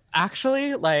Spark.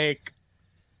 actually, like,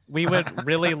 we would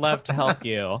really love to help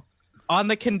you on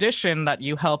the condition that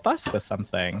you help us with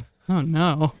something. Oh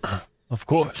no. of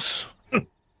course.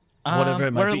 Whatever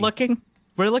it might we're be.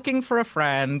 We're looking for a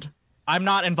friend. I'm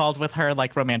not involved with her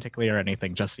like romantically or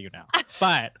anything, just so you know.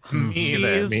 But me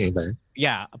either. she's- Me either.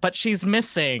 Yeah, but she's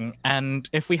missing, and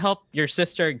if we help your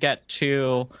sister get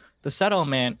to the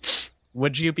settlement,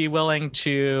 would you be willing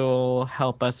to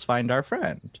help us find our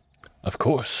friend? Of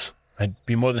course. I'd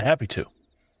be more than happy to.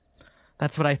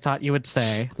 That's what I thought you would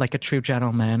say, like a true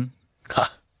gentleman.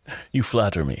 You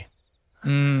flatter me.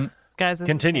 Guys, this is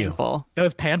Continue. painful.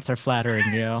 Those pants are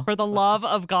flattering you. For the love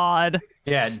of God.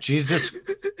 Yeah, Jesus,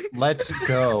 let's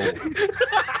go.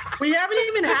 We haven't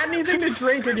even had anything to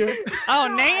drink or do. Oh,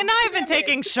 Nate and I have been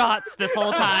taking shots this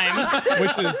whole time.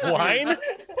 Which is wine?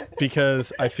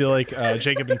 Because I feel like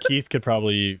Jacob and Keith could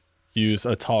probably use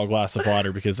a tall glass of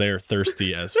water because they are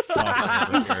thirsty as fuck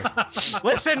over here.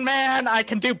 Listen, man, I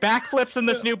can do backflips in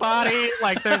this new body.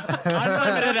 Like, there's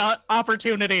unlimited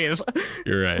opportunities.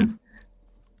 You're right.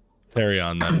 Carry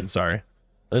on then. I'm sorry.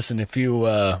 Listen, if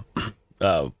you'd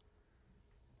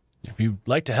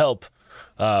like to help,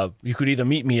 you could either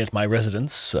meet me at my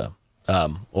residence,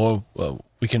 or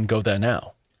we can go there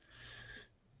now.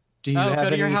 Do you Oh, have go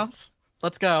to your any- house.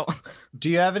 Let's go. Do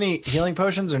you have any healing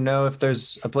potions, or know if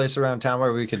there's a place around town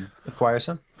where we could acquire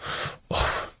some?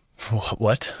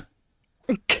 What?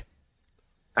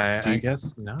 I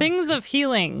guess no. Things of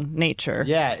healing nature.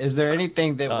 Yeah. Is there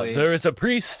anything that There is a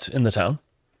priest in the town.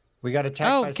 we got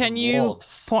attacked Oh, by can some you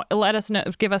wolves? let us know?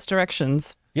 Give us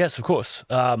directions. Yes, of course.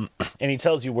 And he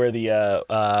tells you where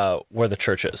the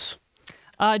church is.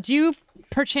 Do you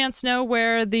perchance know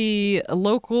where the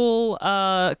local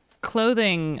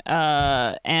clothing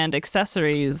and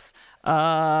accessories?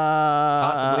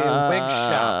 Possibly a wig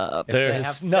shop. if they have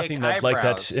There's fake nothing like that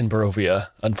eyebrows. in Barovia,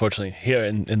 unfortunately, here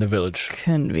in the village.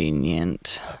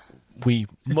 Convenient. We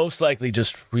most likely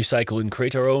just recycle and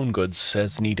create our own goods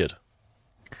as needed.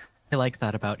 I like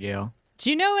that about you. Do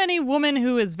you know any woman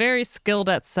who is very skilled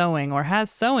at sewing or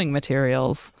has sewing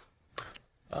materials?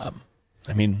 I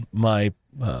mean, my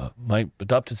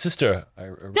adopted sister.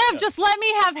 Dev, just let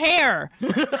me have hair.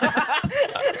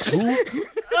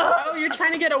 Oh, you're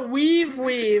trying to get a weave.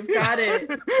 Got it.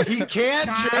 He can't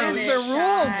change the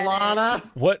rules, Lana.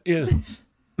 What is?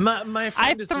 My I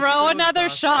friend is just throw so another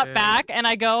shot exhausted. back and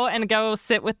I go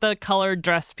sit with the colorfully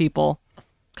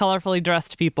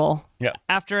dressed people. Yeah.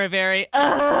 After a very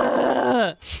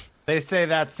They say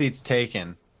that seat's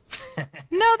taken.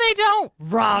 No, they don't,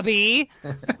 Robbie.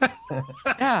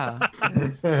 Yeah.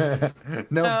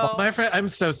 No. My friend, I'm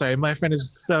so sorry. My friend is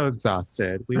so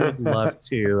exhausted. We would love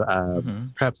to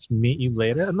perhaps meet you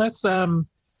later,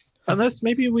 unless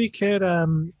maybe we could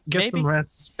get some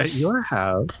rest at your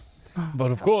house.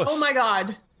 But of course. Oh my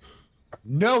god.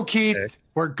 No, Keith.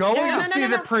 We're going to see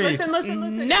the priest.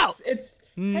 Listen. No. It's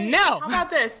No.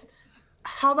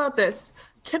 How about this?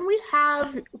 Can we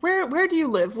have where do you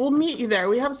live? We'll meet you there.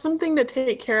 We have something to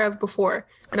take care of before.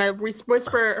 And I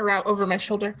whisper around over my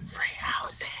shoulder, free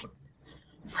housing.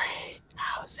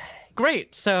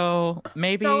 Great. So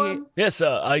maybe So, Yes,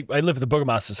 I live at the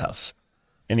Burgomaster's house,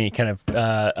 and he kind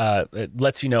of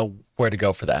lets you know where to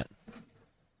go for that.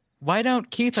 why don't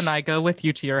Keith and I go with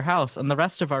you to your house, and the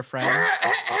rest of our friends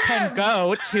can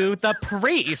go to the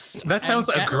priest? That sounds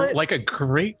and get- like a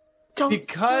great. don't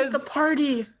Because- split the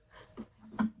party.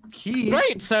 Keith.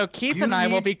 Great. So Keith You and I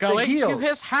will need be the going to heels.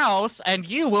 his house, and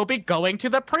you will be going to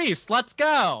the priest. Let's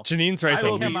go. Janine's right I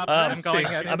there. will him up Um, and going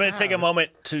at I'm his going to take a house.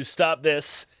 moment to stop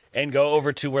this and go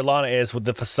over to where Lana is with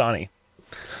the Fastani.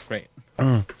 Great.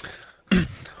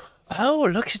 Oh,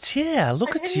 look at here.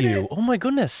 Look at you. Oh, my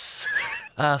goodness.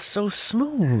 So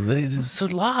smooth. So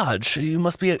large. You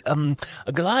must be a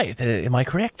Goliath. Am I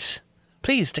correct?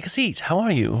 Please, take a seat. How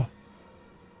are you?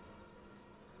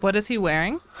 What is he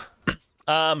wearing?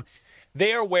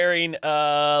 They are wearing,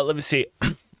 let me see.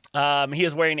 He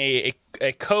is wearing a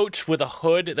coat with a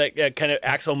hood that kind of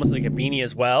acts almost like a beanie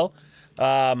as well.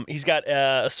 He's got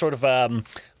a sort of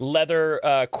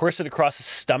leather corset across his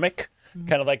stomach,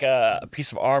 kind of like a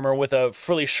piece of armor with a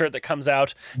frilly shirt that comes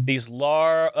out. These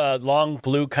long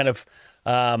blue kind of,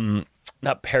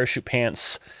 not parachute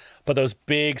pants, but those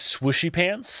big swooshy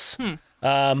pants.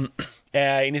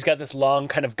 And he's got this long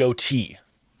kind of goatee.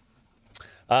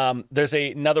 There's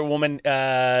another woman.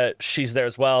 She's there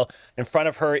as well. In front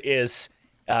of her is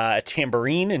a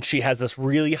tambourine, and she has this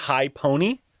really high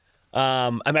pony.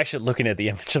 I'm actually looking at the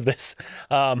image of this,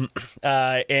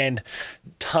 and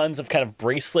tons of kind of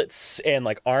bracelets and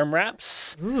like arm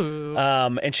wraps.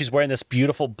 And she's wearing this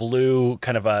beautiful blue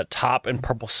kind of a top and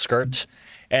purple skirt.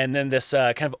 And then this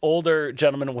kind of older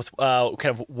gentleman with kind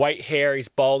of white hair. He's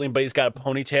balding, but he's got a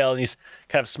ponytail, and he's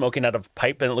kind of smoking out of a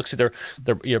pipe. And it looks like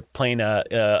you're playing a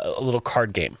little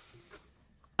card game.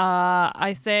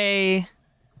 I say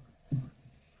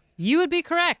you would be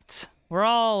correct. We're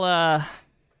all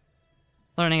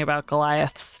learning about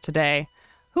Goliaths today.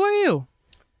 Who are you?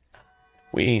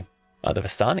 We are the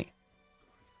Vistani.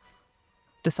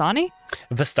 Dasani?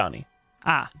 Vistani.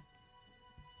 Ah.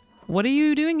 What are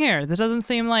you doing here? This doesn't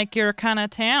seem like your kind of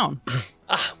town.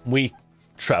 We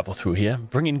travel through here,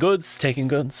 bringing goods, taking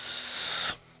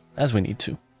goods, as we need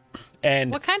to.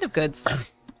 And What kind of goods?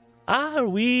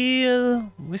 we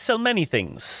sell many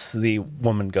things, the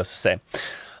woman goes to say.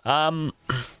 Not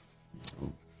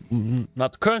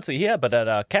currently here, but at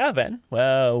our caravan,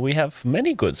 we have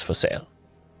many goods for sale.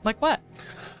 Like what?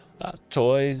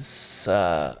 Toys,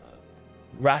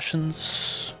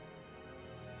 rations.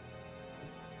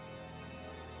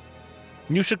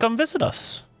 You should come visit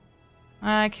us.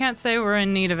 I can't say we're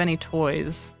in need of any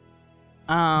toys.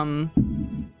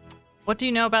 What do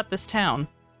you know about this town?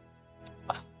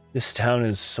 This town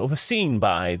is overseen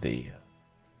by the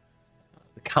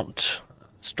Count,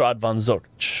 Strad von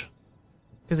Zorch.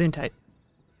 Gesundheit.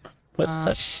 What's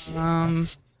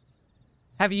that?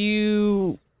 Have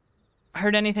you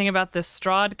heard anything about this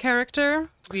Strahd character?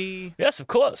 Yes, of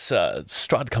course.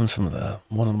 Strahd comes from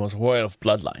one of the most royal of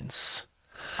bloodlines.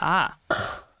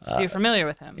 So you're familiar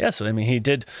with him? Yes, I mean, he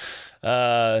did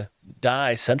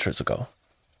die centuries ago.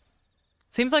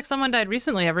 Seems like someone died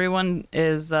recently. Everyone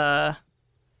is, Oh,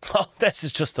 this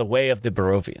is just the way of the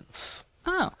Barovians.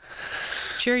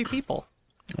 cheery people.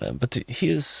 But he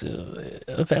is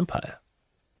a vampire.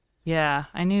 Yeah,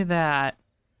 I knew that.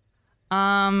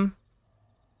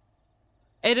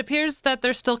 It appears that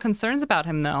there's still concerns about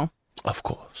him, though. Of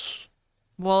course.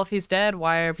 Well, if he's dead,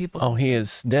 why are people... Oh, he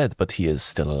is dead, but he is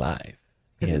still alive.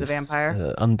 Is he the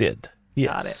vampire? Undead.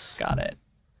 Yes. Got it.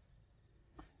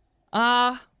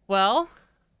 Well...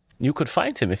 You could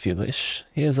find him if you wish.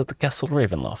 He is at the Castle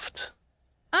Ravenloft.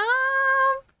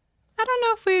 I don't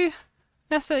know if we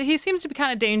necessarily... He seems to be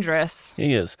kind of dangerous.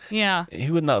 He is. Yeah.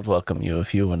 He would not welcome you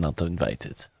if you were not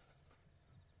invited.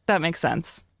 That makes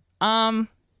sense. Well,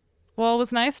 it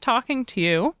was nice talking to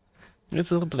you.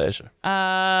 It's a pleasure.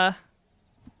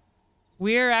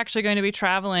 We're actually going to be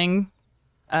traveling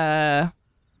to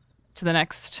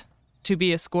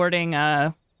be escorting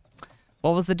what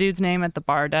was the dude's name at the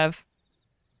bar, Dev?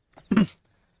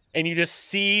 And you just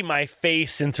see my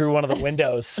face in through one of the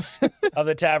windows of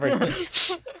the tavern.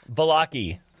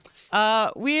 Valaki.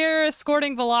 We're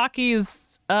escorting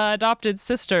Valaki's adopted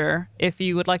sister if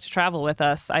you would like to travel with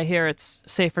us. I hear it's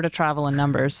safer to travel in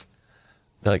numbers.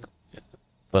 They're like,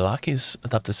 Valaki's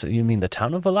adopted. You mean the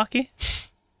town of Valaki?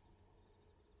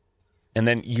 And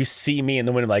then you see me in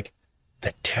the window like,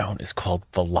 the town is called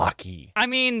Valaki. I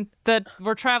mean,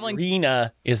 we're traveling...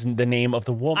 Rena is the name of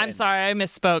the woman. I'm sorry, I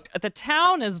misspoke. The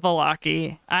town is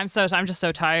Valaki. I'm just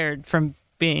so tired from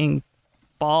being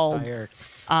bald.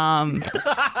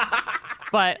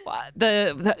 But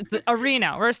the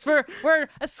arena. We're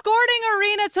escorting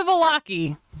Arena to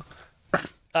Valaki.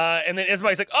 And then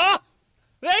Ismail's like, oh,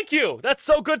 thank you. That's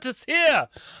so good to hear.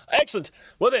 Excellent.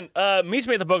 Well then, meet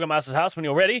me at the Burgomaster's house when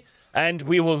you're ready, and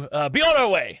we will be on our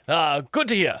way. Good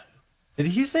to hear. Did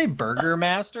he say Burger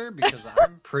Master? Because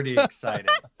I'm pretty excited.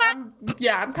 I'm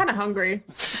kind of hungry.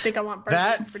 I think I want burgers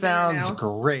That for dinner sounds now.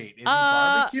 great. Is he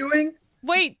barbecuing?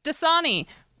 Wait, Dasani,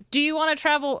 do you want to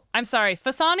travel? I'm sorry,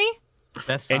 Fasani?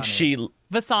 And she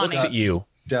Vasani. looks at you,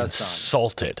 Dasani.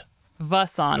 insulted.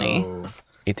 Vasani. Oh.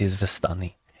 It is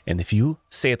Vistani. And if you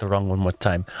say it wrong one more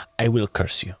time, I will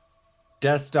curse you.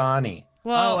 Destani.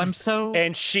 Well, I'm so...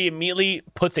 And she immediately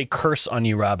puts a curse on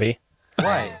you, Robbie.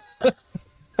 Why?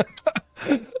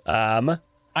 I'm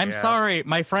Yeah. sorry.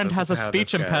 My friend This has is a how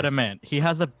speech this goes. impediment. He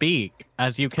has a beak,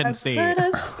 as you can see. Put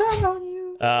a spell on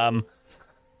you.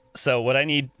 So what I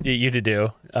need you to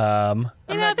do,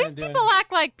 these people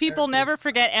act like people never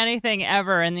forget anything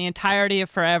ever in the entirety of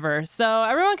forever. So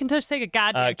everyone can just take a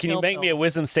goddamn can you chill make me a pill.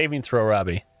 wisdom saving throw,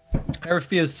 Robbie? I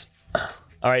refuse.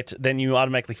 All right, then you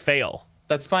automatically fail.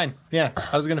 That's fine. Yeah,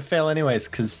 I was gonna fail anyways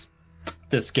because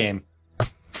this game.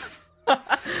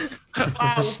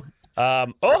 Wow.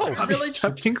 Oh, Really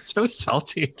Stop being so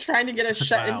salty. trying to get us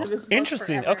shut into this book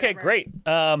interesting. forever Okay, and ever. great.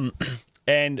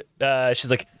 And she's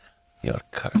like, "You're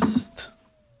cursed."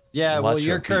 Yeah, well, Watch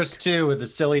your you're cursed too with a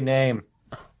silly name.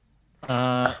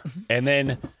 And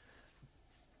then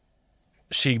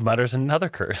she mutters another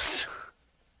curse.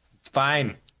 It's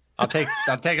fine. I'll take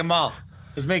them all.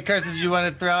 As many curses as you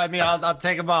want to throw at me, I'll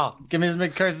take them all. Give me as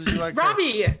many curses as you want.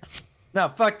 Robbie, No,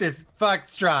 fuck this. Fuck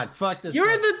Strahd. Fuck this.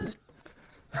 you're the.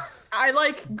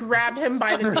 I grab him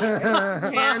by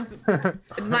the hands,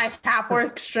 my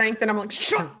half-orc strength, and I'm like,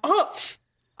 shut up.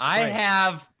 I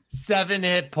have 7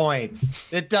 hit points.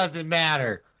 It doesn't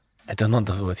matter. I don't know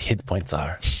what hit points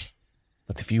are,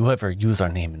 but if you ever use our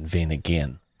name in vain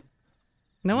again,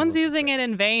 No one's using it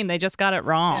in vain. They just got it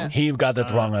wrong. he got it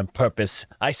wrong on purpose.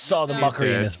 I saw the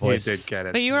mockery in his voice. He did get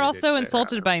it. But you were He did also get it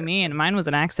insulted right. by me, and mine was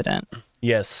an accident.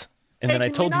 Yes. And Hey, then I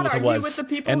can we told you not what it argue with was. the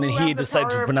people And then who he have the decided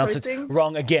power to of pronounce it cursing?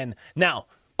 wrong again. Now,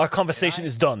 our conversation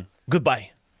is done.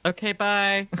 Goodbye. Okay,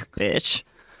 bye. Bitch.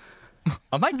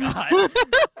 Oh my god.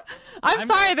 I'm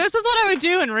sorry. This is what I would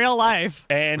do in real life.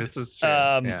 And This is true.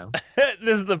 Yeah.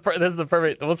 this is the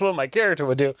perfect. That's what my character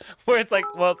would do. Where it's like,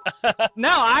 well,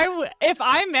 No, if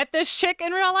I met this chick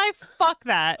in real life, fuck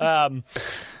that. all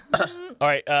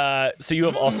right. So you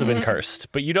have also been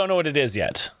cursed, but you don't know what it is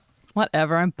yet.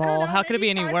 Whatever. I'm I don't bald. know, How could it be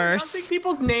maybe any try worse? pronouncing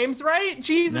people's names right?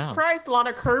 Jesus No. Christ,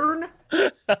 Lana Kern.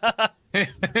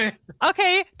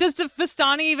 Okay. Does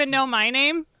Vistani even know my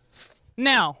name?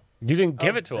 No. You didn't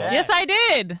give it to him. Yes, I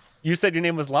did. You said your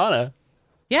name was Lana.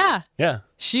 Yeah. Yeah.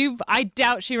 I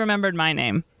doubt she remembered my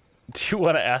name. Do you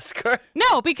want to ask her?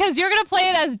 No, because you're going to play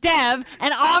it as Dev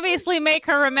and obviously make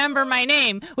her remember my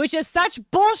name, which is such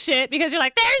bullshit because you're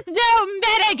like, there's no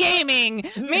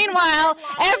metagaming. Meanwhile,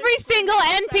 every single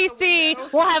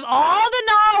NPC will have all the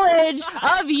knowledge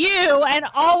of you and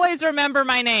always remember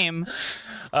my name.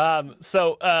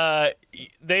 So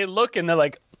they look and they're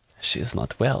like, she is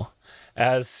not well.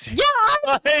 As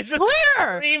Yeah, it's just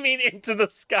clear. screaming into the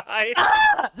sky.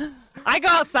 I go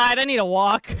outside. I need a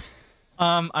walk.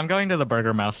 I'm going to the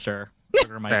Burgermeister,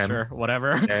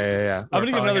 whatever. Yeah. I'm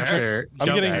getting another drink.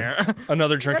 I'm getting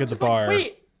another drink at the Just like, bar.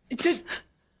 wait, did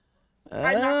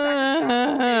I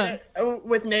knocked back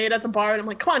with Nate at the bar, and I'm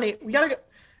like, come on, Nate, we gotta go.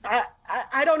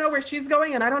 I don't know where she's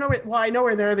going, and I don't know where. Well, I know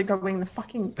where they're going. The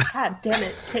fucking god damn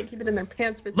it, can't keep it in their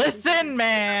pants for. Listen,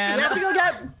 man. We have to go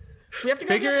get. We have to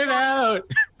go Figure get it out.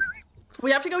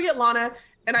 We have to go get Lana,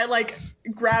 and I like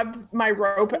grab my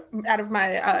rope out of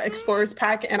my explorer's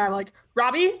pack, and I'm like,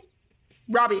 Robbie,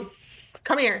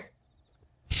 come here.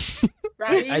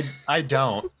 Robbie, I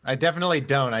don't. I definitely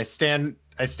don't. I stand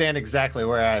exactly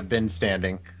where I've been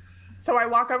standing. so I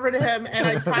walk over to him and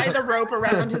I tie the rope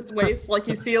around his waist, like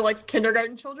you see, like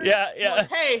kindergarten children. Yeah. I'm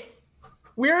like, hey,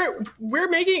 we're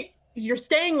making. You're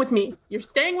staying with me. You're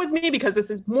staying with me because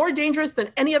this is more dangerous than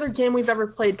any other game we've ever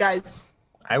played, guys.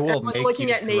 I will I'm make looking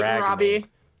you at Nate and drag Robbie.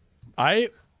 me.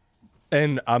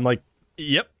 I'm like,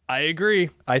 yep, I agree.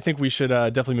 I think we should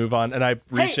definitely move on. And I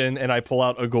reach in and I pull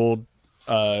out a gold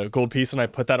piece and I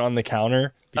put that on the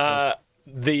counter.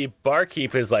 The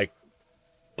barkeep is like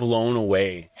blown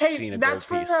away seeing Hey, a that's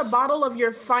for gold piece. a bottle of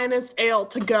your finest ale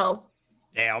to go.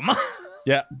 Damn.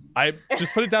 Yeah, I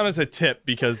just put it down as a tip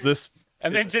because this.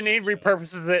 And then Janine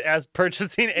repurposes it as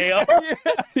purchasing ale.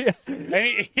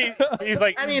 And he's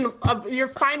like, I mean, your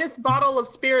finest bottle of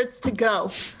spirits to go.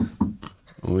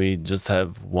 we just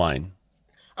have wine.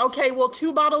 Okay, well,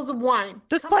 2 bottles of wine.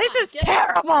 This Come place on, is get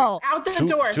terrible. Out the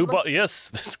door. Yes,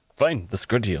 that's fine. That's a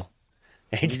good deal.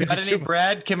 And he You gives got it any 2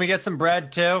 bread? Can we get some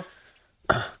bread too?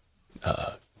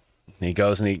 And he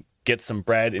goes and he gets some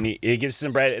bread and he gives you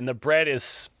some bread and the bread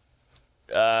is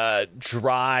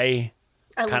dry,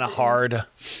 I kind of look at hard.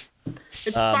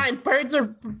 It's fine. Bread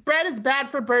is bad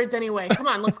for birds anyway. Come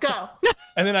on, let's go.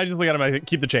 And then I just look at him. I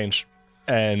keep the change,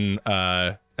 and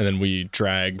then we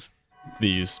drag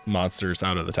these monsters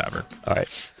out of the tavern. All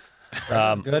right.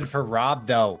 It's good for Rob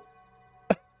though.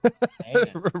 Man.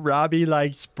 Robbie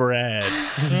likes bread.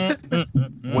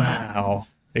 Wow,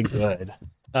 good.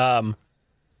 All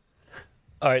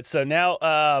right. So now,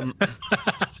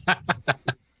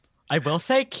 I will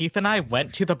say Keith and I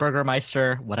went to the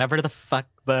Burgermeister, whatever the fuck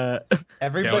the.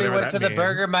 Everybody whatever went that to the means.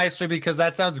 Burgermeister because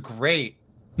that sounds great.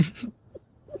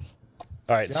 all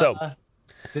right. So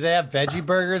Do they have veggie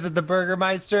burgers at the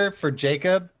Burgermeister for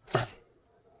Jacob?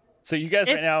 you guys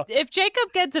right now. If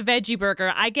Jacob gets a veggie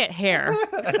burger, I get hair.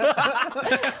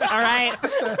 All right?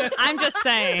 I'm just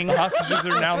saying. Hostages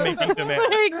are now making demands.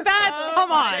 Like that,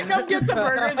 come on. Jacob gets a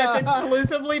burger that's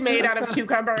exclusively made out of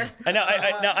cucumber. I know.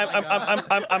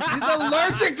 He's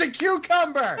allergic to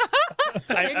cucumber.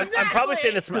 I'm probably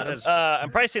saying this. I'm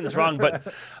probably saying this wrong, but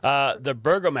the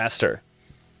Burgomaster,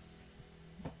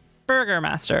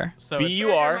 Burgermaster. So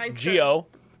Burgomaster,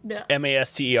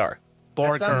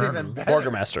 That sounds even better.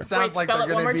 Borgermaster. Sounds Wait, like spell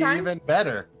they're it one going to more be time? even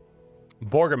better.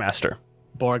 Borgermaster.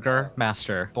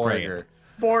 Burgermaster. Great. Borger.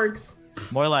 Borgs.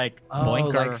 More like Oh,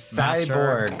 Boinker like Master.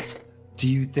 Cyborg.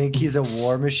 Do you think he's a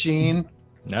war machine?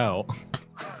 No.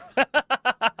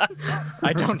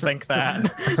 I don't think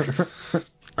that.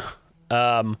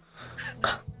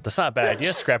 That's not a bad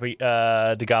idea, Scrappy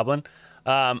the Goblin.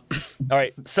 All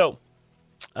right, so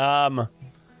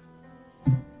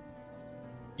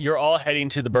you're all heading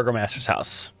to the Burgomaster's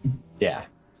house. Yeah.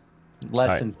 Less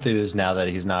All right. enthused now that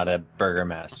he's not a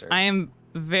Burgermaster. I am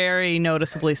very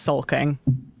noticeably sulking.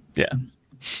 Yeah.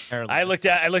 I looked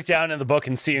down in the book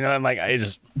and see, I'm like,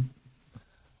 it's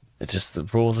just the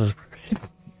rules is.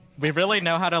 We really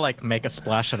know how to like make a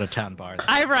splash at a town bar.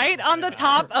 I write on the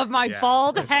top of my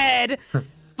bald head,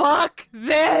 fuck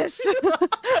this. And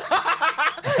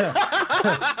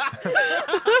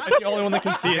the only one that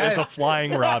can see it is a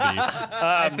flying Robbie.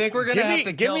 I think we're going to have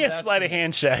to Give kill me a sleight of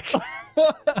hand check.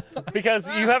 Because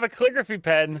you have a calligraphy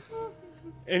pen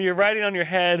and you're writing on your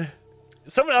head.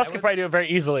 Someone else could probably do it very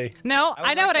easily. No,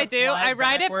 I know what I do. I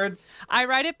write backwards. I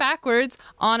write it backwards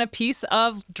on a piece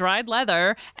of dried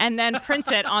leather and then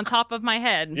print it on top of my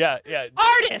head. Yeah.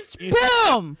 Artist,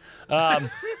 boom!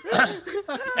 And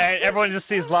everyone just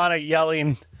sees Lana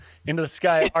yelling into the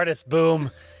sky, artist,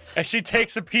 boom. And she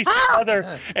takes a piece of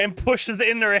leather and pushes it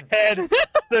in her head,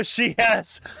 so she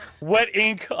has wet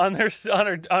ink on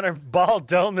her bald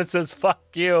dome that says "fuck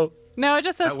you." No, it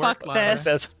just says That fuck worked, Lana. this.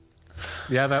 That's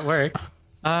Yeah, that worked.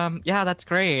 Yeah, that's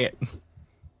great.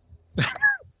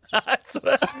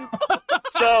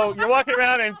 so you're walking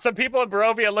around, and some people in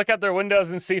Barovia look out their windows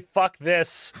and see "fuck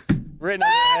this" written on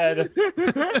their head.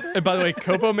 And by the way,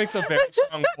 Kobo makes a very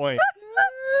strong point.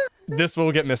 This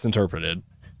will get misinterpreted.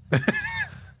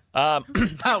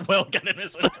 That will get it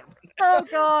misinterpreted. Oh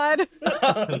God.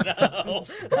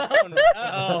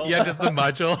 Yeah, does the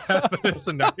module have a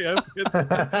scenario? By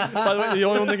the way, the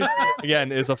only one that can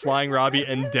again is a flying Robbie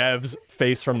and Dev's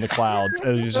face from the clouds,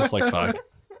 and he's just like fuck.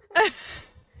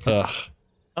 Ugh.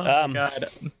 Oh my God.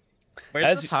 Where's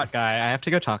as- this hot guy? I have to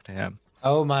go talk to him.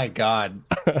 Oh my god.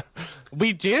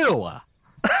 We do.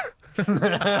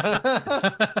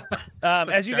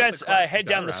 As you guys head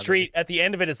down the street, at the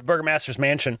end of it is the Burgomaster's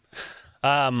mansion,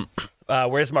 where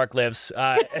Ismark lives.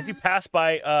 As you pass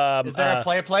by, Is there a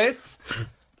play place?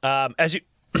 as you,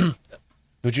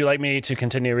 would you like me to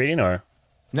continue reading, or?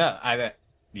 No,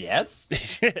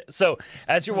 yes. So,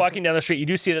 as you're walking down the street, you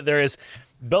do see that there is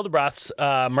Bildebroth's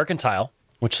Mercantile,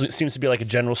 which seems to be like a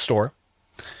general store.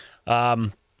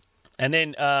 And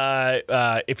then,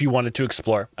 if you wanted to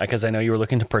explore, because I know you were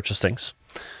looking to purchase things,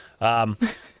 do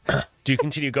you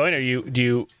continue going, or do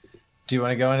you? Do you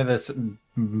want to go into this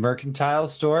mercantile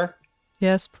store?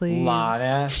 Yes, please.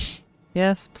 Lana.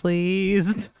 Yes,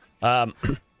 please. The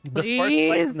sparse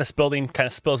light from this building kind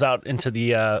of spills out into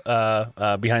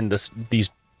the behind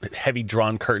these heavy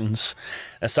drawn curtains.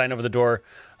 A sign over the door,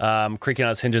 creaking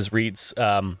on its hinges, reads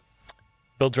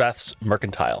Bildrath's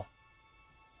Mercantile.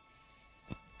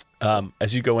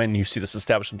 As you go in, you see this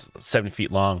establishment 70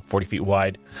 feet long, 40 feet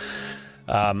wide,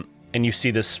 and you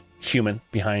see this human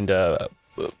behind a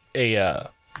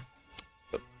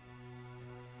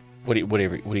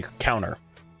counter.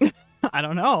 I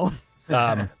don't know.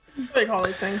 They call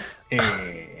these things.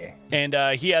 And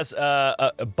he has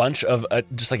a bunch of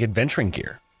just like adventuring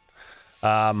gear.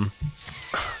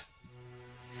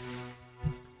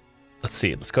 Let's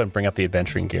see. Let's go ahead and bring up the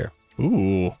adventuring gear.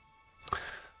 Ooh.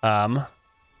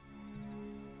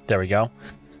 There we go.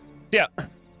 Yeah.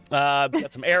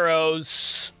 Got some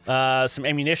arrows, some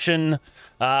ammunition.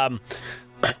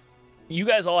 You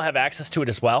guys all have access to it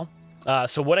as well.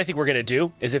 So what I think we're going to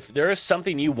do is if there is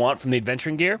something you want from the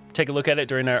adventuring gear, take a look at it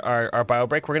during our bio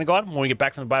break. We're going to go on. When we get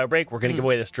back from the bio break, we're going to give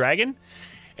away this dragon.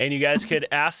 And you guys could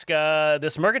ask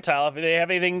this mercantile if they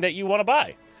have anything that you want to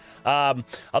buy.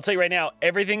 I'll tell you right now,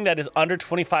 everything that is under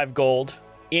 25 gold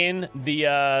in the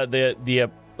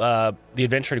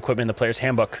adventuring equipment in the player's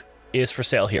handbook is for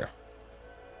sale here.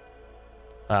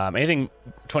 Anything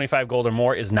 25 gold or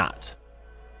more is not.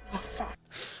 Oh, fuck.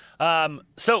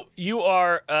 So you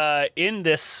are in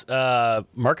this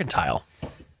mercantile,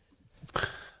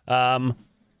 and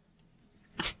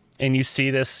you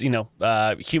see this,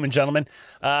 human gentleman.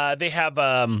 They have,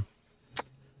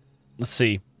 let's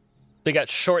see, they got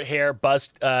short hair,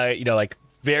 buzzed, like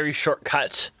very short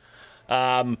cut.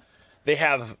 They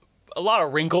have a lot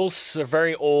of wrinkles. They're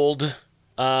very old,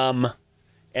 and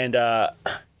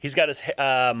he's got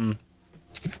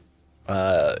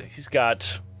he's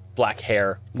got black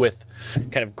hair with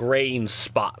kind of graying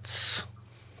spots.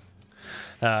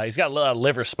 He's got a lot of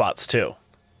liver spots too.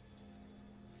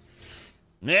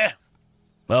 Yeah,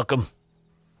 welcome.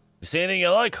 You see anything you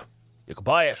like, you can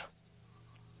buy it.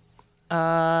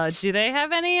 Do they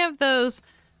have any of those?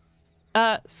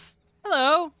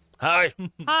 Hello. Hi.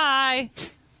 Hi.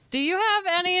 Do you have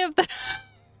any of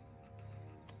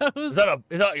Is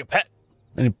that your pet?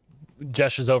 And he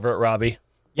gestures over at Robbie.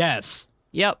 Yes.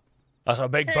 Yep. That's a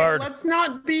big Hey, bird. let's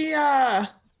not be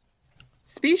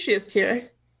speciesist here.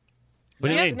 What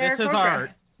do you mean? This is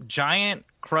our giant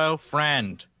crow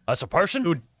friend That's a person?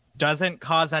 who doesn't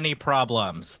cause any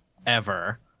problems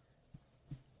ever.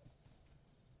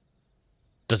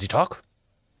 Does he talk?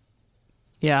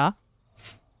 Yeah.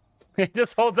 He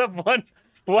just holds up one.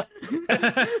 What?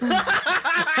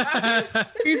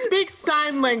 He speaks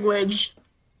sign language.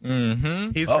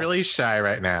 Mm-hmm. He's really shy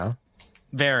right now.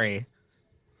 Very.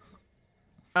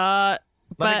 Let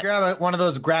me But grab one of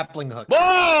those grappling hooks.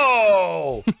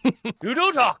 Whoa! You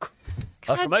do talk.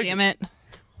 That's God amazing. damn it.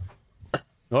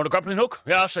 You want a grappling hook?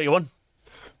 Yeah, I'll show you one.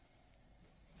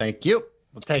 Thank you.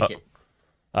 We'll take it.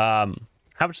 How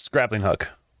much is a grappling hook?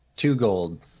 2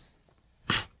 gold.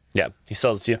 Yeah, he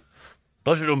sells it to you.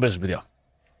 Pleasure doing business with you.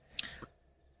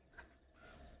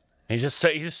 He's just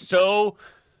so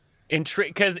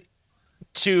intrigued because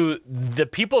to the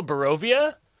people of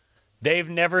Barovia, they've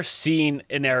never seen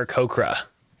an Aarakocra.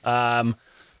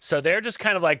 So they're just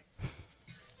kind of like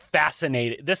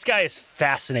fascinated. This guy is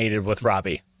fascinated with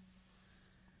Robbie.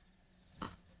 And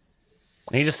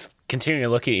he just continuing to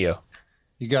look at you.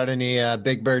 You got any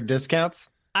Big Bird discounts?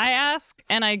 I ask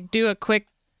and I do a quick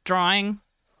drawing.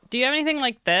 Do you have anything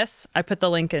like this? I put the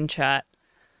link in chat.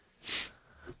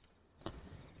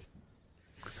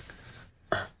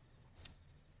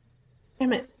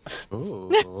 Damn it.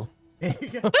 Ooh. A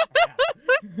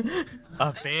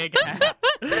big hat.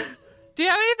 Do you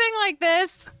have anything like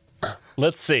this?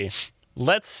 Let's see.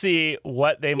 Let's see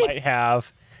what they might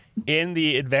have in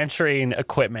the adventuring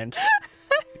equipment.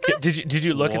 Did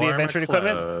you look at the adventuring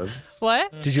equipment?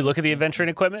 What? Did you look at the adventuring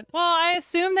equipment? Well, I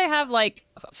assume they have like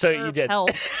So fur you did.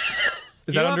 pelts.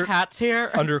 Is You that have under hats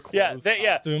here? under Yeah, clothes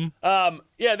yeah. costume?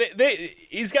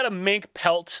 He's got a mink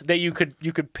pelt that you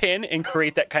could pin and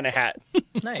create that kind of hat.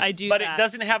 Nice. I do But that. it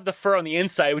doesn't have the fur on the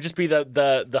inside. It would just be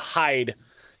the hide.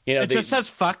 You know, It just says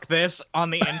 "fuck this" on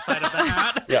the inside of the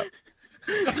hat. yeah.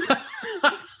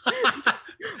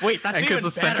 Wait, that's Because even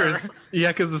the better. center's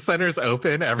because the center's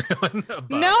open. Everyone above.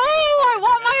 No, I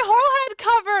want my whole head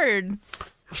covered.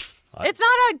 It's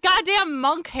not a goddamn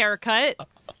monk haircut.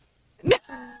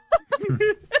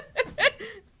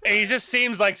 And he just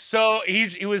seems like so.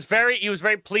 He was very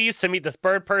pleased to meet this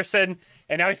bird person,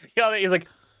 and now he's like,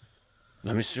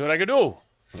 let me see what I can do.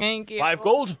 Thank you. 5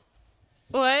 gold.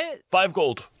 What? 5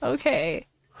 gold. Okay.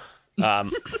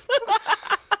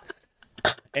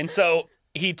 And so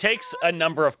he takes a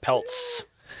number of pelts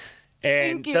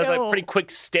and Thank does a you. pretty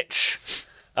quick stitch.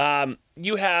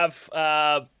 You have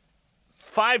 5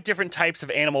 different types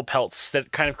of animal pelts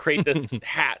that kind of create this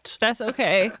hat. That's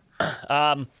okay.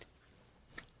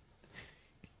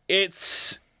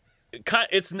 It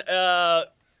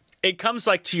comes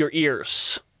like to your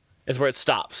ears is where it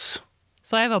stops.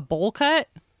 So I have a bowl cut?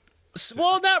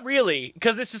 Well, not really,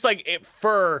 because it's just like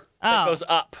fur that Oh. goes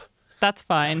up. That's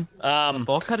fine.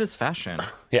 Bowl cut is fashion.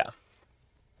 Yeah.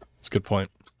 That's a good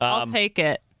point. I'll take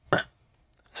it.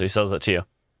 So he sells that to you.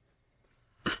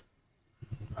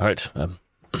 All right.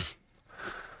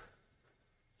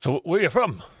 So where are you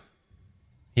from?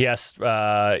 He asked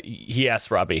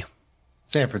Robbie.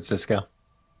 San Francisco.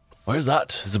 Where's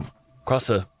that? Is it across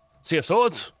the Sea of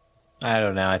Swords? I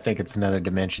don't know. I think it's another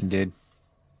dimension, dude.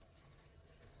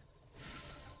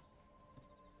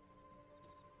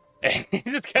 He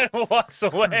just kind of walks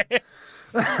away.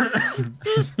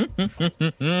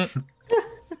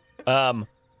 All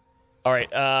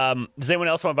right. Does anyone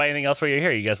else want to buy anything else while you're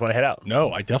here? You guys want to head out?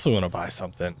 No, I definitely want to buy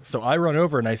something. So I run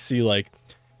over and I see like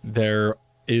there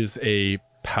is a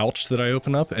pouch that I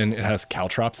open up and it has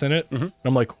caltrops in it. And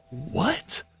I'm like,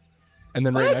 what? And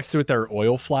then right next to it there are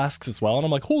oil flasks as well. And I'm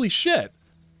like, holy shit.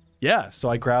 Yeah. So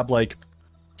I grab like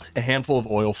a handful of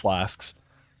oil flasks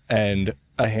and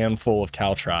a handful of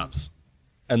caltrops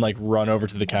and like run over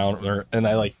to the counter and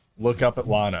I like look up at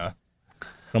Lana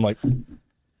and I'm like, can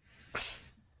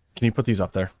you put these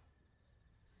up there?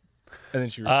 And then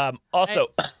she Also,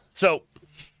 so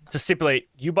to stipulate,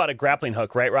 you bought a grappling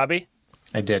hook, right, Robbie?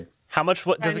 I did. How much?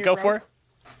 What does it go for?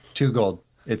 2 gold.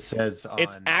 It says on...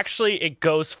 It's actually it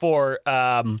goes for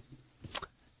and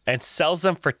sells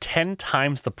them for 10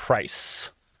 times the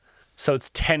price. So it's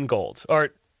 10 gold or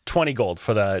 20 gold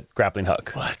for the grappling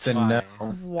hook. what? Then no.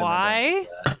 Why?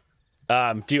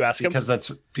 Do you ask him?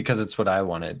 Because it's what I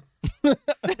wanted. No,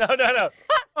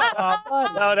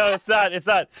 it's not. It's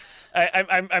not.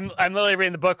 I'm literally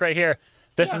reading the book right here.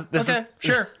 This is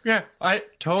Sure. Yeah. I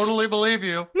totally believe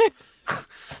you.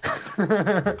 He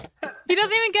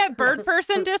doesn't even get bird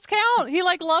person discount. He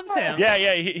like loves him. Yeah.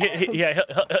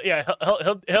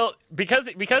 He'll because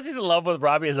he's in love with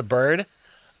Robbie as a bird.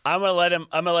 I'm gonna let him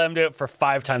do it for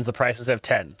 5 times the price instead of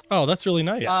 10. Oh, that's really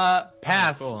nice.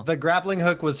 Pass. cool. The grappling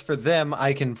hook was for them.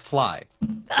 I can fly.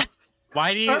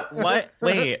 Why do you what?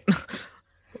 Wait.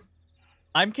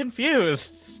 I'm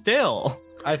confused still.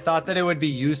 I thought that it would be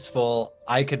useful.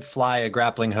 I could fly a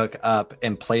grappling hook up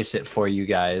and place it for you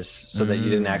guys so that you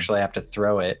didn't actually have to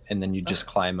throw it and then you just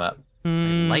climb up.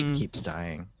 Hmm. Light keeps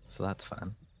dying, so that's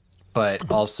fun. But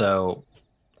also,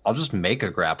 I'll just make a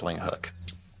grappling hook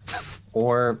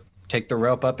or take the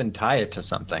rope up and tie it to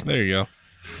something. There you go.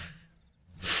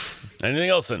 Anything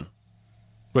else then?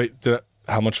 Wait,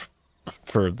 how much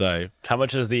for the? How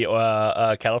much is the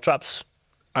caltrops?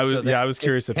 I was So I was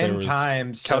curious if there 10 was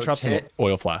times. So caltrops 10 and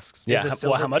oil flasks. Yeah. a Well,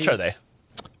 silver how much are they? piece.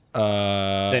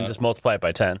 Then just multiply it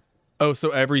by 10. Oh,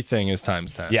 so everything is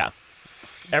times 10. Yeah.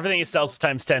 Everything he sells is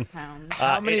times 10.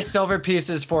 How many silver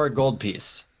pieces for a gold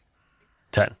piece?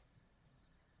 10.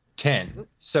 10.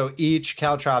 So each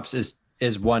caltrops is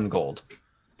 1 gold.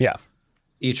 Yeah.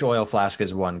 Each oil flask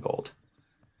is 1 gold.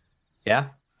 Yeah?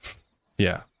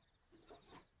 Yeah.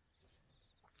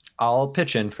 I'll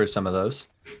pitch in for some of those.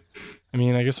 I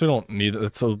mean, I guess we don't need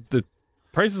it. So the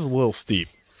price is a little steep.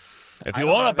 If you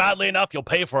want it badly enough, you'll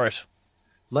pay for it.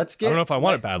 Let's I get. don't know if I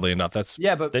want it badly enough.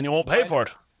 Yeah, but Then you won't pay for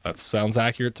it. That sounds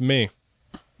accurate to me.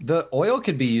 the oil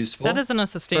could be useful. That isn't a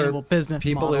sustainable for business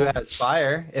people model. who has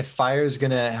fire. If fire is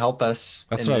gonna help us,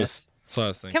 That's in what I this.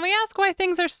 was thinking. Can we ask why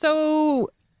things are so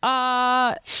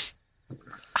high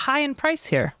in price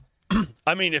here?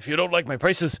 I mean, if you don't like my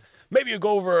prices, maybe you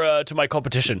go over to my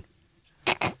competition.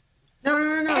 No.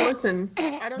 Listen.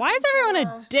 I don't Why is think,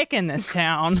 everyone a dick in this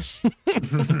town?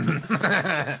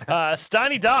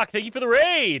 Steiny Doc, thank you for the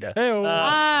raid.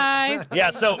 Hi.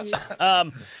 Yeah, so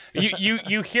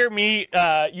you hear me,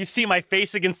 you see my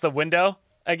face against the window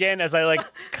again as I like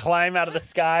climb out of the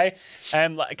sky,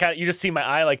 and like, you just see my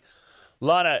eye. Like,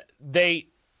 Lana,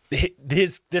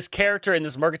 this character in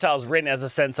this mercantile is written as a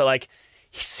sense of like,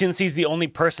 since he's the only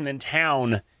person in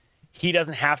town, he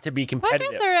doesn't have to be Why competitive.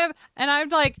 can't there ever, and I'm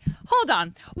like, hold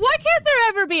on. Why can't there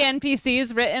ever be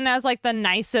NPCs written as like the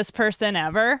nicest person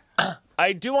ever?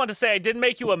 I do want to say I did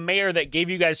make you a mayor that gave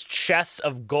you guys chests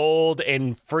of gold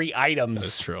and free items. That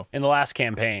is true. In the last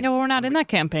campaign. No, we're not in that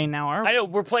campaign now, are we? I know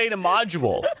we're playing a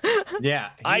module. Yeah,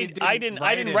 I didn't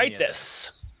write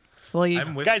this. Well, you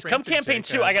I'm Guys, whispering come to campaign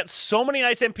Jacob. 2. I got so many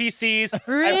nice NPCs.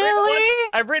 Really?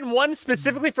 I've written one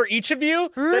specifically for each of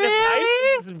you.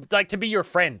 That is nice, like to be your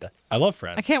friend. I love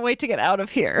Fred. I can't wait to get out of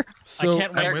here. So I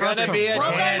can't wait I'm for gonna us to be a roll.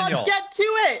 Well, then Daniel. let's get to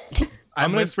it.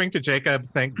 I'm whispering to Jacob,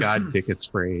 thank God tickets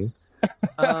free.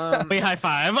 We high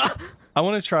five. I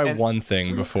want to try one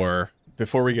thing before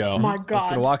we go. my I'm just God.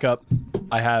 gonna walk up.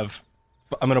 I'm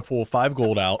gonna pull 5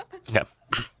 gold out Okay.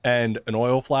 and an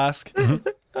oil flask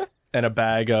and a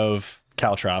bag of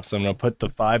caltrops. I'm gonna put the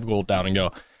 5 gold down and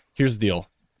go, here's the deal.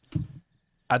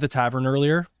 At the tavern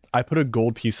earlier, I put a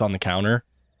gold piece on the counter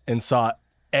and saw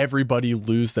everybody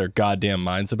lose their goddamn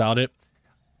minds about it.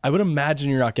 I would imagine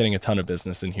you're not getting a ton of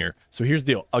business in here. So here's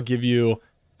the deal. I'll give you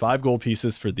 5 gold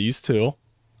pieces for these 2,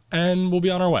 and we'll be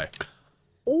on our way.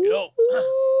 Yo,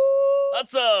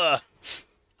 that's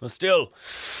still.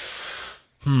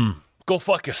 Go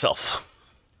fuck yourself.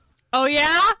 Oh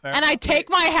yeah? And I take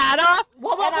my hat off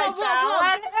Whoa, whoa, and I whoa, whoa, bow whoa.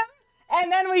 at him,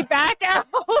 and then we back out.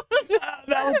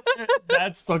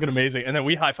 That's fucking amazing. And then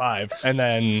we high five, and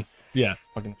then yeah,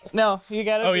 fucking. No, you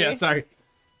gotta. Oh yeah, sorry.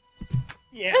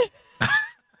 Yeah.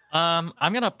 I'm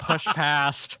gonna push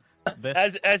past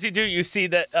this. As you do, you see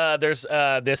that there's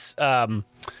this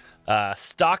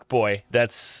stock boy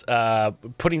that's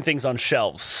putting things on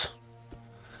shelves.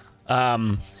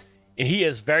 And he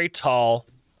is very tall.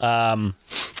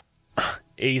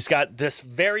 He's got this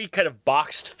very kind of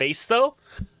boxed face though,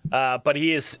 but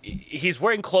he's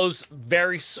wearing clothes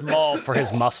very small for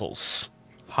his muscles.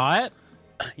 Hot.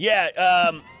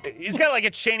 Yeah, he's got like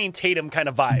a Channing Tatum kind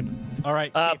of vibe. All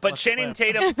right. But let's Channing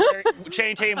flip.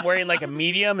 Tatum wearing like a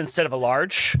medium instead of a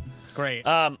large. Great.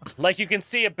 Like you can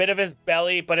see a bit of his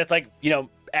belly, but it's like,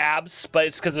 abs, but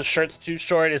it's because his shirt's too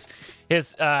short. His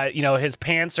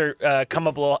pants are come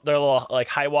up a little, they're a little like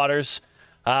high waters.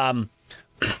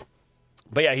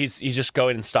 But yeah, he's just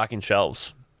going and stocking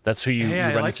shelves. That's who you Hey,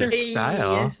 I run like into. your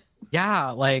style.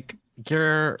 Yeah, like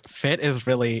your fit is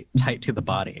really tight to the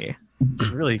body. It's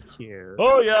really cute.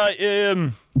 Oh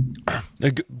yeah,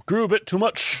 I grew a bit too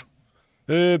much,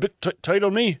 a bit tight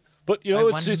on me. But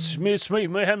it's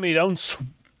my hand-me-downs.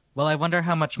 Well, I wonder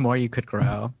how much more you could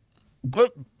grow.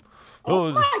 But,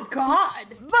 Oh my God.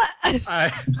 I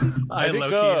think,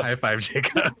 low-key high five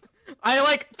Jacob. I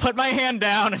like put my hand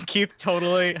down and Keith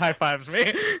totally high fives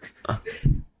me.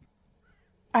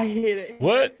 I hate it.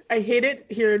 What? I hate it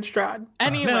here in Strahd.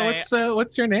 Anyway, No,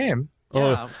 what's your name?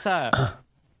 yeah, what's up?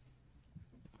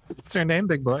 What's your name,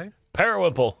 big boy?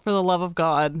 Periwimple. For the love of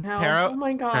God. Oh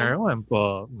my God.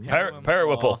 Periwimple.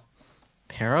 Periwimple.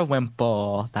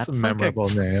 Periwimple. That's That's a memorable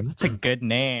name. That's a good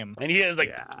name. And he is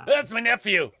like, that's my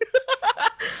nephew.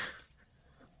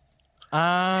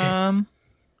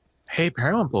 Hey,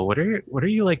 Periwimple, what are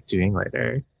you like doing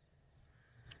later?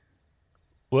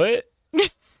 What?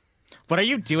 What are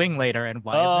you doing later, and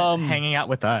why is it hanging out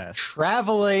with us?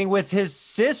 traveling with his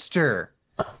sister.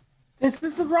 This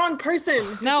is the wrong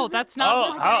person. No, that's not. Oh,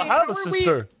 what I have a What are we-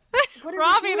 sister. What are we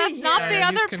Robbie, doing that's not here? the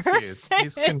other he's confused. person.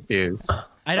 He's confused.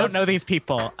 I don't know these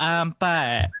people.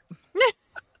 But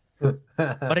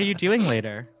what are you doing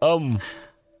later?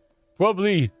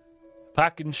 Probably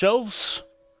packing shelves.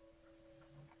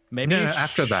 Maybe No, you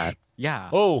after that. Yeah.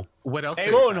 Oh, What else?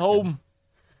 going home.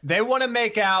 They want to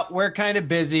make out. We're kind of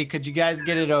busy. Could you guys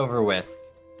get it over with?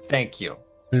 Thank you.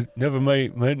 Never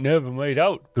made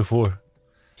out before.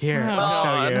 Here, Oh, I'll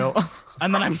show you.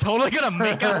 And then I'm totally gonna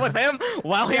make out with him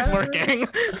while he's working.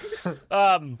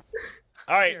 All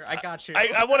right. Here, I got you.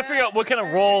 I want to figure out what kind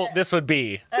of role this would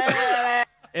be.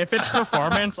 If it's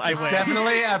performance, I It's win.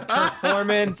 definitely a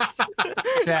performance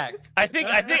check. I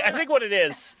think what it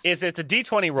is it's a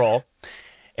D20 roll,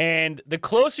 and the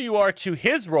closer you are to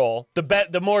his roll,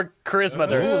 the more charisma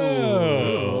there is.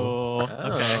 Oh,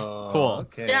 okay. Cool.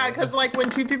 Okay. Yeah, because like when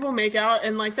two people make out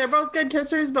and like they're both good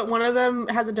kissers, but one of them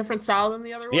has a different style than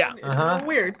the other one, Yeah. it's a little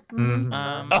weird.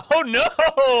 Oh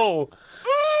no!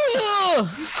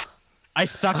 I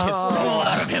suck his soul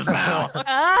out of his mouth.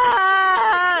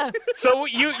 Ah! So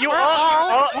you We're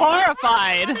all all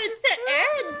horrified. It's an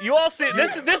end. you all see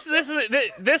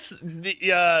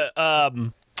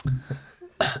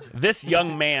this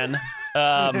young man.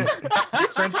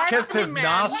 French kissed his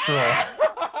nostril.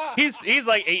 He's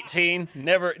like 18.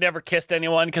 Never kissed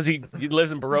anyone because he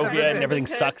lives in Barovia and everything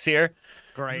sucks here.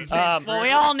 Great. Well,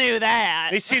 we all knew that.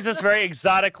 He sees this very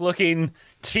exotic looking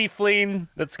tiefling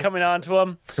that's coming on to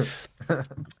him.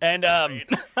 And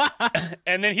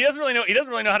and then he doesn't really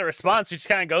know how to respond, so he just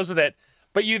kind of goes with it.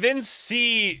 But you then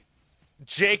see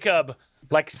Jacob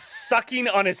like sucking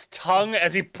on his tongue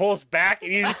as he pulls back,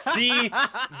 and you just see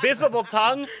visible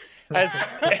tongue and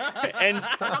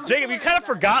Jacob, you kind of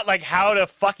forgot like how to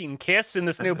fucking kiss in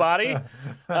this new body.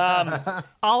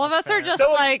 All of us are just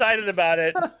So like excited about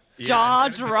it. jaw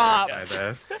By dropped,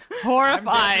 this.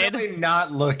 horrified. Definitely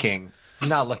not looking.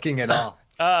 Not looking at all.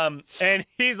 And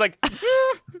he's like,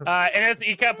 and as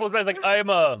he kind of pulls back, he's like,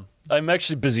 I'm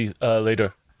actually busy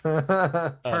later.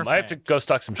 I have to go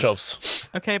stock some shelves.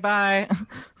 Okay, bye.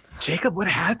 Jacob, what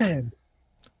happened?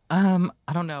 I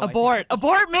don't know. Abort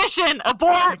mission.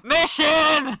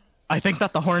 I think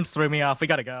that the horns threw me off. We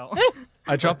gotta go.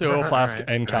 I drop the oil flask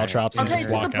and caltrops and Okay, just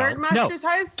to the walk out. Birdmaster's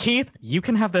house. Keith, you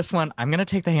can have this one. I'm gonna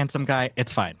take the handsome guy.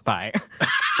 It's fine. Bye.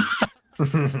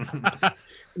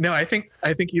 No, I think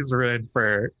he's ruined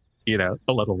for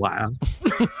a little while.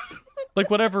 Like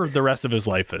whatever the rest of his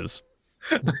life is.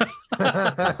 So,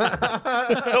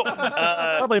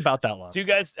 Probably about that long. do you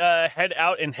guys head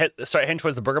out and start heading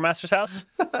towards the Burgomaster's house?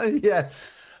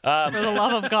 Yes. For the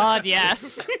love of God,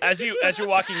 yes. As you're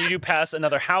walking, you do pass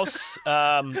another house,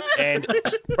 and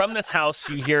from this house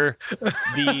you hear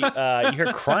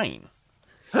crying.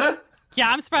 Yeah,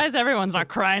 I'm surprised everyone's not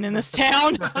crying in this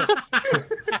town.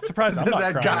 Surprised I'm not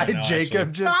That crying guy right now, Jacob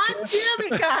actually. just. God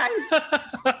damn it,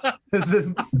 guys! Is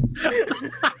it-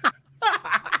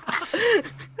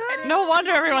 No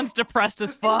wonder everyone's depressed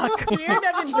as fuck. Weird.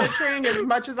 I've been picturing as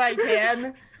much as I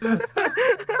can.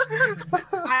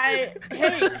 Hey.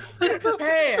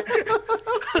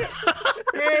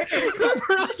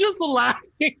 We're all just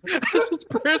laughing as this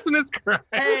person is crying.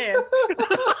 Hey.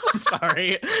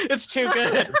 Sorry, it's too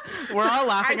good. We're all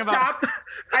laughing about.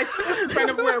 I stop in front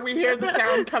of where we hear the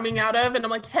sound coming out of, and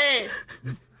I'm like, hey,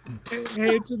 Hey,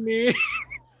 Janine.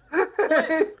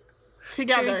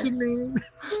 together. Hey, Janine.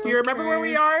 Do you remember where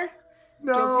we are?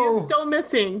 Guilty and No. still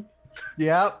missing.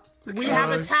 Yep. We have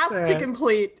a task to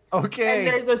complete. And Okay.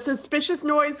 there's a suspicious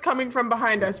noise coming from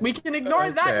behind us. We can ignore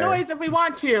that Okay. noise if we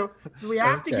want to. We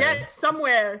have to Okay. get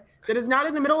somewhere that is not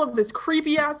in the middle of this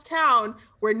creepy ass town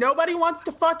where nobody wants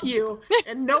to fuck you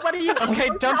and nobody. Okay,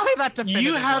 don't say that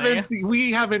definitively.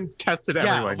 We haven't tested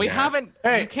Yeah, everyone we yet. haven't.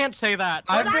 Hey, you can't say that.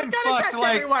 I've I'm been gonna fucked test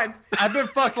like everyone. I've been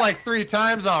fucked like 3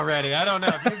 times already. I don't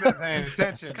know if you've been paying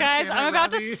attention. Guys, I'm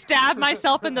about to stab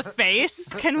myself in the face.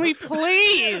 Can we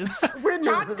please? We're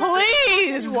not gonna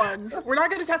Please. test everyone. We're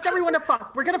not gonna test everyone to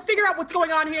fuck. We're gonna figure out what's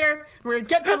going on here. And we're gonna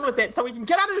get done with it so we can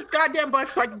get out of this goddamn book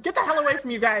so I can get the hell away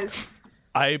from you guys.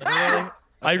 I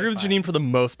agree with Janine for the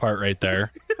most part right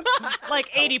there. Like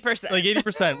 80%. Like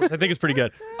 80%, which I think is pretty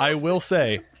good. I will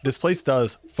say, this place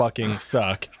does fucking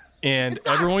suck. And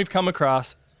everyone we've come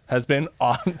across has been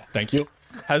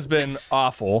has been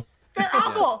awful. They're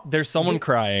awful. There's someone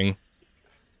crying.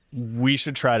 We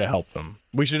should try to help them.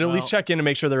 We should at least check in to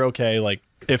make sure they're okay. Like,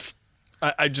 if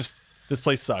this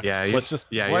place sucks. Yeah, Let's just.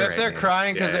 Yeah. What you're if right, they're Nate.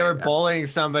 crying because Yeah, they were yeah. bullying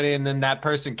somebody and then that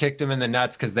person kicked them in the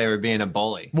nuts because they were being a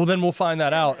bully? Well, then we'll find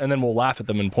that out, and then we'll laugh at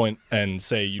them and point and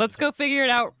say, "You." Let's go figure it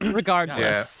out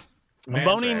regardless. A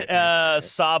moaning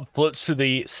sob floats through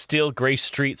the still gray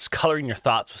streets, coloring your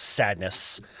thoughts with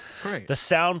sadness. Great. The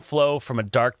sound flow from a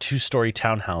dark 2-story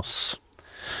townhouse.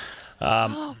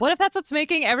 What if that's what's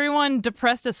making everyone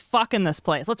depressed as fuck in this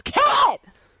place? Let's kill it!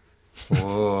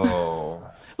 Whoa.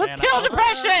 Let's kill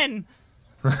depression!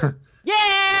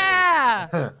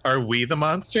 Yeah! Are we the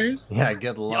monsters? Yeah,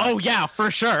 good luck. Oh yeah, for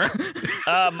sure.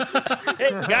 Hey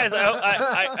guys,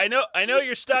 I know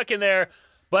you're stuck in there,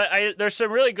 but there's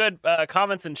some really good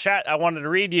comments in chat I wanted to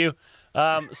read you.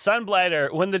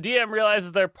 Sunblighter, when the DM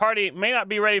realizes their party may not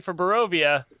be ready for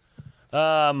Barovia,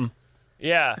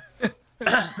 yeah.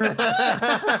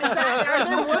 Are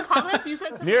there more comments? You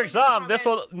said New York Zom, this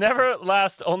will never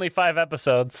last only 5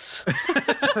 episodes.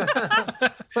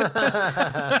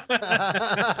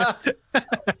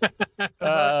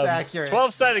 accurate.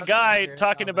 12-sided guide accurate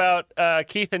talking about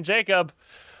Keith and Jacob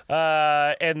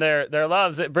and their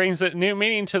loves. It brings a new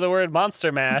meaning to the word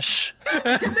monster mash.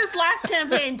 did this last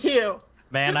campaign too.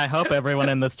 Man, I hope everyone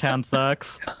in this town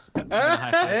sucks. Can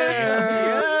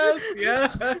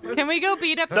we go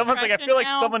beat up Someone's like, I feel like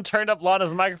someone turned up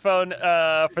Lana's microphone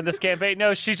for this campaign.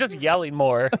 No, she's just yelling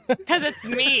more. Because it's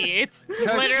me. It's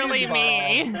literally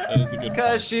me. That is a good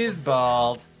Because she's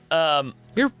bald.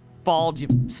 You're bald, you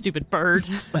stupid bird.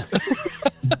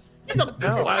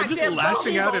 No, I'm just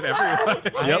lashing out at everyone.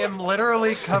 I am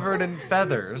literally covered in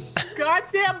feathers.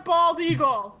 Goddamn bald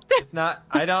eagle. It's not.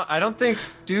 I don't think.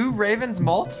 Do ravens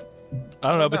molt? I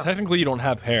don't know, but technically you don't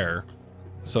have hair.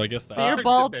 So I guess that. So you're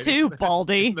bald too,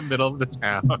 Baldy. In the middle of the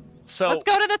town. So Let's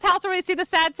go to this house where we see the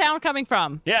sad sound coming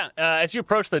from. yeah, as you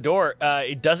approach the door,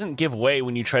 it doesn't give way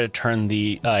when you try to turn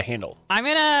the handle. I'm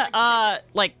gonna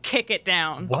like kick it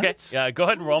down. Okay, go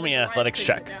ahead and roll me an athletics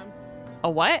check. A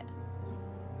what?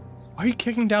 Why are you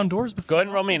kicking down doors before? Go ahead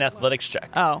and roll me an athletics check.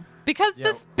 Oh. Because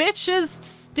this bitch is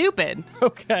stupid.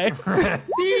 Okay.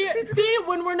 See,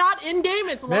 when we're not in game,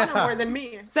 it's Lana more than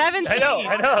me. 17. I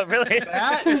know, really.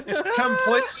 That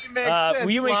completely makes sense. Will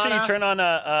you make sure you Lana. turn on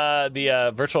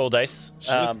the virtual dice?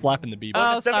 She was slapping the beeper.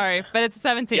 Oh, sorry, but it's a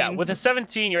 17. Yeah, with a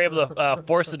 17, you're able to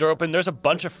force the door open. There's a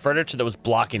bunch of furniture that was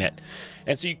blocking it.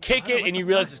 And so you kick it, and you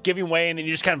realize it's giving way, and then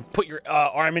you just kind of put your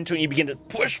arm into it, and you begin to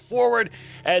push forward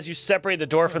as you separate the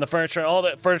door from the furniture, and all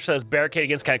that furniture that's barricaded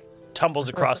against kind of tumbles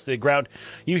across the ground.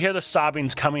 You hear the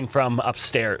sobbings coming from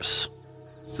upstairs.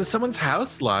 This is someone's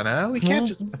house, Lana. We can't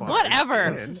just. Whatever.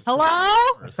 Hello?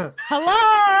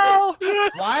 Hello?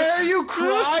 Why are you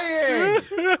crying?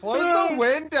 Close the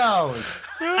windows.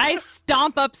 I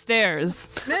stomp upstairs.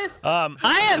 Miss,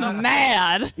 I am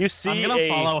mad. You see I'm gonna a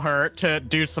follow her to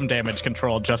do some damage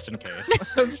control just in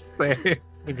case.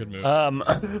 A good move.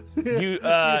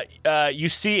 you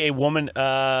see a woman sits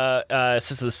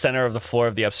at the center of the floor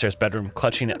of the upstairs bedroom,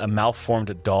 clutching a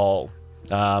malformed doll.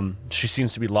 She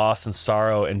seems to be lost in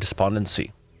sorrow and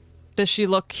despondency. Does she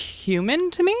look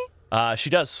human to me? She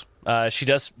does. She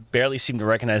does barely seem to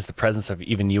recognize the presence of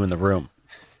even you in the room.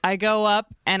 I go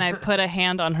up and I put a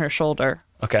hand on her shoulder.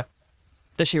 Okay.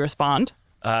 Does she respond?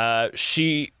 Her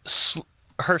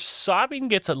sobbing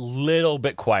gets a little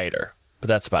bit quieter, but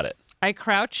that's about it. I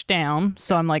crouch down,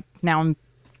 so now I'm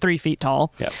 3 feet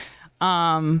tall. Yeah.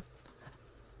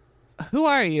 Who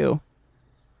are you?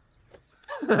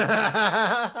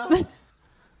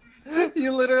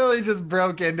 You literally just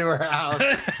broke into her house.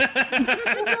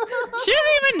 She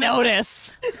didn't even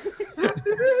notice.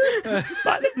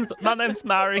 My name's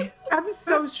Mary. I'm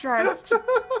so stressed.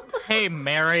 Hey,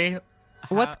 Mary.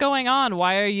 What's going on?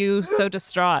 Why are you so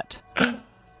distraught? I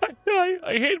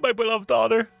hate my beloved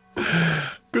daughter,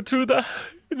 Gertruda,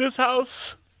 in this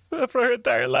house for her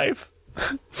entire life.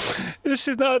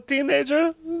 She's now a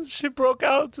teenager. She broke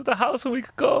out to the house a week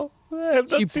ago. I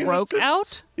have not She seen her broke since.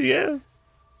 out? Yeah.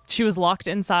 She was locked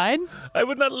inside? I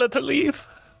would not let her leave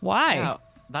Why?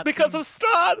 because of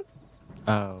Strahd.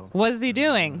 Oh. What is he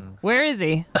doing? Where is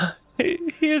he?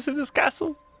 He is in this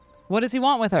castle. What does he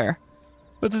want with her?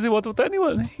 What does he want with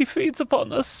anyone? He feeds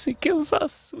upon us. He kills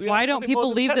us. We Why are don't nothing more people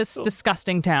than leave this pencil.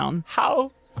 disgusting town?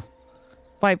 How?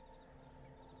 By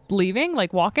leaving?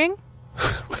 Like walking?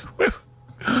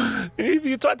 If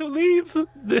you try to leave,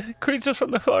 the creatures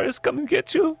from the forest come and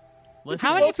get you.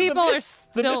 How many Go to the people are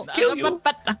mist, the still... mist kill you.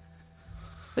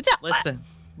 Listen.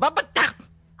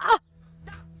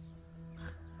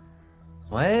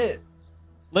 What?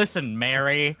 Listen,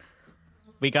 Mary.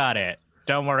 We got it.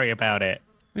 Don't worry about it.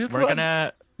 You'll We're find-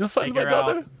 gonna You'll find my figure out-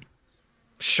 daughter.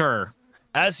 Sure.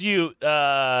 As you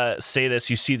say this,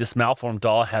 you see this malformed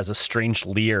doll has a strange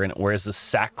leer and it wears this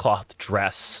sackcloth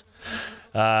dress.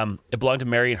 It belonged to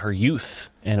Mary in her youth,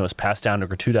 and it was passed down to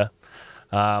Gertruda.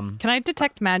 Can I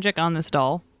detect magic on this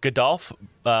doll? Godolph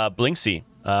Blinksy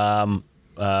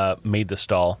made this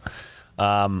doll,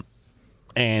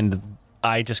 and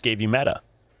I just gave you meta.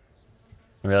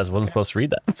 I realized I wasn't supposed to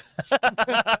read that.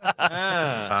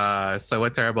 So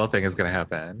what terrible thing is going to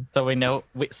happen? So we know.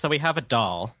 So we have a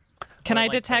doll. Can I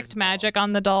detect magic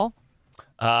on the doll?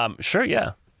 Sure,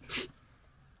 yeah.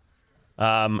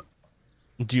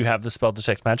 Do you have the spell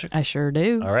Detect Magic? I sure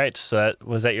do. All right, so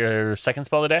was that your second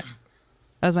spell of the day?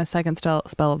 That was my second spell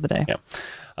of the day. Yeah.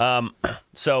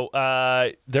 So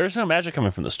there's no magic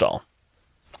coming from this doll.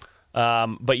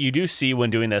 But you do see when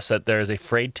doing this that there is a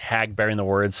frayed tag bearing the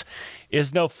words,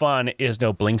 "Is no fun, is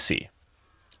no Blinksy."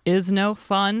 Is no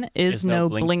fun, is no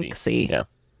blinksy. Yeah.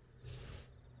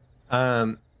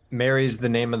 Mary's the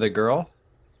name of the girl.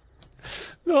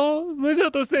 No, my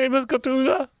daughter's name is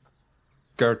Gertruda.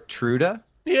 Gertruda.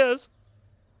 Yes.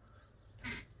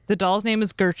 The doll's name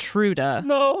is Gertruda.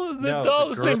 No, the No,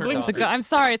 doll's the name girl- Blinksy. I'm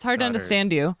sorry, it's hard to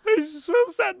understand you. It's so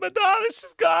sad. My daughter,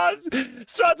 she's gone.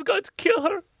 Strahd's going to kill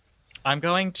her. I'm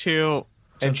going to.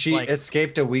 And just, she like,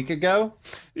 escaped a week ago.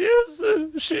 Yes,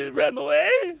 she ran away.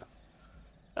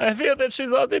 I feel that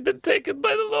she's already been taken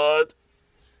by the Lord.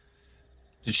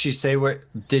 Did she say where?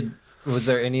 Was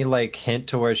there any like hint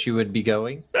to where she would be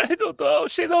going? I don't know.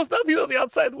 She knows nothing of the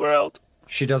outside world.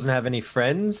 She doesn't have any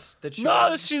friends that she. No,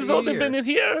 wants to she's see, only or- been in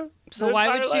here. So her why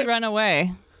would entire she life. run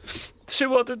away? She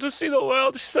wanted to see the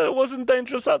world. She said it wasn't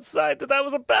dangerous outside, that I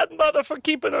was a bad mother for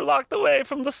keeping her locked away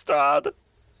from the Strahd.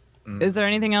 Is there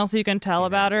anything else you can tell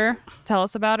about her? Tell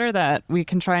us about her that we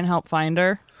can try and help find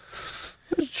her?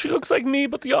 She looks like me,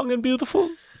 but young and beautiful.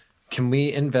 Can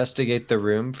we investigate the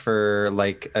room for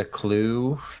like a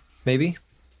clue, maybe,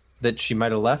 that she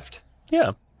might have left?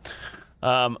 Yeah.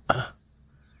 Go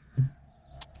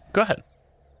ahead.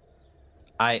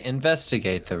 I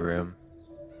investigate the room.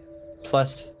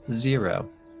 +0.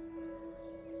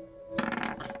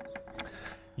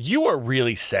 You are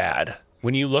really sad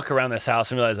when you look around this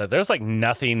house and realize that there's like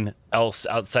nothing else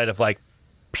outside of like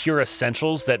pure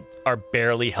essentials that are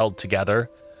barely held together.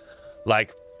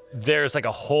 Like there's like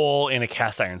a hole in a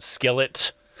cast iron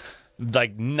skillet.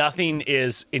 Like nothing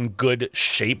is in good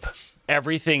shape.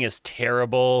 Everything is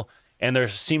terrible. And there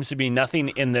seems to be nothing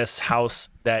in this house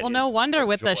that Well, no is wonder of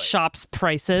with the joy. shop's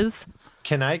prices.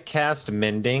 Can I cast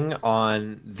mending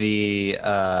on the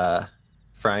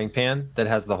frying pan that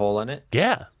has the hole in it?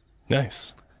 Yeah.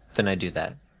 Nice. Then I do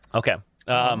that. Okay. It's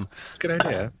a good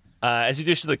idea. As you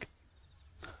do, she's like,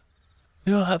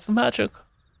 "You have magic.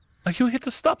 Are you here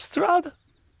to stop Strahd?"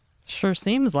 Sure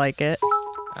seems like it.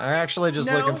 I'm actually just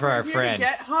no, looking for we're our here friend. To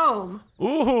get home.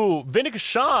 Ooh, Vinnick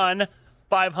Sean,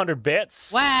 500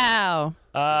 bits. Wow.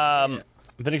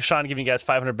 Vinnick Sean giving you guys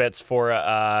 500 bits for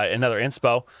another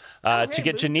inspo to hey,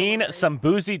 get boozy Janine delivery. some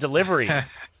boozy delivery.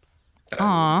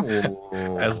 Aw.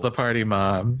 As the party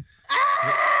mom.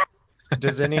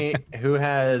 Does who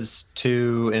has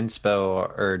 2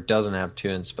 inspo or doesn't have 2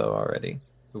 inspo already?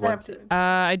 Who wants it?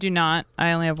 I do not.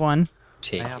 I only have one.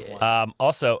 Take have it. one.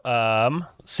 Also,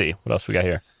 let's see what else we got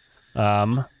here.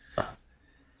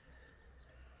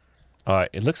 All right,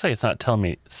 it looks like it's not telling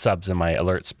me subs in my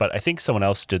alerts, but I think someone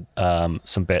else did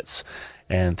some bits,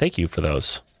 and thank you for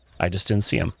those. I just didn't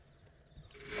see them.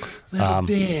 Little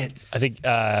bits. I think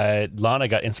Lana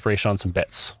got inspiration on some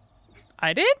bits.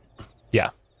 I did?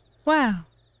 Yeah. Wow.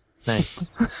 Nice.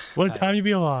 What a time to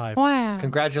be alive. Wow.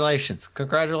 Congratulations.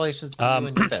 Congratulations to you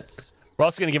and your bits. We're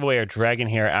also going to give away our dragon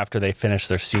here after they finish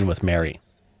their scene with Mary.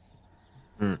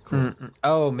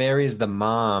 Oh, Mary's the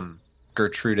mom.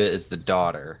 Gertruda is the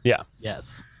daughter. Yeah.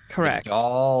 Yes. Correct.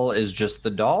 Doll is just the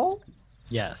doll?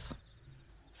 Yes.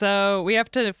 So we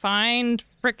have to find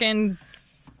frickin'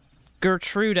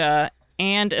 Gertruda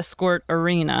and escort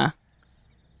Arena.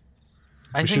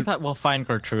 I think that we'll find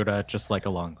Gertruda just like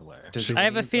along the way. I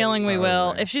have a feeling we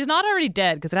will. If she's not already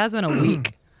dead, because it has been a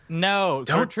week. No,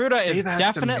 Don't Gertruda say is that to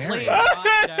definitely Mary. not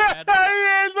dead.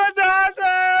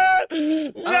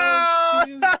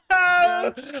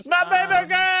 My baby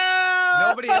girl!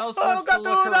 Nobody else wants to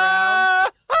look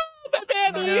around.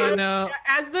 No.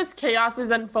 As this chaos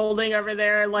is unfolding over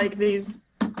there, like these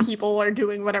people are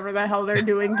doing whatever the hell they're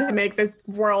doing to make this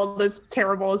world as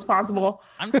terrible as possible.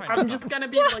 I'm just gonna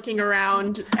be looking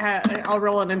around. I'll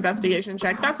roll an investigation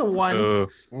check. That's a 1.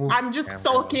 Oof. I'm just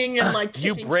sulking and like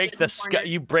You kicking break shit the in corners.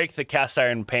 you break the cast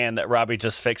iron pan that Robbie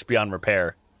just fixed beyond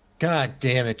repair. God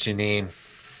damn it, Janine.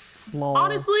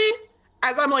 Honestly,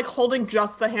 as I'm like holding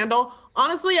just the handle,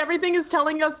 honestly, everything is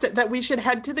telling us that we should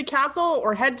head to the castle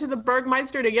or head to the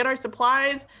Burgmeister to get our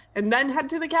supplies and then head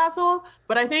to the castle.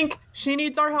 But I think she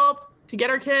needs our help to get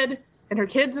her kid and her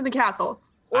kids in the castle.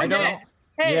 Or I don't- dead.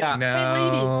 Hey, Yeah. hey,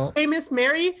 No. lady. Hey, Miss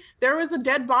Mary, there was a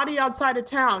dead body outside of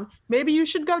town. Maybe you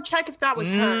should go check if that was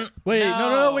her. Wait,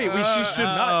 no, wait. She should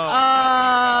not.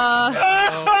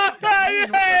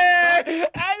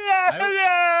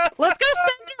 Let's go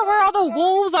send her where all the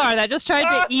wolves are that just tried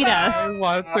to eat us. I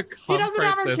want to comfort He doesn't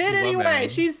have her this kid anyway. woman.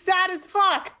 She's sad as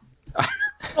fuck. I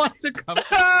want to comfort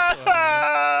this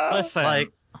woman. Listen,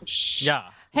 Like, yeah.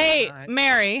 Hey,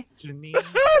 Mary. Janine,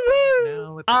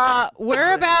 no, it's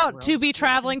We're about to be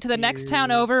traveling to the next town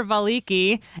over,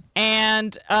 Valiki,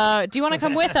 and do you want to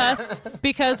come with us?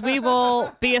 Because we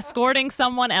will be escorting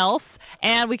someone else,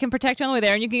 and we can protect you on the way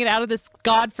there, and you can get out of this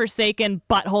godforsaken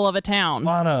butthole of a town.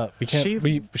 Lana, we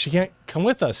can't. She can't come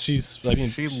with us. She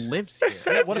lives here.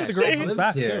 What if the girl comes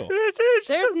back here. too?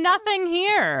 There's nothing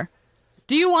here.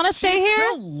 Do you want to stay here?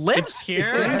 Still lives here.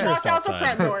 It's dangerous Walk out the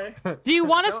outside. front door. Do you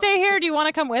want to stay here? Or do you want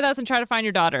to come with us and try to find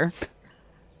your daughter?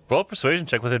 Roll a persuasion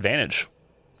check with advantage.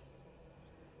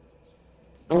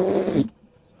 What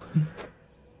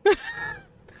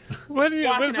Walking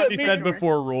does out that the mean? Said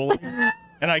before ruling,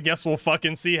 and I guess we'll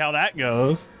fucking see how that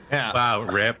goes. Yeah. Wow,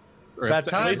 rip. That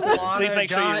time Please- please make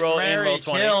sure you roll and roll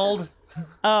 20. Killed.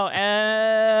 Oh,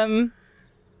 N.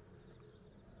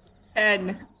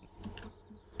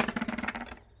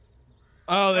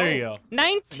 Oh, there you go.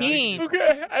 19.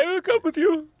 Okay, I will come with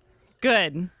you.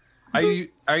 Good.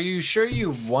 Are you sure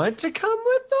you want to come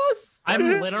with us? I'm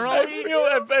I literally. feel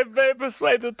I'm very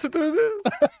persuaded to do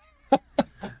this.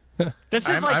 This is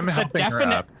I'm like the helping her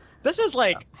definite. up. This is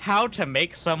like how to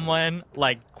make someone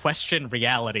like question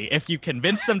reality. If you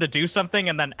convince them to do something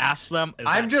and then ask them,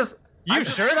 You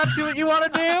sure that's what you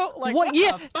want to do? Like, What?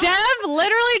 Yeah, Dev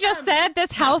literally just said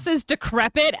this house is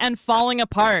decrepit and falling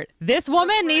apart. This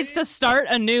woman needs to start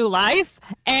a new life,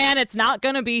 and it's not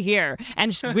going to be here.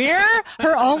 And we're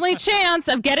her only chance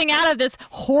of getting out of this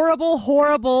horrible,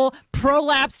 horrible,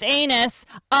 prolapsed anus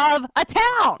of a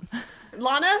town.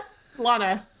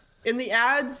 Lana, in the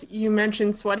ads, you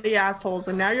mentioned sweaty assholes,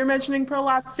 and now you're mentioning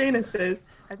prolapsed anuses.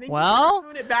 I think Well- you're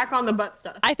throwing it back on the butt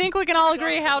stuff. I think we can all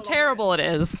agree how terrible it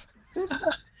is.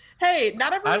 Hey,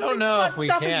 not everyone I don't thinks know butt if we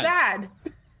stuff can. is bad.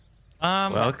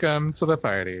 Welcome to the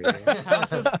party.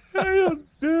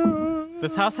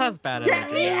 this house has bad Get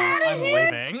energy. me outta I'm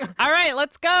here! leaving. All right,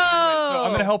 let's go. So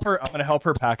I'm gonna help her. I'm gonna help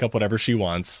her pack up whatever she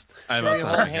wants. I'm Show also you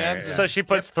her helping her, hands. yeah. So she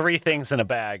puts 3 things in a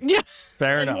bag.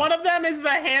 Fair And enough. one of them is the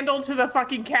handle to the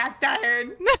fucking cast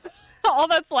iron. All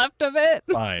that's left of it.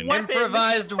 Fine. What?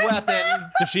 Improvised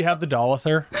weapon. Does she have the doll with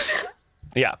her?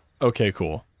 Yeah. Okay,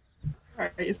 cool.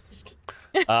 Christ.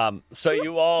 So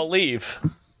you all leave.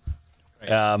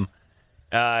 And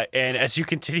as you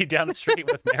continue down the street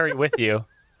with Mary with you,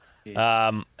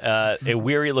 a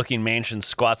weary-looking mansion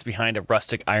squats behind a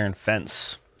rustic iron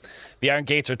fence. The iron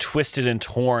gates are twisted and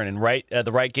torn, and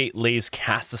the right gate lays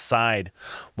cast aside,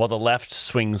 while the left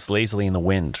swings lazily in the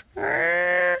wind.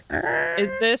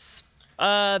 Is this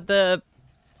the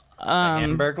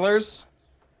Hamburglers.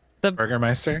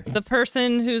 Burgermeister? the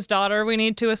person whose daughter we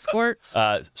need to escort?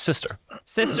 Sister,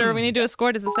 Sister we need to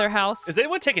escort? Is this their house? is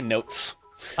anyone taking notes?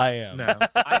 I am. No.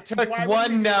 I took Why would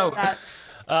one you do note. that?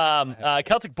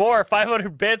 Celtic Boar,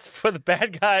 500 bits for the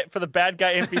bad guy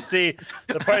NPC.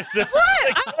 The participant.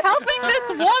 I'm helping this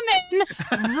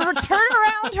woman turn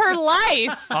around her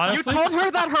life. You Honestly, told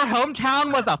her that her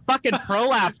hometown was a fucking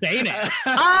prolapsed anus.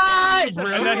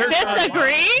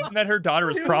 Disagree? and that her daughter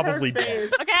is probably dead.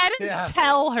 Okay, I didn't Yeah.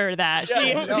 tell her that. She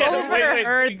Yeah, wait,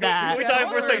 overheard that. Can we talk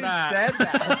for a second? Said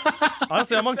that.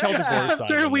 Honestly, I'm on Celtic Boar's side.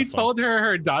 After on we this one. told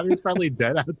her daughter's probably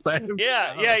dead outside of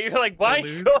Yeah, you're like, why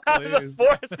Lose, go out of the lose.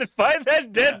 forest and find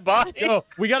that dead body? Yo,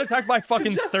 we got attacked by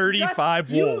fucking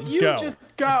 35 wolves. You Go. just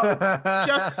go.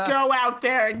 Just go out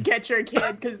there and get your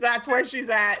kid, because that's where she's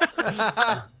at.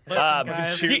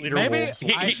 Guys, cheerleader maybe wolves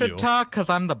will I eat should you. talk because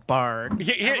I'm the bard.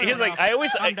 He's like,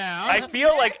 Calm down. I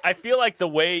feel like the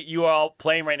way you are all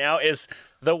playing right now is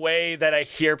the way that I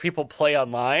hear people play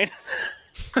online.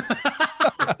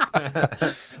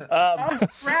 Oh,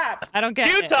 crap. I don't get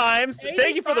Few it. times.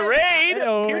 Thank you for the raid.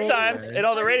 Few times and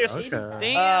all the raiders.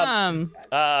 Damn.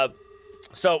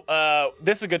 So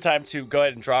this is a good time to go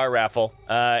ahead and draw a raffle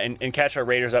and catch our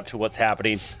raiders up to what's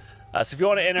happening. So if you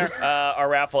want to enter our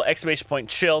raffle,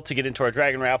 !chill to get into our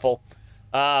dragon raffle.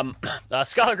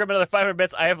 Scholar Grim, another 500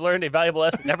 bits. I have learned a valuable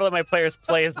lesson. Never let my players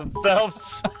play as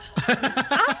themselves.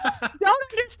 Don't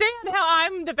understand how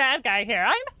I'm the bad guy here.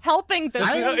 I'm helping this.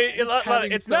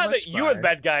 It's so not much that you are the fun.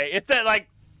 bad guy. It's that, like,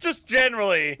 just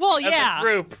generally, Well, as yeah. a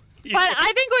group. But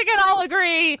I think we can all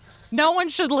agree no one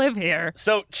should live here.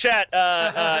 So, chat, in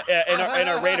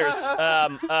our raiders,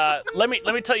 let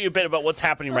me tell you a bit about what's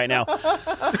happening right now.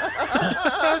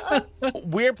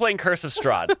 We're playing Curse of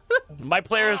Strahd. My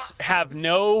players have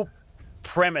no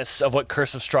premise of what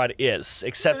Curse of Strahd is,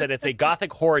 except that it's a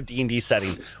gothic horror D&D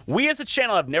setting. We as a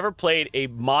channel have never played a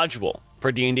module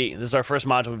for D&D. This is our first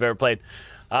module we've ever played.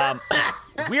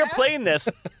 We are playing this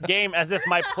game as if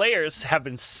my players have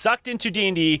been sucked into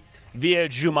D&D via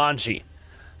Jumanji.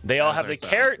 They all have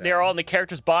they are all in the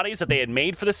characters' bodies that they had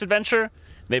made for this adventure.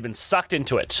 They've been sucked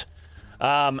into it.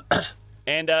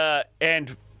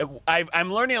 I'm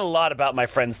learning a lot about my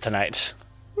friends tonight.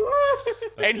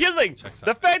 And here's the thing,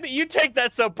 the fact that you take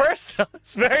that so personal,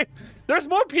 it's very, there's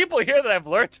more people here that I've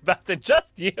learned about than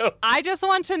just you. I just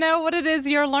want to know what it is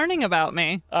you're learning about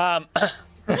me. Tell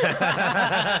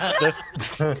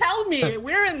me.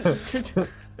 We're in.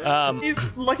 He's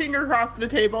looking across the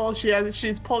table.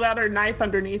 She's pulled out her knife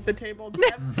underneath the table.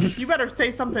 Deb, you better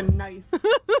say something nice.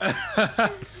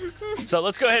 So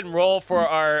let's go ahead and roll for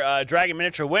our Dragon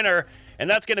Miniature winner, and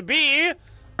that's going to be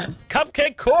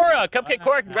Cupcake Cora. Cupcake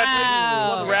Cora, congratulations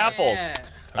on the raffle.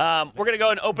 We're going to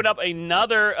go and open up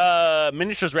another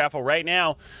miniatures raffle right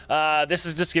now. This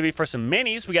is just going to be for some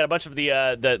minis. We got a bunch of the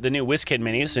new WizKid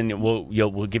minis, and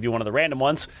we'll give you one of the random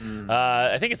ones.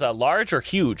 I think it's a large or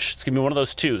huge. It's going to be one of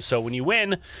those two. So when you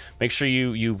win, make sure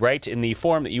you write in the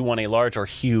form that you want a large or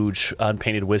huge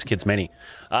unpainted WizKids mini.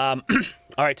 All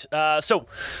right, so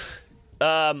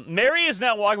Mary is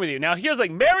now walking with you. Now, here's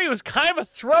like Mary was kind of a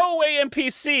throwaway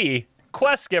NPC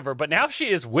quest giver, but now she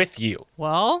is with you.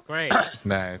 Well, Great.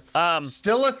 Nice.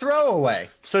 Still a throwaway.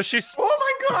 So she's.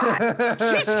 Oh my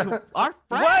god! She's our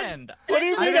friend. What do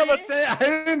you mean I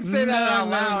didn't say that out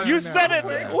loud. You said it.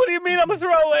 What do you mean I'm a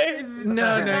throwaway?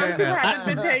 No. Those who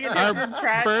haven't been paying attention,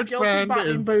 track bird guilty friend bought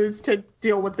me is- booze to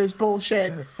deal with this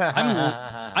bullshit.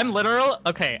 I'm literal.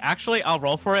 Okay, actually, I'll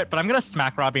roll for it, but I'm gonna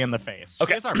smack Robbie in the face.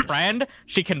 Okay. She's our friend.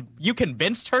 You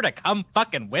convinced her to come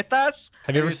fucking with us.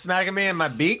 Have you Are ever you smacking me in my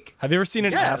beak? seen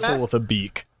an Yeah, asshole that- with a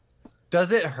beak?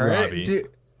 Does it hurt? Robbie.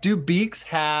 Do beaks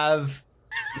have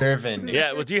nerve endings?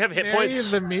 Yeah. Well, do you have hit Mary points?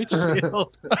 the meat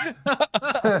shield.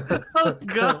 Oh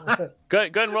god. Go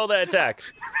ahead and roll that attack.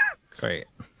 Great.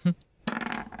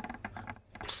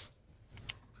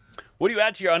 What do you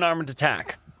add to your unarmed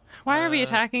attack? why are we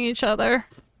attacking each other?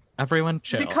 Everyone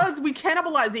chill. Because we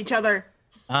cannibalize each other.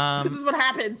 This is what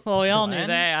happens. Well, we all knew Glenn?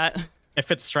 that.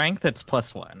 If it's strength, it's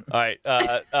 +1. All right.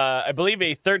 I believe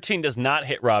a 13 does not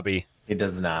hit Robbie. He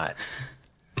does not.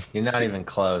 You're not even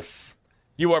close.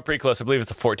 You are pretty close. I believe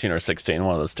it's a 14 or a 16,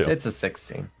 one of those two. It's a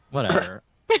 16. Whatever.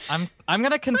 I'm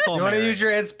gonna console You want to Mary. use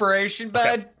your inspiration,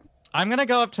 bud? I'm gonna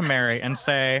go up to Mary and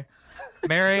say,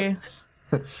 Mary,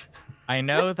 I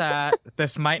know that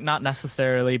this might not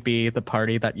necessarily be the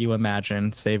party that you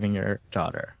imagined saving your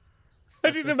daughter.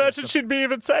 I didn't imagine she'd be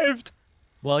even saved.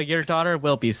 Well, your daughter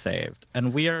will be saved,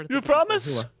 and we are. You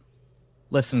promise?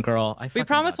 Listen, girl. We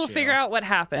promise we'll figure out what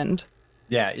happened.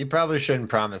 Yeah, you probably shouldn't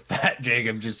promise that,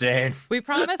 Jacob. Just saying. We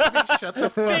promise to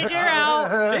figure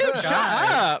out. Dude, shut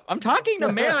up! I'm talking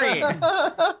to Mary.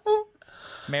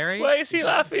 Mary. Why is he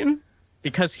laughing?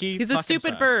 Because he's He's a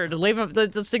stupid bird. Leave him.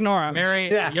 Just ignore him. Mary,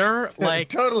 Yeah. you're like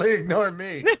totally ignore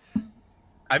me.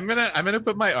 I'm gonna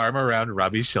put my arm around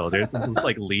Robbie's shoulders and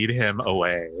like lead him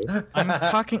away.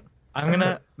 I'm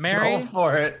gonna Mary. Roll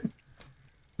for it.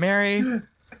 Mary,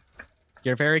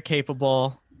 you're very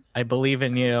capable. I believe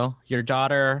in you. Your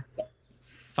daughter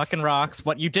fucking rocks.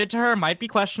 What you did to her might be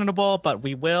questionable, but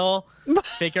we will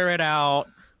figure it out.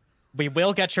 We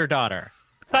will get your daughter.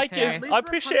 Thank Okay. you. I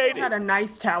appreciate Had it. a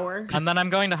nice tower. And then I'm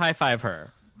going to high five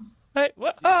her. Hey,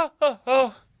 what?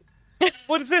 Oh.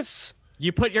 What is this?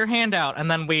 You put your hand out, and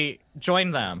then we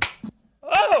join them.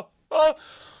 Oh.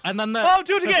 And then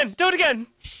Do it again. Do it again.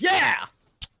 Yeah!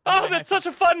 Oh, that's such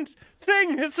a fun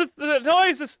thing. It's just the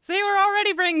noises. See, we're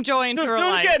already bringing joy into Do her it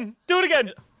life. again. Do it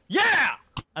again. Yeah!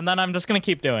 And then I'm just gonna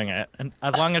keep doing it, and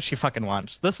as long as she fucking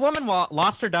wants. This woman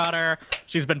lost her daughter.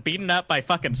 She's been beaten up by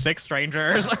fucking 6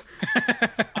 strangers,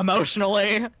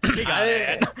 emotionally. She got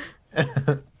it.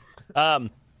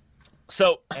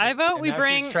 So I vote we Now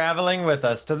bring. she's traveling with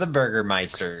us to the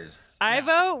Burgermeisters. I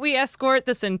vote we escort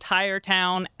this entire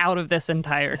town out of this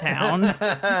entire town.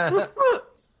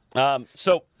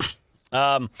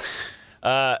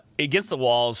 Against the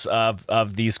walls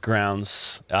of these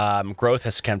grounds, growth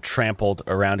has kind of trampled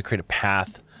around to create a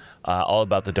path all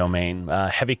about the domain.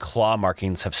 Heavy claw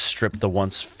markings have stripped the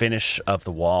once finish of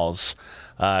the walls.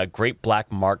 Great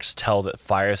black marks tell that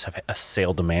fires have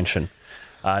assailed the mansion.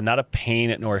 Not a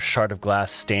pane nor a shard of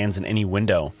glass stands in any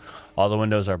window. All the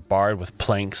windows are barred with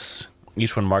planks,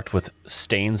 each one marked with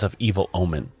stains of evil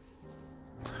omen.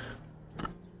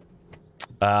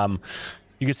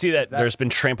 You can see that there's been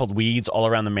trampled weeds all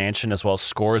around the mansion, as well as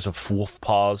scores of wolf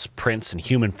paws, prints, and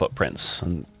human footprints.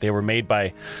 And they were made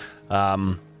by,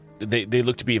 they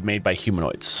look to be made by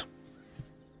humanoids.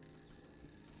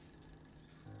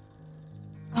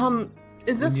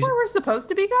 Is this where we're supposed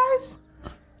to be, guys?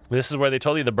 This is where they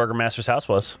told you the Burgermaster's house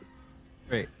was.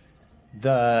 Great.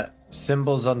 The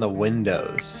symbols on the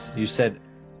windows. You said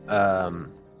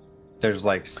there's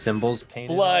like symbols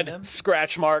painted on Blood, them?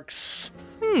 scratch marks.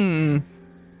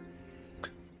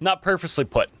 Not purposely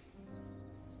put.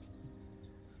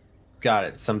 got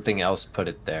it. Something else put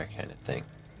it there, kind of thing.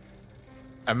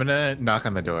 I'm gonna knock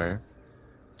on the door.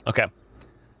 Okay.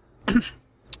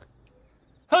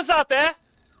 Who's out there?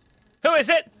 Who is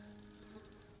it?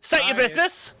 State your Hi.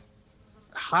 business.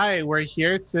 Hi,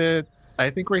 I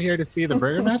think we're here to see the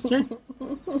Burgermaster.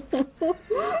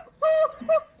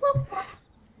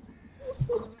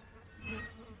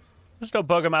 There's no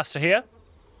burgomaster here.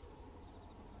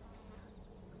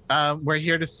 We're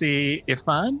here to see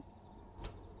Ifan.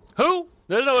 Who?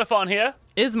 There's no if on here.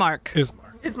 Ismark. Is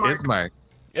Mark. Ismark.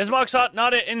 Ismark's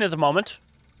not in at the moment.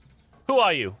 Who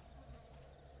are you?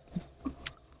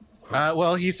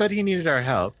 Well, he said he needed our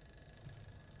help.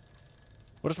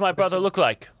 What does my brother look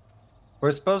like?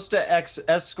 We're supposed to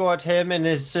escort him and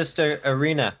his sister,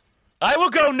 Arena. I will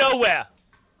go nowhere.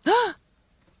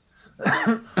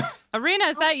 Arena,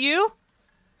 is that you?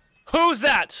 Who's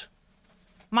that?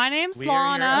 My name's We are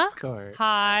your Lana. escort.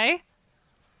 Hi.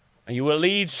 Are you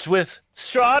alleged with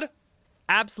Strahd?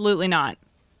 Absolutely not.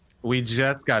 We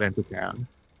just got into town.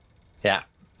 Yeah,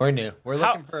 we're new. We're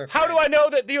looking for. How do I know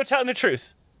that you're telling the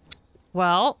truth?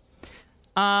 Well,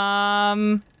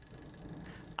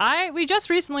 we just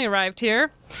recently arrived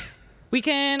here. We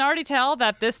can already tell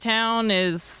that this town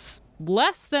is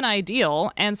less than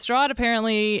ideal, and Strahd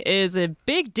apparently is a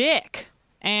big dick.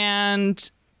 And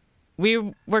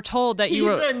we were told that you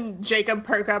were. Even Jacob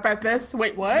perk up at this.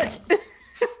 Wait, what?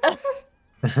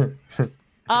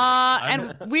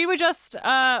 And we were just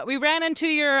we ran into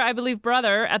your, I believe,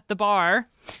 brother at the bar,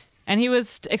 and he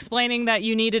was explaining that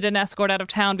you needed an escort out of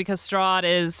town because Strahd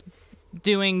is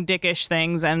doing dickish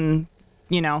things, and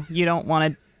you don't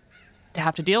want to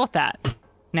have to deal with that.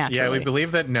 Naturally. Yeah, we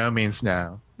believe that no means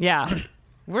no. Yeah,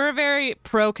 we're a very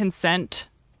pro-consent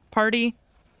party.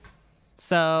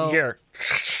 So Here.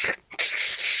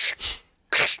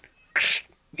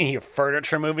 You hear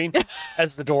furniture moving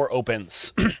as the door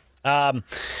opens. Now,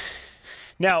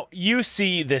 you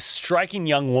see this striking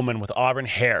young woman with auburn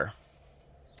hair.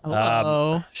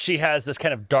 She has this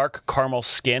kind of dark caramel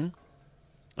skin,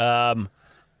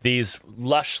 these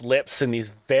lush lips, and these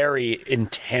very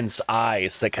intense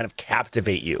eyes that kind of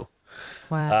captivate you.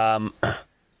 wow,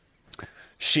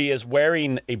 She is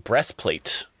wearing a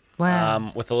breastplate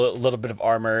wow. with a little bit of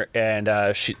armor, and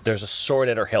there's a sword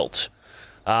at her hilt.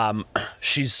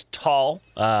 She's tall.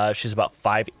 She's about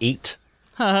 5'8".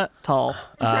 Tall.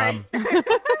 Right.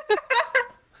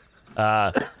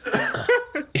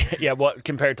 Yeah, what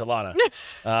compared to Lana?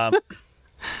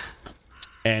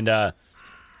 And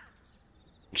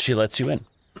she lets you in.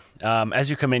 As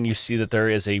you come in, you see that there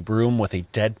is a room with a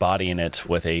dead body in it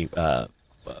with a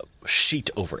sheet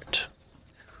over it.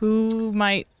 Who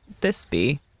might this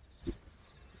be?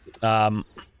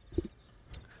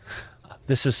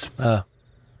 This is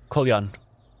Kolyan.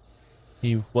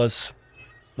 He was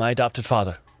my adopted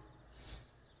father.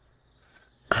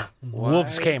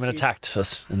 Wolves came and attacked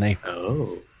us, and they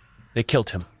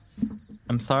killed him.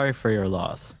 I'm sorry for your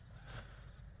loss.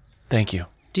 Thank you.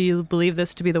 Do you believe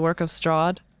this to be the work of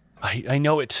Strahd? I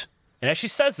know it. And as she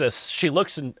says this, she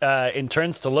looks and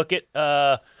turns to look at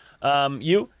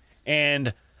you.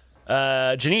 And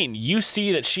Janine, you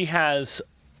see that she has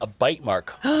a bite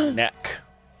mark on her neck.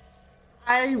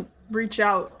 I reach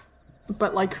out,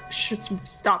 but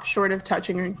stop short of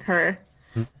touching her.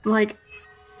 I'm like,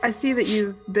 I see that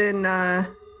you've been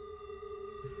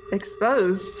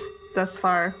exposed thus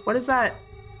far. What does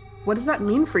that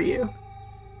mean for you?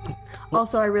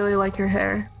 Also, I really like your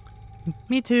hair.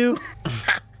 Me too.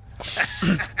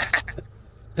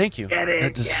 Thank you. That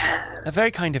is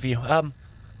very kind of you.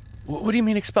 What do you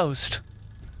mean exposed?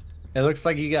 It looks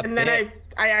like you got And bit. then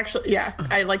I actually,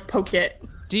 I like poke it.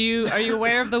 Are you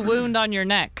aware of the wound on your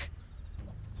neck?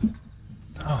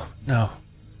 Oh no.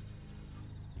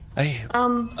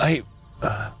 I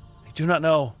do not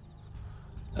know.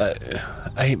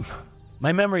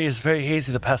 My memory is very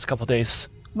hazy the past couple days.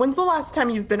 When's the last time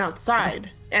you've been outside?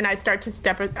 And I start to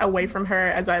step away from her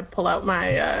as I pull out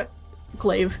my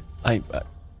glaive.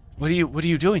 What are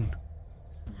you doing?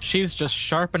 She's just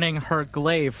sharpening her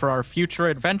glaive for our future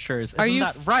adventures. Isn't you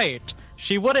that right?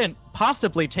 She wouldn't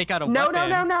possibly take out a No.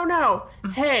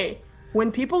 weapon. Hey,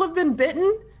 when people have been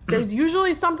bitten, there's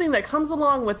usually something that comes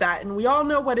along with that, and we all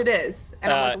know what it is.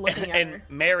 And I'm like looking at her. And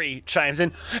Mary chimes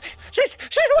in. She's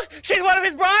one of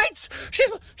his brides. She's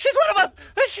one of them.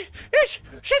 She's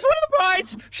one of the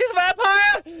brides. She's a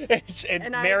vampire.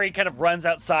 And I- Mary kind of runs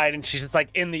outside, and she's just like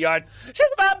in the yard. She's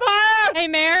a vampire. Hey,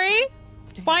 Mary,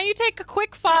 why don't you take a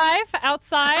quick 5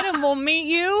 outside, and we'll meet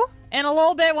you in a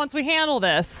little bit once we handle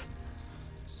this.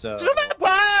 So She's a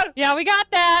vampire. Yeah, we got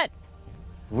that.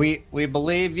 we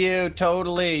believe you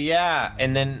totally, yeah.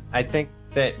 And then I think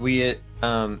that we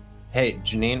Hey,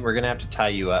 Janine, we're gonna have to tie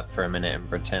you up for a minute and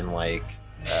pretend like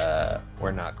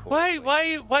we're not cool. Why?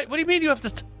 What do you mean you have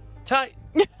to tie?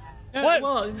 What?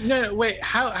 Well, no, wait.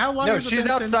 How long? No, has it she's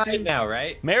been since outside you- now,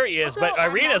 right? Mary is, but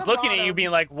I'm Irina's not looking at about you, him.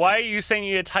 being like, "Why are you saying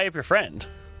you need to tie up your friend?"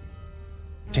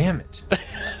 Damn it.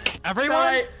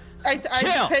 Everyone,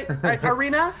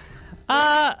 Arena,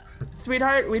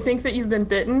 sweetheart, we think that you've been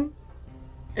bitten,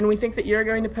 and we think that you're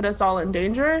going to put us all in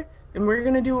danger, and we're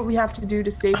going to do what we have to do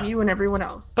to save you and everyone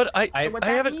else. But I what that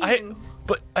haven't. means-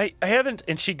 I haven't.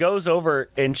 And she goes over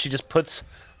and she just puts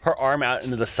her arm out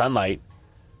into the sunlight,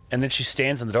 and then she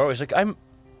stands in the doorway. She's like, I'm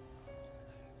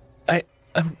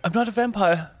not a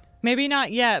vampire. Maybe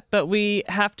not yet, but we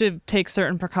have to take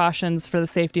certain precautions for the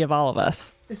safety of all of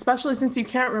us. Especially since you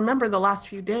can't remember the last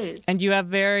few days. And you have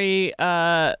very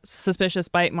suspicious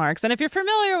bite marks. And if you're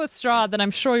familiar with Strahd, then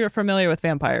I'm sure you're familiar with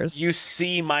vampires. You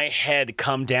see my head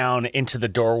come down into the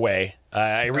doorway.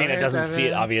 Irina doesn't see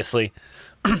it, obviously.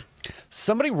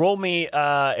 Somebody roll me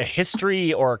a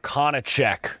history or arcana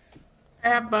check. I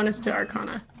have bonus to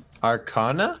Arcana.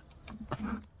 Arcana?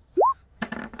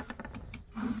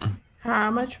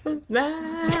 How much was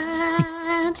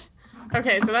that?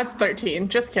 Okay, so that's 13.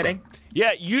 Just kidding.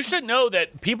 Yeah, you should know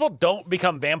that people don't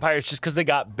become vampires just because they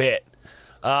got bit.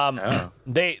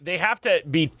 They have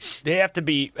to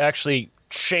be actually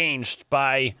changed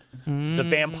by the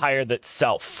vampire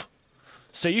itself.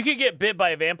 So you could get bit by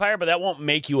a vampire, but that won't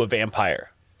make you a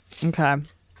vampire. Okay.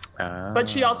 But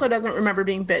she also doesn't remember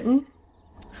being bitten.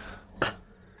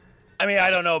 I mean,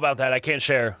 I don't know about that. I can't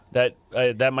share that.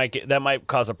 That might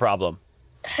cause a problem.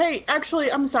 Hey,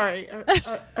 actually, I'm sorry,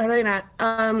 Arena.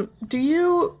 Do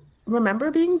you remember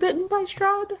being bitten by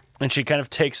Strahd? And she kind of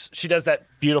she does that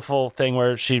beautiful thing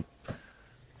where she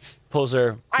pulls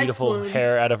her beautiful swoon.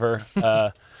 hair out of her.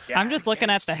 I'm just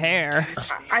looking at the hair.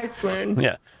 I swoon.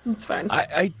 Yeah. It's fine.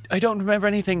 I don't remember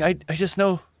anything. I just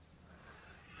know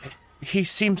he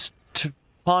seems to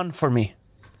fawn for me.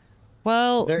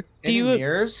 Well, There do any you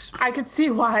mirrors? I could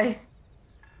see why.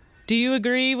 do you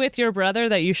agree with your brother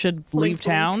that you should leave blink.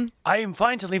 town? I am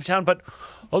fine to leave town, but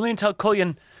only until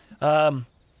Kullian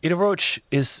Ida Roach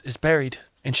is buried,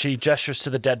 and she gestures to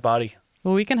the dead body.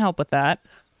 Well, we can help with that.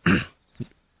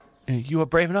 You are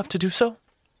brave enough to do so?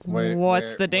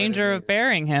 What's the danger of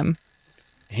burying him?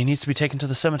 He needs to be taken to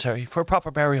the cemetery for a proper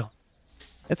burial.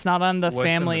 It's not on the What's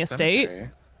in family the estate. cemetery?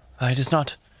 It is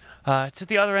not. It's at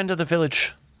the other end of the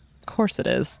village. Of course it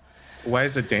is. Why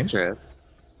is it dangerous?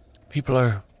 People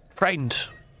are frightened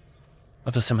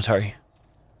of the cemetery.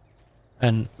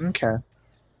 And Okay.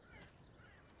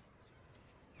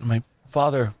 my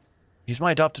father, he's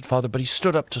my adopted father, but he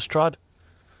stood up to Strahd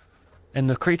and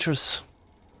the creatures,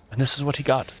 and this is what he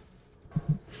got.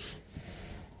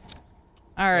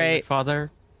 All Your right.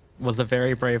 father was a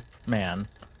very brave man,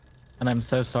 and I'm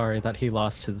so sorry that he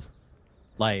lost his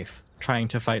life trying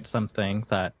to fight something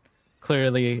that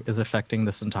clearly is affecting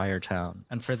this entire town.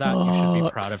 And for that, you should be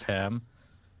proud of him.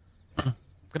 I'm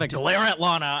gonna glare at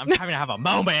Lana. I'm having to have a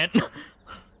moment.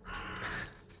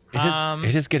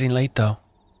 It is getting late, though.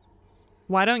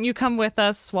 Why don't you come with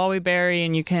us while we bury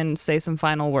and you can say some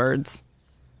final words?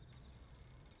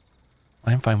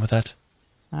 I'm fine with that.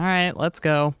 All right, let's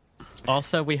go.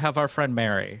 Also, we have our friend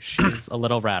Mary. She's a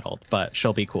little rattled, but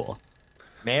she'll be cool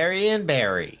Mary and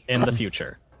Barry. in the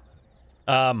future,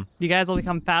 You guys will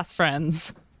become fast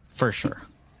friends. for sure.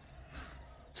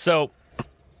 So,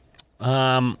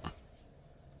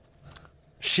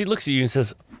 she looks at you and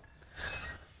says,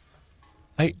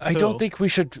 I don't Who? think we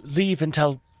should leave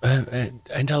until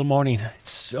morning.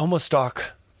 It's almost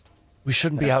dark. We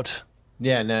shouldn't be out.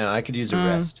 Yeah, no, I could use a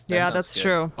rest. That Yeah, sounds that's good.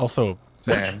 true. Also,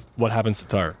 Same. what happens to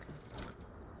Tar?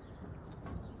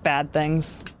 Bad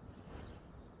things.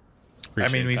 I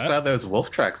mean, we Appreciate that. saw those wolf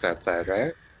tracks outside,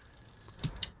 right?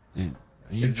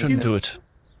 You shouldn't do it.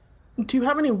 Do you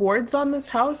have any wards on this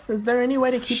house? Is there any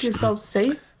way to keep yourselves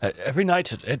safe? Every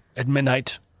night at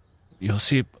midnight, you'll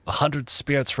see 100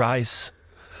 spirits rise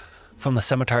from the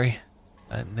cemetery,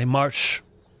 and they march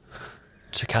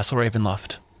to Castle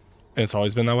Ravenloft And it's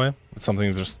always been that way. It's something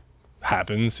that just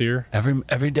happens here.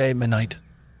 every day at midnight.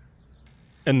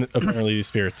 And apparently these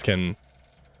spirits can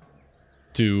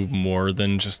do more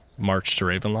than just march to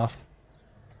Ravenloft.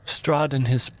 Strahd and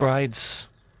his brides,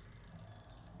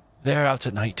 they're out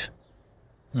at night.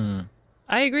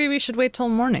 I agree we should wait till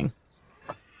morning.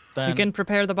 Then You can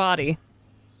prepare the body.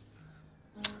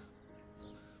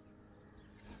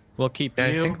 we'll keep Yeah, I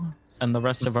you think- and the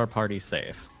rest of our party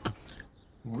safe.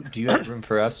 Do you have room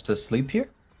for us to sleep here?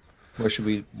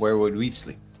 Where would we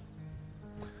sleep?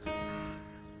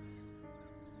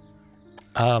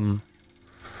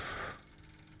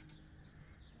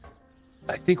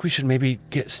 I think we should maybe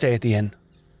stay at the inn,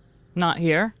 Not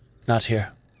here. not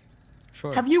here.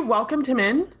 Sure. Have you welcomed him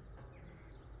in?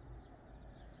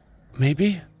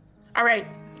 Maybe? All right,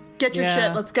 get your Yeah.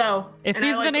 shit. Let's go. If And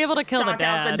he's been able to kill the stalk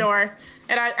out the dad. door,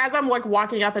 and as I'm like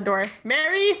walking out the door,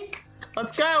 Mary,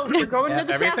 let's go. We're going to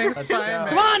the Everything's tavern. fine.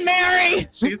 Come on, Mary!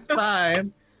 She's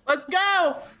fine. Let's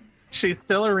go. She's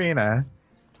still Arena.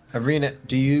 Arena,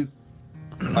 do you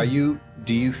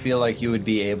feel like you would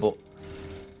be able,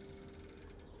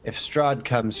 if Strahd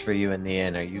comes for you in the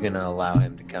inn, are you gonna allow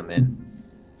him to come in?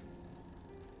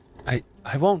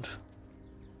 I won't.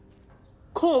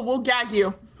 Cool. We'll gag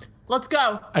you. Let's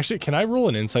go. Actually, can I roll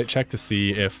an insight check to see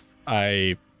if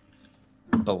I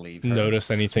Believe her.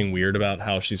 notice anything weird about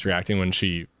how she's reacting when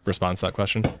she responds to that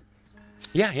question?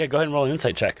 Yeah, go ahead and roll an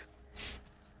insight check.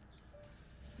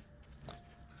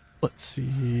 Let's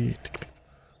see.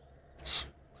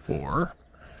 4.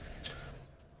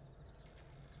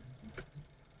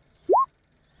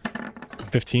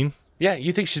 $15. Yeah,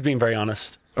 you think she's being very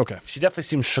honest. Okay. She definitely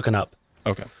seems shooken up.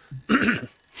 Okay.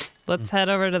 Let's head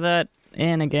over to that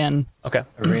inn again. Okay.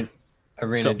 Arena,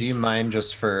 So- do you mind,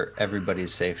 just for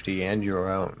everybody's safety and your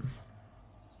own,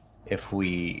 if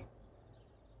we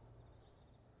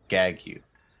gag you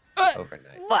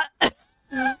overnight? What?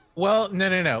 Well,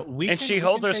 no. We And can- she we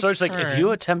holds can her take sword. She's like, if you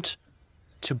turns. attempt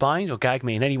to bind or gag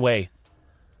me in any way,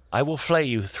 I will flay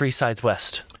you 3 sides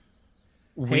west.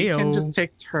 we can Heyo. just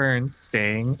take turns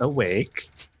staying awake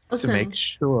Listen. to make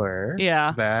sure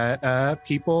Yeah. that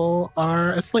people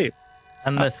are asleep.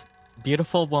 And this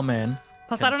beautiful woman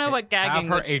Plus, I don't know what have gagging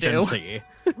her would do. agency.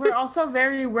 We're also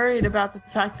very worried about the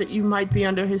fact that you might be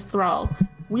under his thrall.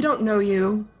 We don't know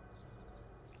you.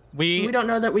 We We don't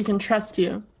know that we can trust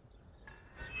you.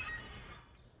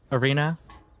 Arena.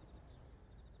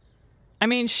 I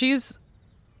mean, she's.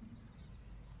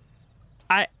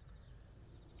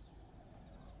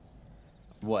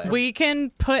 What? We can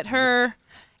put her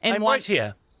in I'm one. right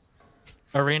here.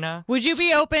 Arena. Would you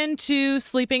be open to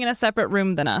sleeping in a separate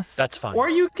room than us? That's fine. Or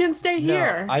you can stay No,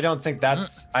 here. I don't think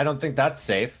that's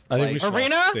safe. I think we should all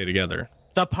Arena? stay together.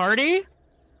 The party?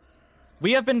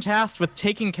 We have been tasked with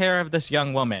taking care of this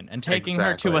young woman and taking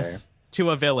her Exactly. to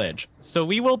a village. So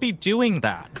we will be doing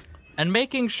that and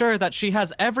making sure that she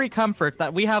has every comfort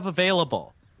that we have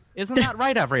available. Isn't that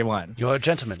right, everyone? You're a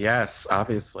gentleman. Yes,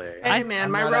 obviously. Hey man,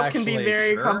 I'm my not rope can be actually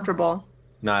very sure. comfortable.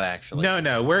 Not actually.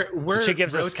 No, we're She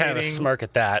gives us kind of a rotating- smirk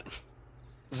at that.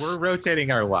 We're rotating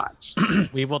our watch.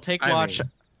 We will take I watch mean-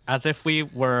 as if we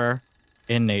were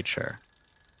in nature.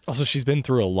 Also, she's been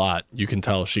through a lot. You can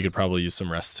tell she could probably use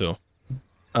some rest too.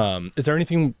 Is there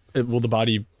anything? Will the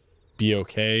body be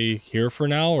okay here for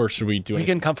now, or should we do We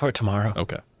anything? can come for it tomorrow.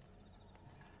 Okay.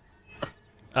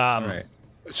 All right.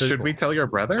 Should we tell your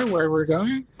brother where we're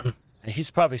going?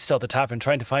 He's probably still at the tavern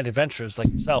trying to find adventurers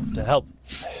like yourself to help.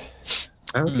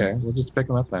 Okay, we'll just pick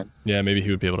him up then. Yeah, maybe he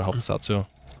would be able to help us out too.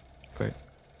 Great.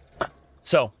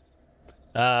 So,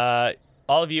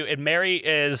 all of you, and Mary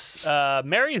is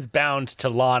bound to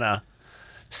Lana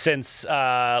since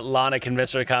Lana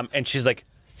convinced her to come, and she's like,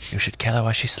 "You should kill her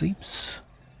while she sleeps.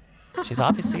 She's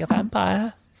obviously a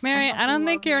vampire." Mary, I don't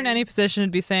think you're in any position to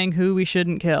be saying who we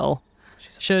shouldn't kill.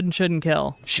 Should and shouldn't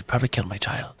kill. She'd probably kill my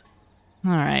child.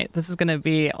 All right, this is going to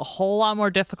be a whole lot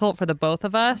more difficult for the both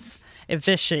of us if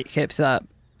this shit keeps up.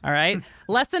 All right?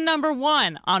 Lesson number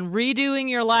 1 on redoing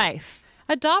your life.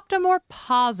 Adopt a more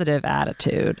positive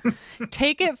attitude.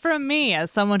 Take it from me as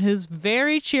someone who's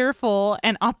very cheerful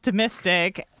and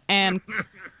optimistic and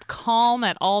calm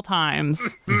at all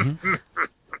times.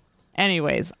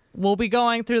 Anyways, we'll be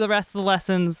going through the rest of the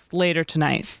lessons later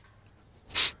tonight.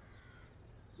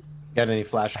 Got any I think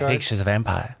flashcards? she's a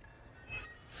vampire.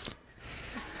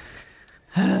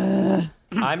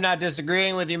 I'm not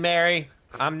disagreeing with you, Mary.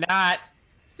 I'm not.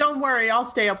 Don't worry, I'll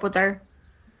stay up with her.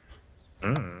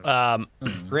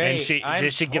 Great.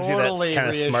 And she gives you that totally kind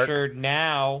of smirk. reassured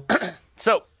now.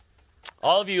 So,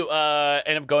 all of you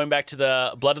end up going back to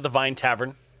the Blood of the Vine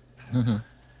Tavern, and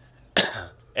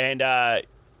end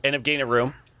up getting a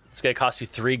room. It's gonna cost you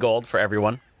 3 gold for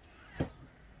everyone.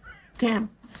 Damn.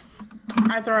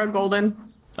 I throw a golden.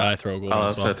 I throw a gold I'll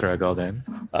as also well. throw a gold in.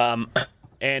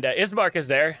 And Ismark is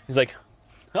there. He's like,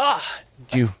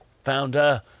 you found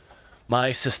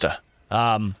my sister.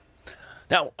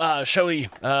 Now, shall we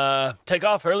take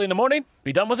off early in the morning?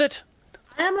 Be done with it?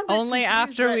 I am a bit Only confused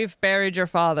after that- we've buried your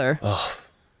father.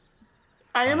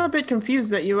 I am a bit confused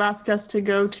that you asked us to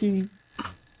go to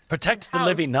Protect the House.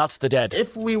 living, not the dead.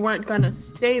 if we weren't gonna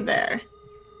stay there.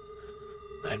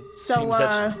 It So, seems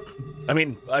that, I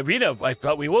mean, Irina, I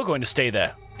thought we were going to stay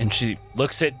there. And she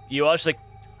looks at you all. She's like,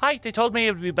 hi, they told me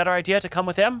it would be a better idea to come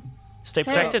with them. Stay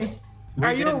protected.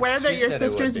 Are you aware that your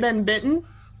sister's been bitten?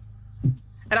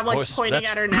 And I'm like course, pointing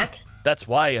that's- at her neck. That's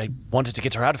why I wanted to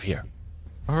get her out of here.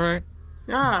 All right.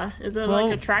 Ah, is it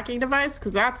like a tracking device?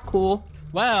 Because that's cool.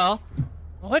 Well,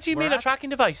 What do you mean a tracking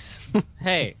device?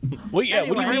 hey, What do you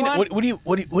mean? Everyone-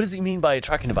 What does he mean by a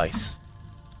tracking device?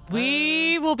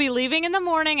 We will be leaving in the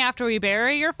morning after we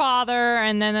bury your father,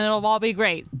 and then it'll all be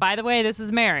great. By the way, this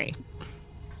is Mary.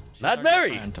 Mad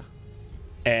Mary.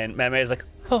 And Mad Mary's like,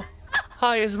 oh,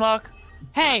 hi, Ismark.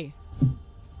 Hey,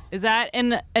 is that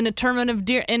an term of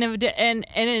an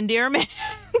endearment?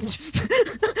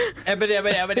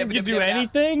 You do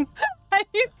anything?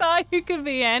 You thought you could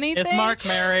be anything? Ismark,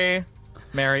 Mary.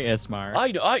 Mary Ismark.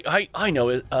 I know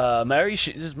it. Mary,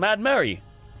 she's Mad Mary.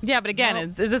 Yeah, but again,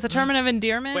 is this a term of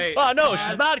endearment? Wait. Oh no,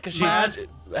 she's mad because she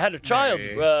had a child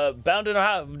bound in her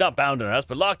house, not bound in her house,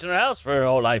 but locked in her house for her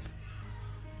whole life.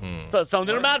 So it's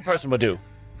something a mad person would do.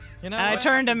 You know And I what?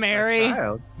 turned to Mary.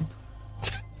 Child.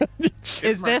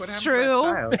 Is Mark, what this happened to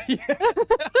true? that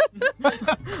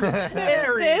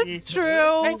child? Is this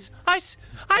true?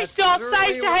 I still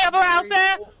safe to have her out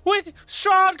there with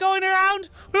Strahd going around.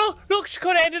 Look, she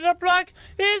could have ended up like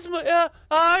Irina.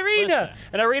 Listen.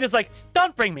 And Irina's like,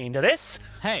 don't bring me into this.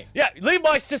 Hey, Yeah, leave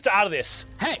my sister out of this.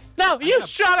 hey. No, you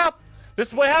shut up. This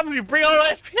is what happens when you bring all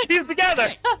the NPCs together.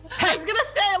 I was gonna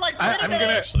say like, wait a I'm minute.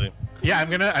 gonna. Actually, Yeah,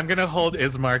 I'm gonna hold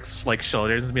Ismark's like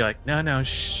shoulders and be like, no,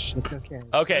 shh, it's okay.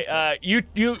 Okay,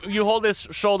 you hold his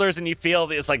shoulders and you feel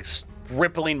this like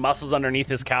rippling muscles underneath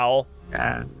his cowl.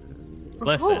 Yeah.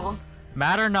 Listen, Cool.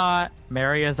 mad or not,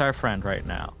 Mary is our friend right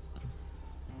now.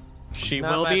 She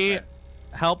Not will my be friend.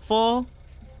 helpful,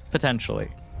 potentially.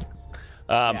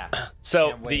 So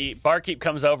Can't the wait. barkeep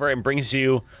comes over and brings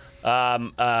you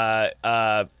like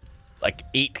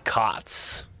 8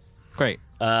 cots. Great.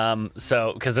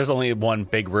 So because there's only one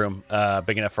big room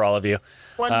big enough for all of you.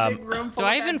 One big room full Do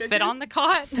I of even bad fit bitches? on the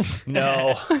cot?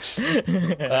 No.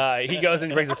 He goes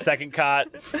and he brings a second cot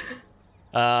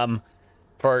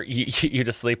for you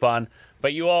to sleep on.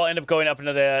 But you all end up going up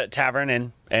into the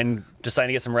tavern and deciding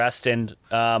to get some rest. And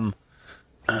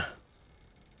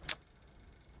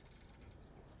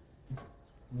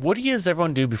what does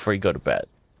everyone do before you go to bed?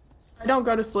 I don't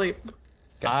go to sleep.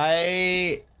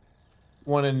 I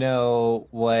want to know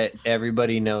what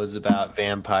everybody knows about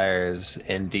vampires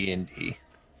in D&D.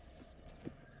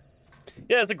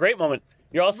 Yeah, it's a great moment.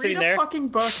 You're all Read sitting a there. fucking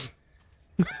book.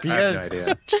 I have no Because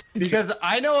idea. because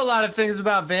I know a lot of things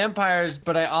about vampires,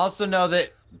 but I also know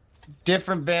that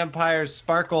different vampires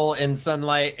sparkle in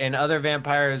sunlight and other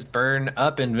vampires burn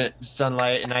up in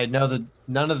sunlight, and I know that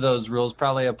none of those rules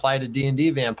probably apply to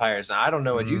D&D vampires. Now, I don't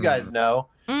know what you guys know,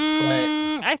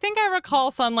 I think I recall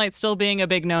sunlight still being a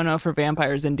big no-no for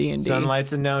vampires in D&D.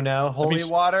 sunlight's a no-no. Holy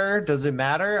water, does it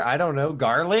matter? I don't know.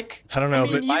 Garlic? I don't know, I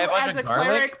mean, but you buy a bunch as of a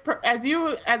cleric,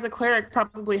 as a cleric,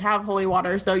 probably have holy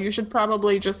water, so you should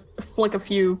probably just flick a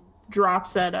few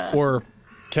drops at a. or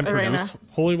can Arena. produce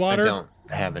holy I water. don't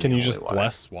have any Can you holy just water.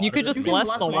 bless water? You could just You can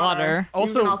bless the water. You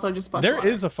Also, can also just bless there water.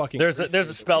 is a fucking There's priest a here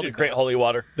spell that to we create did holy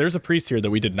water. There's a priest here that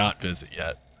we did not visit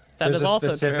yet. That There's is a also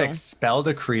specific true. spell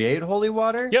to create holy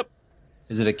water? Yep.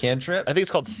 Is it a cantrip? I think it's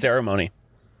called ceremony.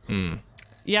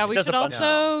 Yeah, we does should a bunch.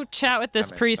 also chat with this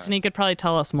makes priest, and he could probably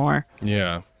tell us more.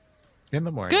 Yeah, In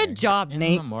the morning. Good job, In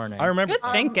Nate. the morning. I remember.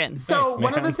 Good thinking. So Thanks,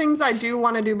 one of the man. things I do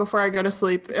want to do before I go to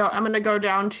sleep, I'm gonna go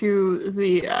down to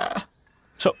the.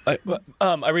 So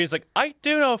Irina's like, I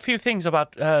do know a few things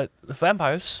about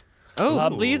vampires. Oh,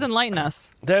 please enlighten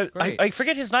us. Great. I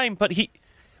forget his name, but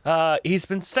he's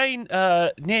been staying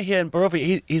near here in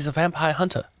Barovia. He's a vampire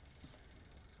hunter.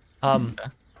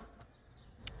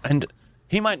 And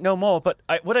he might know more, but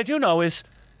what I do know is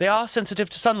they are sensitive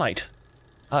to sunlight.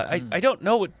 I don't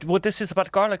know what this is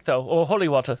about garlic though, or holy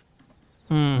water.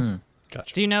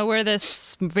 Gotcha. Do you know where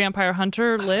this vampire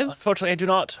hunter lives? Unfortunately, I do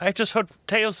not. I've just heard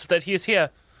tales that he is here.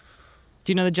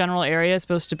 Do you know the general area it's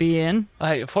supposed to be in?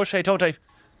 Unfortunately, I don't. I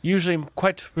usually am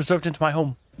quite reserved into my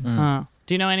home.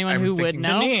 Do you know anyone I'm who would thinking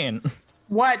know? Janine,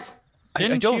 What?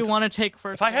 didn't don't. you want to take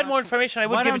first? If I had watch? more information, I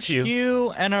would Why give don't it to you.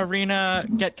 you and Arena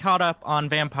get caught up on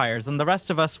vampires, and the rest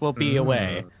of us will be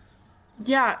away?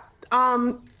 Yeah.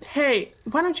 Hey,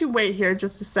 why don't you wait here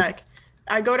just a sec?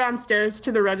 I go downstairs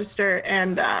to the register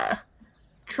and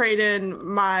trade in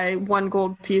my 1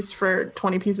 gold piece for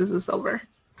 20 pieces of silver,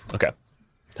 Okay.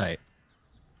 Tight.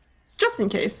 just in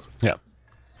case. Yeah.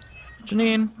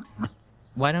 Janine,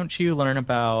 why don't you learn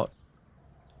about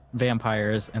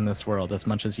vampires in this world as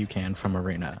much as you can from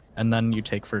Arena, and then you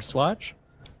take first watch?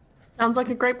 Sounds like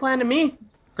a great plan to me.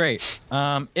 Great.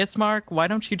 Ismark, why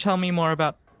don't you tell me more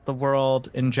about the world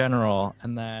in general,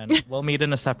 and then we'll meet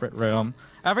in a separate room.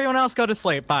 Everyone else go to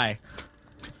sleep. Bye.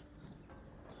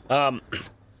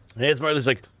 Ismarley's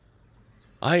like,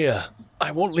 I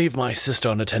won't leave my sister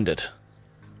unattended.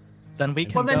 Then we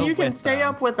can. Well, then go you can with stay them.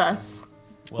 up with us.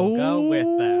 We'll go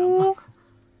with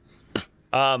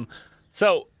them.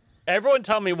 So everyone,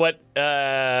 tell me what you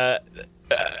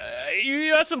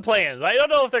have some plans. I don't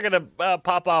know if they're gonna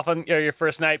pop off on your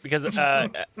first night because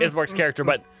Ismark's character,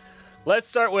 but let's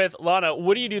start with Lana.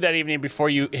 What do you do that evening before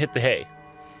you hit the hay?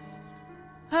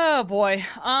 Oh boy.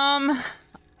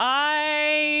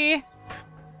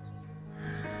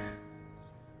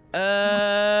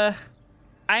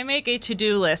 I make a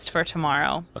to-do list for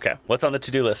tomorrow. Okay, what's on the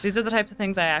to-do list? These are the types of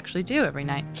things I actually do every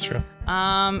night. It's true.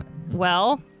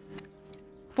 Well,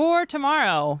 for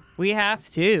tomorrow, we have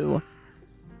to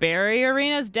bury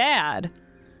Arena's dad.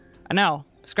 No,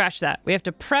 scratch that. We have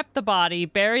to prep the body,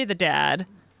 bury the dad.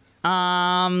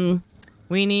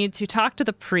 We need to talk to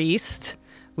the priest.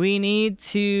 We need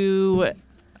to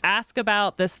ask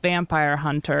about this vampire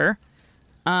hunter.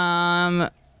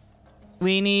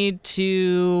 We need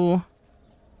to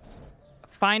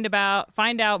find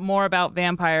out more about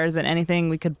vampires and anything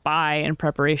we could buy in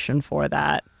preparation for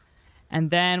that. And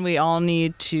then we all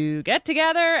need to get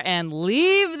together and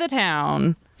leave the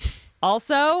town.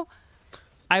 Also,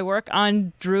 I work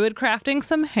on druid crafting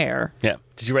some hair. Yeah.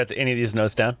 Did you write any of these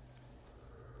notes down?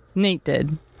 Nate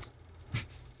did.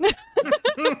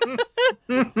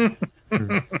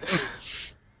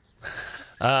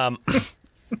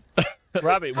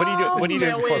 Robbie, what do you do? What do you do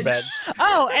before Witch. bed?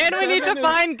 Oh, and we need to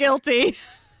find guilty.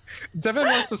 Devin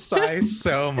wants to sigh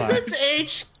so much. It's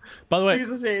H. By the way,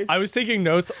 Jesus H. I was taking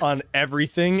notes on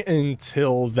everything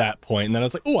until that point, and then I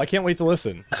was like, "Oh, I can't wait to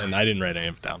listen." And I didn't write any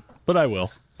of it down, but I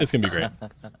will. It's gonna be great.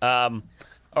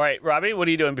 All right, Robbie, what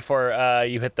are you doing before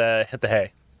you hit the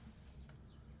hay?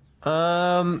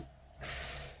 Can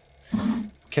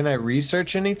I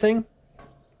research anything?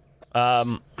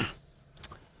 How?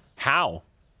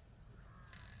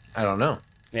 I don't know.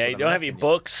 Yeah, you don't have any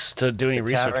books to do any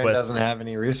research Tavern with. doesn't have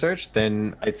any research,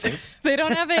 then I think They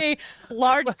don't have a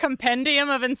large compendium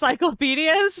of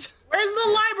encyclopedias. Where's the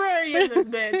library in this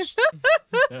bitch?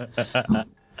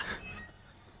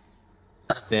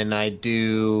 then I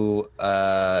do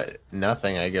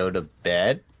nothing. I go to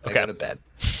bed. Okay. I go to bed.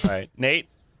 All right, Nate.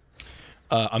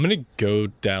 I'm gonna go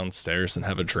downstairs and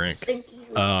have a drink, Thank you.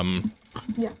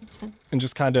 Yeah, it's fine. and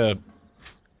just kind of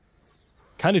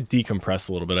decompress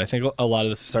a little bit. I think a lot of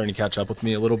this is starting to catch up with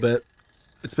me a little bit.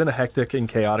 It's been a hectic and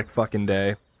chaotic fucking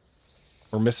day.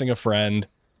 We're missing a friend.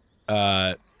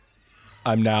 I'm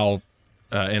now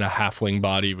in a halfling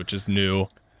body, which is new.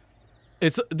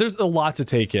 There's a lot to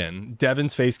take in.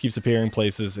 Devin's face keeps appearing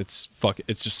places. It's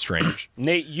just strange.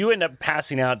 Nate, you end up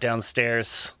passing out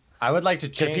downstairs I would like to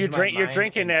change because you're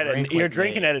drinking at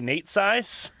a Nate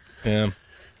size, Yeah.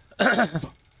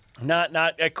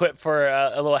 not equipped for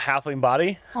a little halfling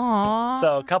body. Aww.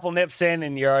 So a couple nips in,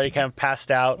 and you're already kind of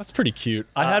passed out. That's pretty cute.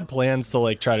 I had plans to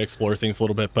like try to explore things a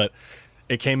little bit, but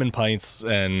it came in pints,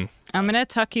 and I'm going to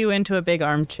tuck you into a big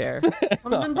armchair.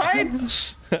 Comes in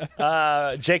bites.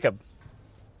 Jacob.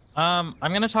 I'm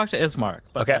gonna talk to Ismark,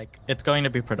 but Okay. like it's going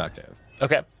to be productive.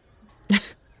 Okay.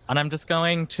 And I'm just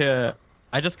going to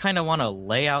I just kind of want to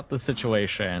lay out the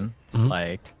situation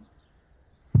like,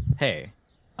 hey,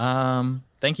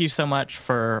 thank you so much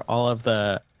for all of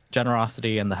the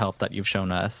generosity and the help that you've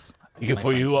shown us. Thank you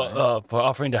for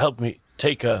offering to help me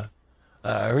take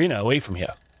Arena away from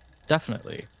here.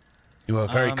 Definitely. You are a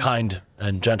very kind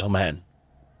and gentle man.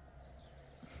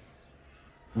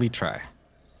 We try.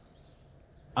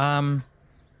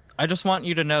 I just want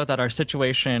you to know that our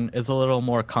situation is a little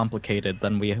more complicated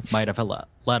than we might have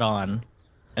let on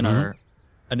in our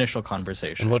initial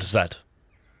conversation. And what is that?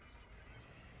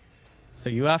 So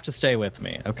you have to stay with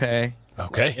me, okay?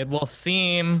 Okay. It will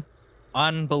seem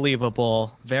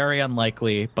unbelievable, very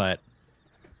unlikely, but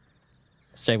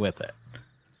stay with it.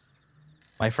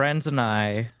 My friends and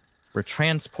I were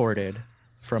transported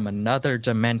from another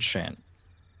dimension.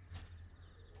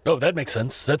 Oh, that makes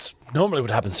sense. That's normally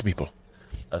what happens to people.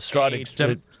 This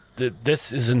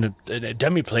is a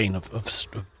demiplane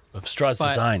of Strahd's But-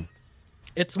 design.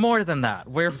 It's more than that.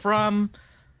 We're from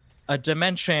a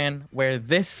dimension where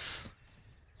these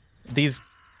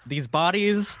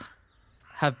bodies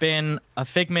have been a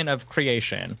figment of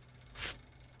creation.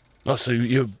 Oh, so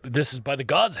this is by the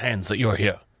gods' hands that you're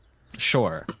here.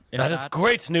 Sure. If That is that's-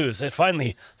 great news. There's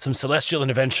finally some celestial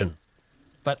intervention.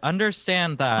 But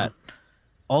understand that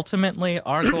ultimately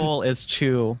our goal is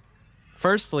to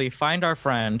firstly find our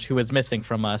friend who is missing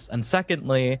from us, and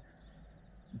secondly,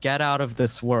 get out of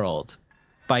this world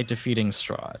by defeating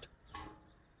Strahd.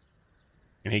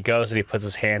 And he goes and he puts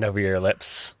his hand over your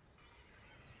lips.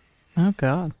 Oh,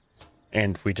 God.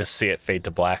 And we just see it fade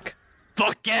to black.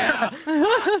 Fuck yeah!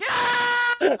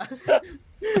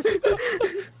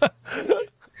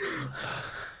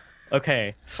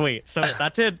 Okay, sweet. So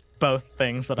that did both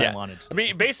things that I wanted. I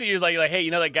mean, basically, you're like, hey,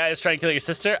 you know that guy that's trying to kill your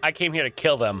sister? I came here to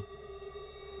kill them.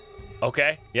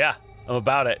 Okay, yeah, I'm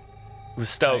about it. I'm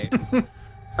stoked.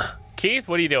 Keith,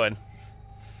 what are you doing?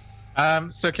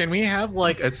 So can we have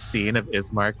like a scene of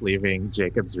Ismark leaving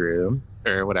Jacob's room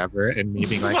or whatever, and me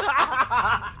being like,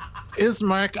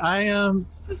 Ismark, I am.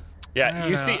 Yeah,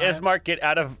 you see Ismark get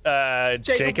out of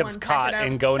Jacob's cot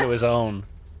and go into his own.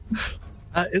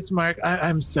 Ismark,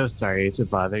 I'm so sorry to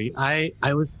bother you. I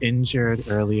was injured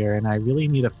earlier, and I really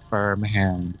need a firm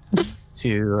hand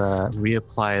to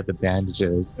reapply the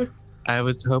bandages. I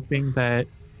was hoping that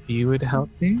you would help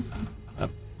me.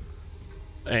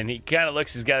 And he kind of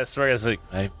looks. He's got a sword. He's like,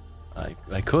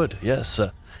 I could, yes.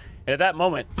 And at that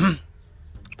moment,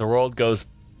 the world goes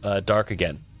dark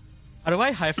again. How do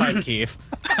I high five Keith?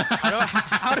 How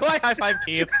do I high five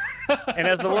Keith? And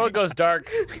as the world goes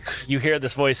dark, you hear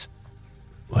this voice.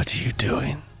 What are you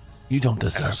doing? You don't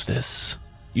deserve this.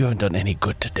 You haven't done any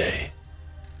good today.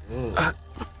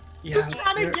 Just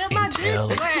trying to get my dick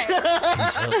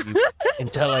wet.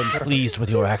 Until I'm pleased with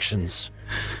your actions,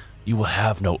 you will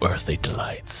have no earthly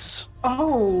delights.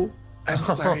 Oh. I'm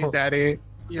sorry, Daddy.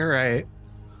 You're right.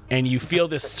 And you feel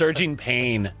this surging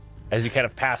pain as you kind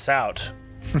of pass out.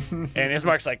 And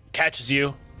Ismark's like catches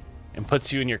you and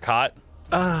puts you in your cot.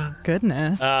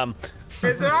 Goodness.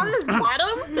 Is it on his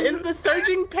bottom? Is the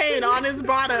surging pain on his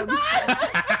bottom?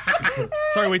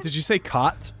 Sorry, wait, did you say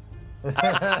cot?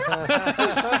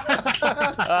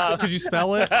 Could you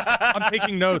spell it? I'm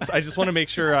taking notes. I just want to make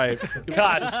sure I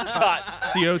Cot.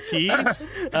 C-O-T.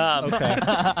 Okay.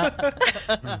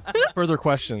 Further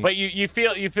questions. But you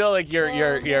feel like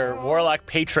your warlock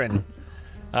patron,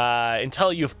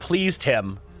 until you've pleased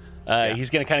him, he's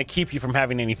gonna kind of keep you from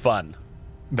having any fun.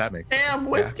 That makes sense. Damn,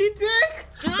 whiskey dick?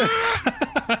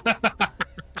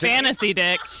 Fantasy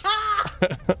dick.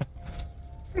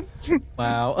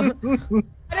 Wow.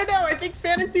 I don't know. I think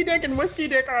fantasy dick and whiskey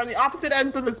dick are on the opposite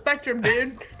ends of the spectrum,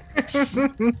 dude.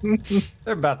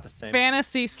 They're about the same.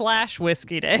 Fantasy /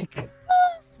 whiskey dick.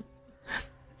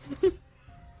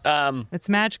 It's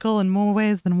magical in more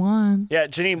ways than one. Yeah,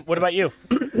 Janine, what about you?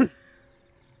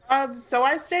 So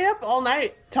I stay up all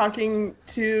night talking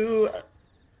to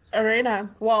Arena.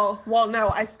 Well, no,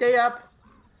 I stay up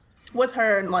with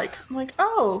her and I'm like,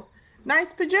 oh,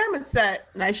 nice pajama set.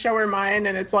 And I show her mine,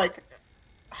 and it's like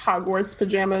Hogwarts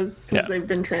pajamas because they've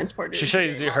been transported. She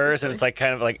shows you hers, and it's like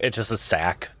kind of like it's just a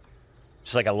sack,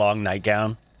 just like a long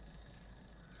nightgown.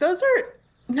 Those are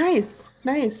nice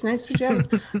pajamas.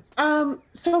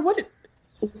 So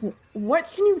what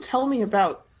can you tell me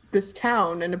about this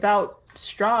town and about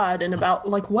Strahd and about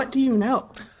what do you know?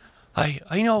 I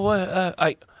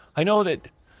know that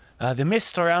the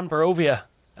mist around Barovia.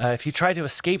 If you try to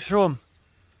escape through them,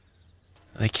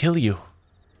 they kill you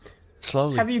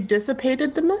slowly. Have you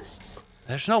dissipated the mists?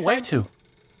 There's no way to.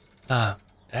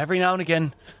 Every now and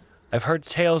again, I've heard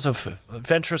tales of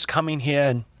adventurers coming here,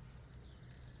 and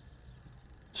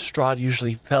Strahd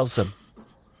usually fells them.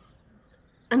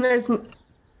 And there's...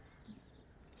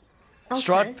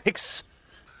 Strahd picks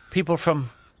people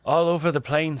from all over the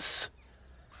plains,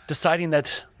 deciding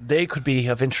that they could be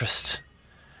of interest.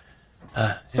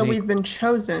 So we've been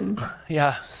chosen.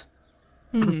 Yeah.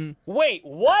 Wait,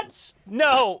 what?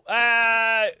 No.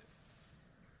 I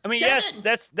mean, yes,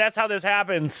 that's how this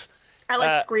happens.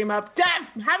 I scream up, Dev,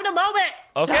 having a moment.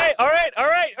 Okay, all right.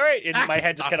 And my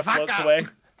head just kind of floats away.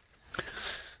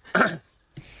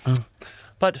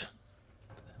 But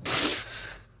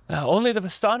only the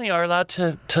Vistani are allowed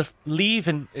to leave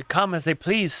and come as they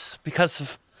please because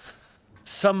of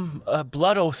some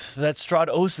blood oath that Strahd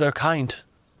owes their kind.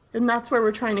 And that's where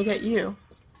we're trying to get you.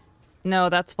 No,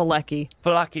 that's Valaki.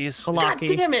 Valaki is... God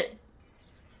damn it.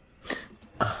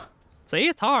 See,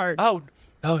 it's hard.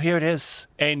 Oh, here it is.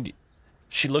 And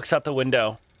she looks out the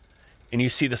window, and you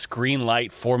see this green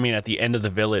light forming at the end of the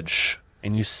village,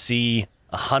 and you see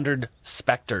 100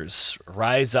 specters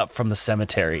rise up from the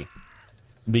cemetery,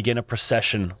 begin a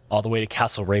procession all the way to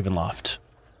Castle Ravenloft.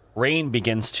 Rain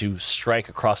begins to strike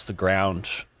across the ground.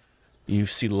 You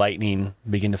see lightning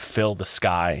begin to fill the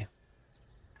sky.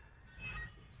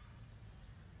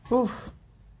 Oof.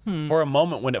 For a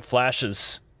moment when it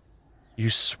flashes, you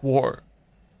swore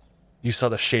you saw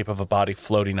the shape of a body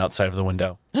floating outside of the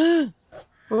window.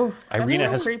 Oof.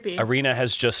 Creepy. Irina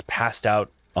has just passed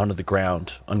out onto the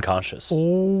ground, unconscious.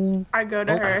 I go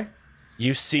to her.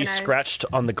 You see scratched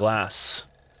on the glass,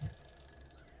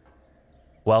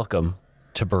 "Welcome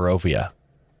to Barovia."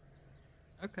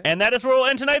 Okay. And that is where we'll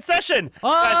end tonight's session.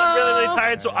 Guys, I'm really, really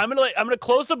tired, so I'm gonna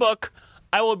close the book.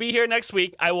 I will be here next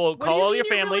week. I will call all your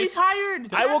families. Really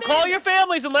tired? I will call your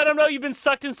families and let them know you've been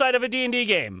sucked inside of a D&D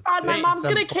game. God, my mom's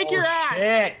gonna kick your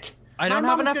ass. I don't My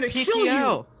have mom's enough gonna kill you.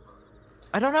 PTO.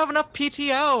 I don't have enough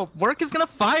PTO. Work is gonna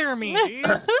fire me, dude.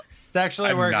 It's actually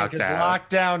I'm working knocked because out.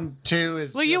 lockdown 2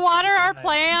 is. Will you just- water our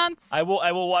plants? I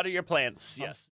will water your plants. Yes.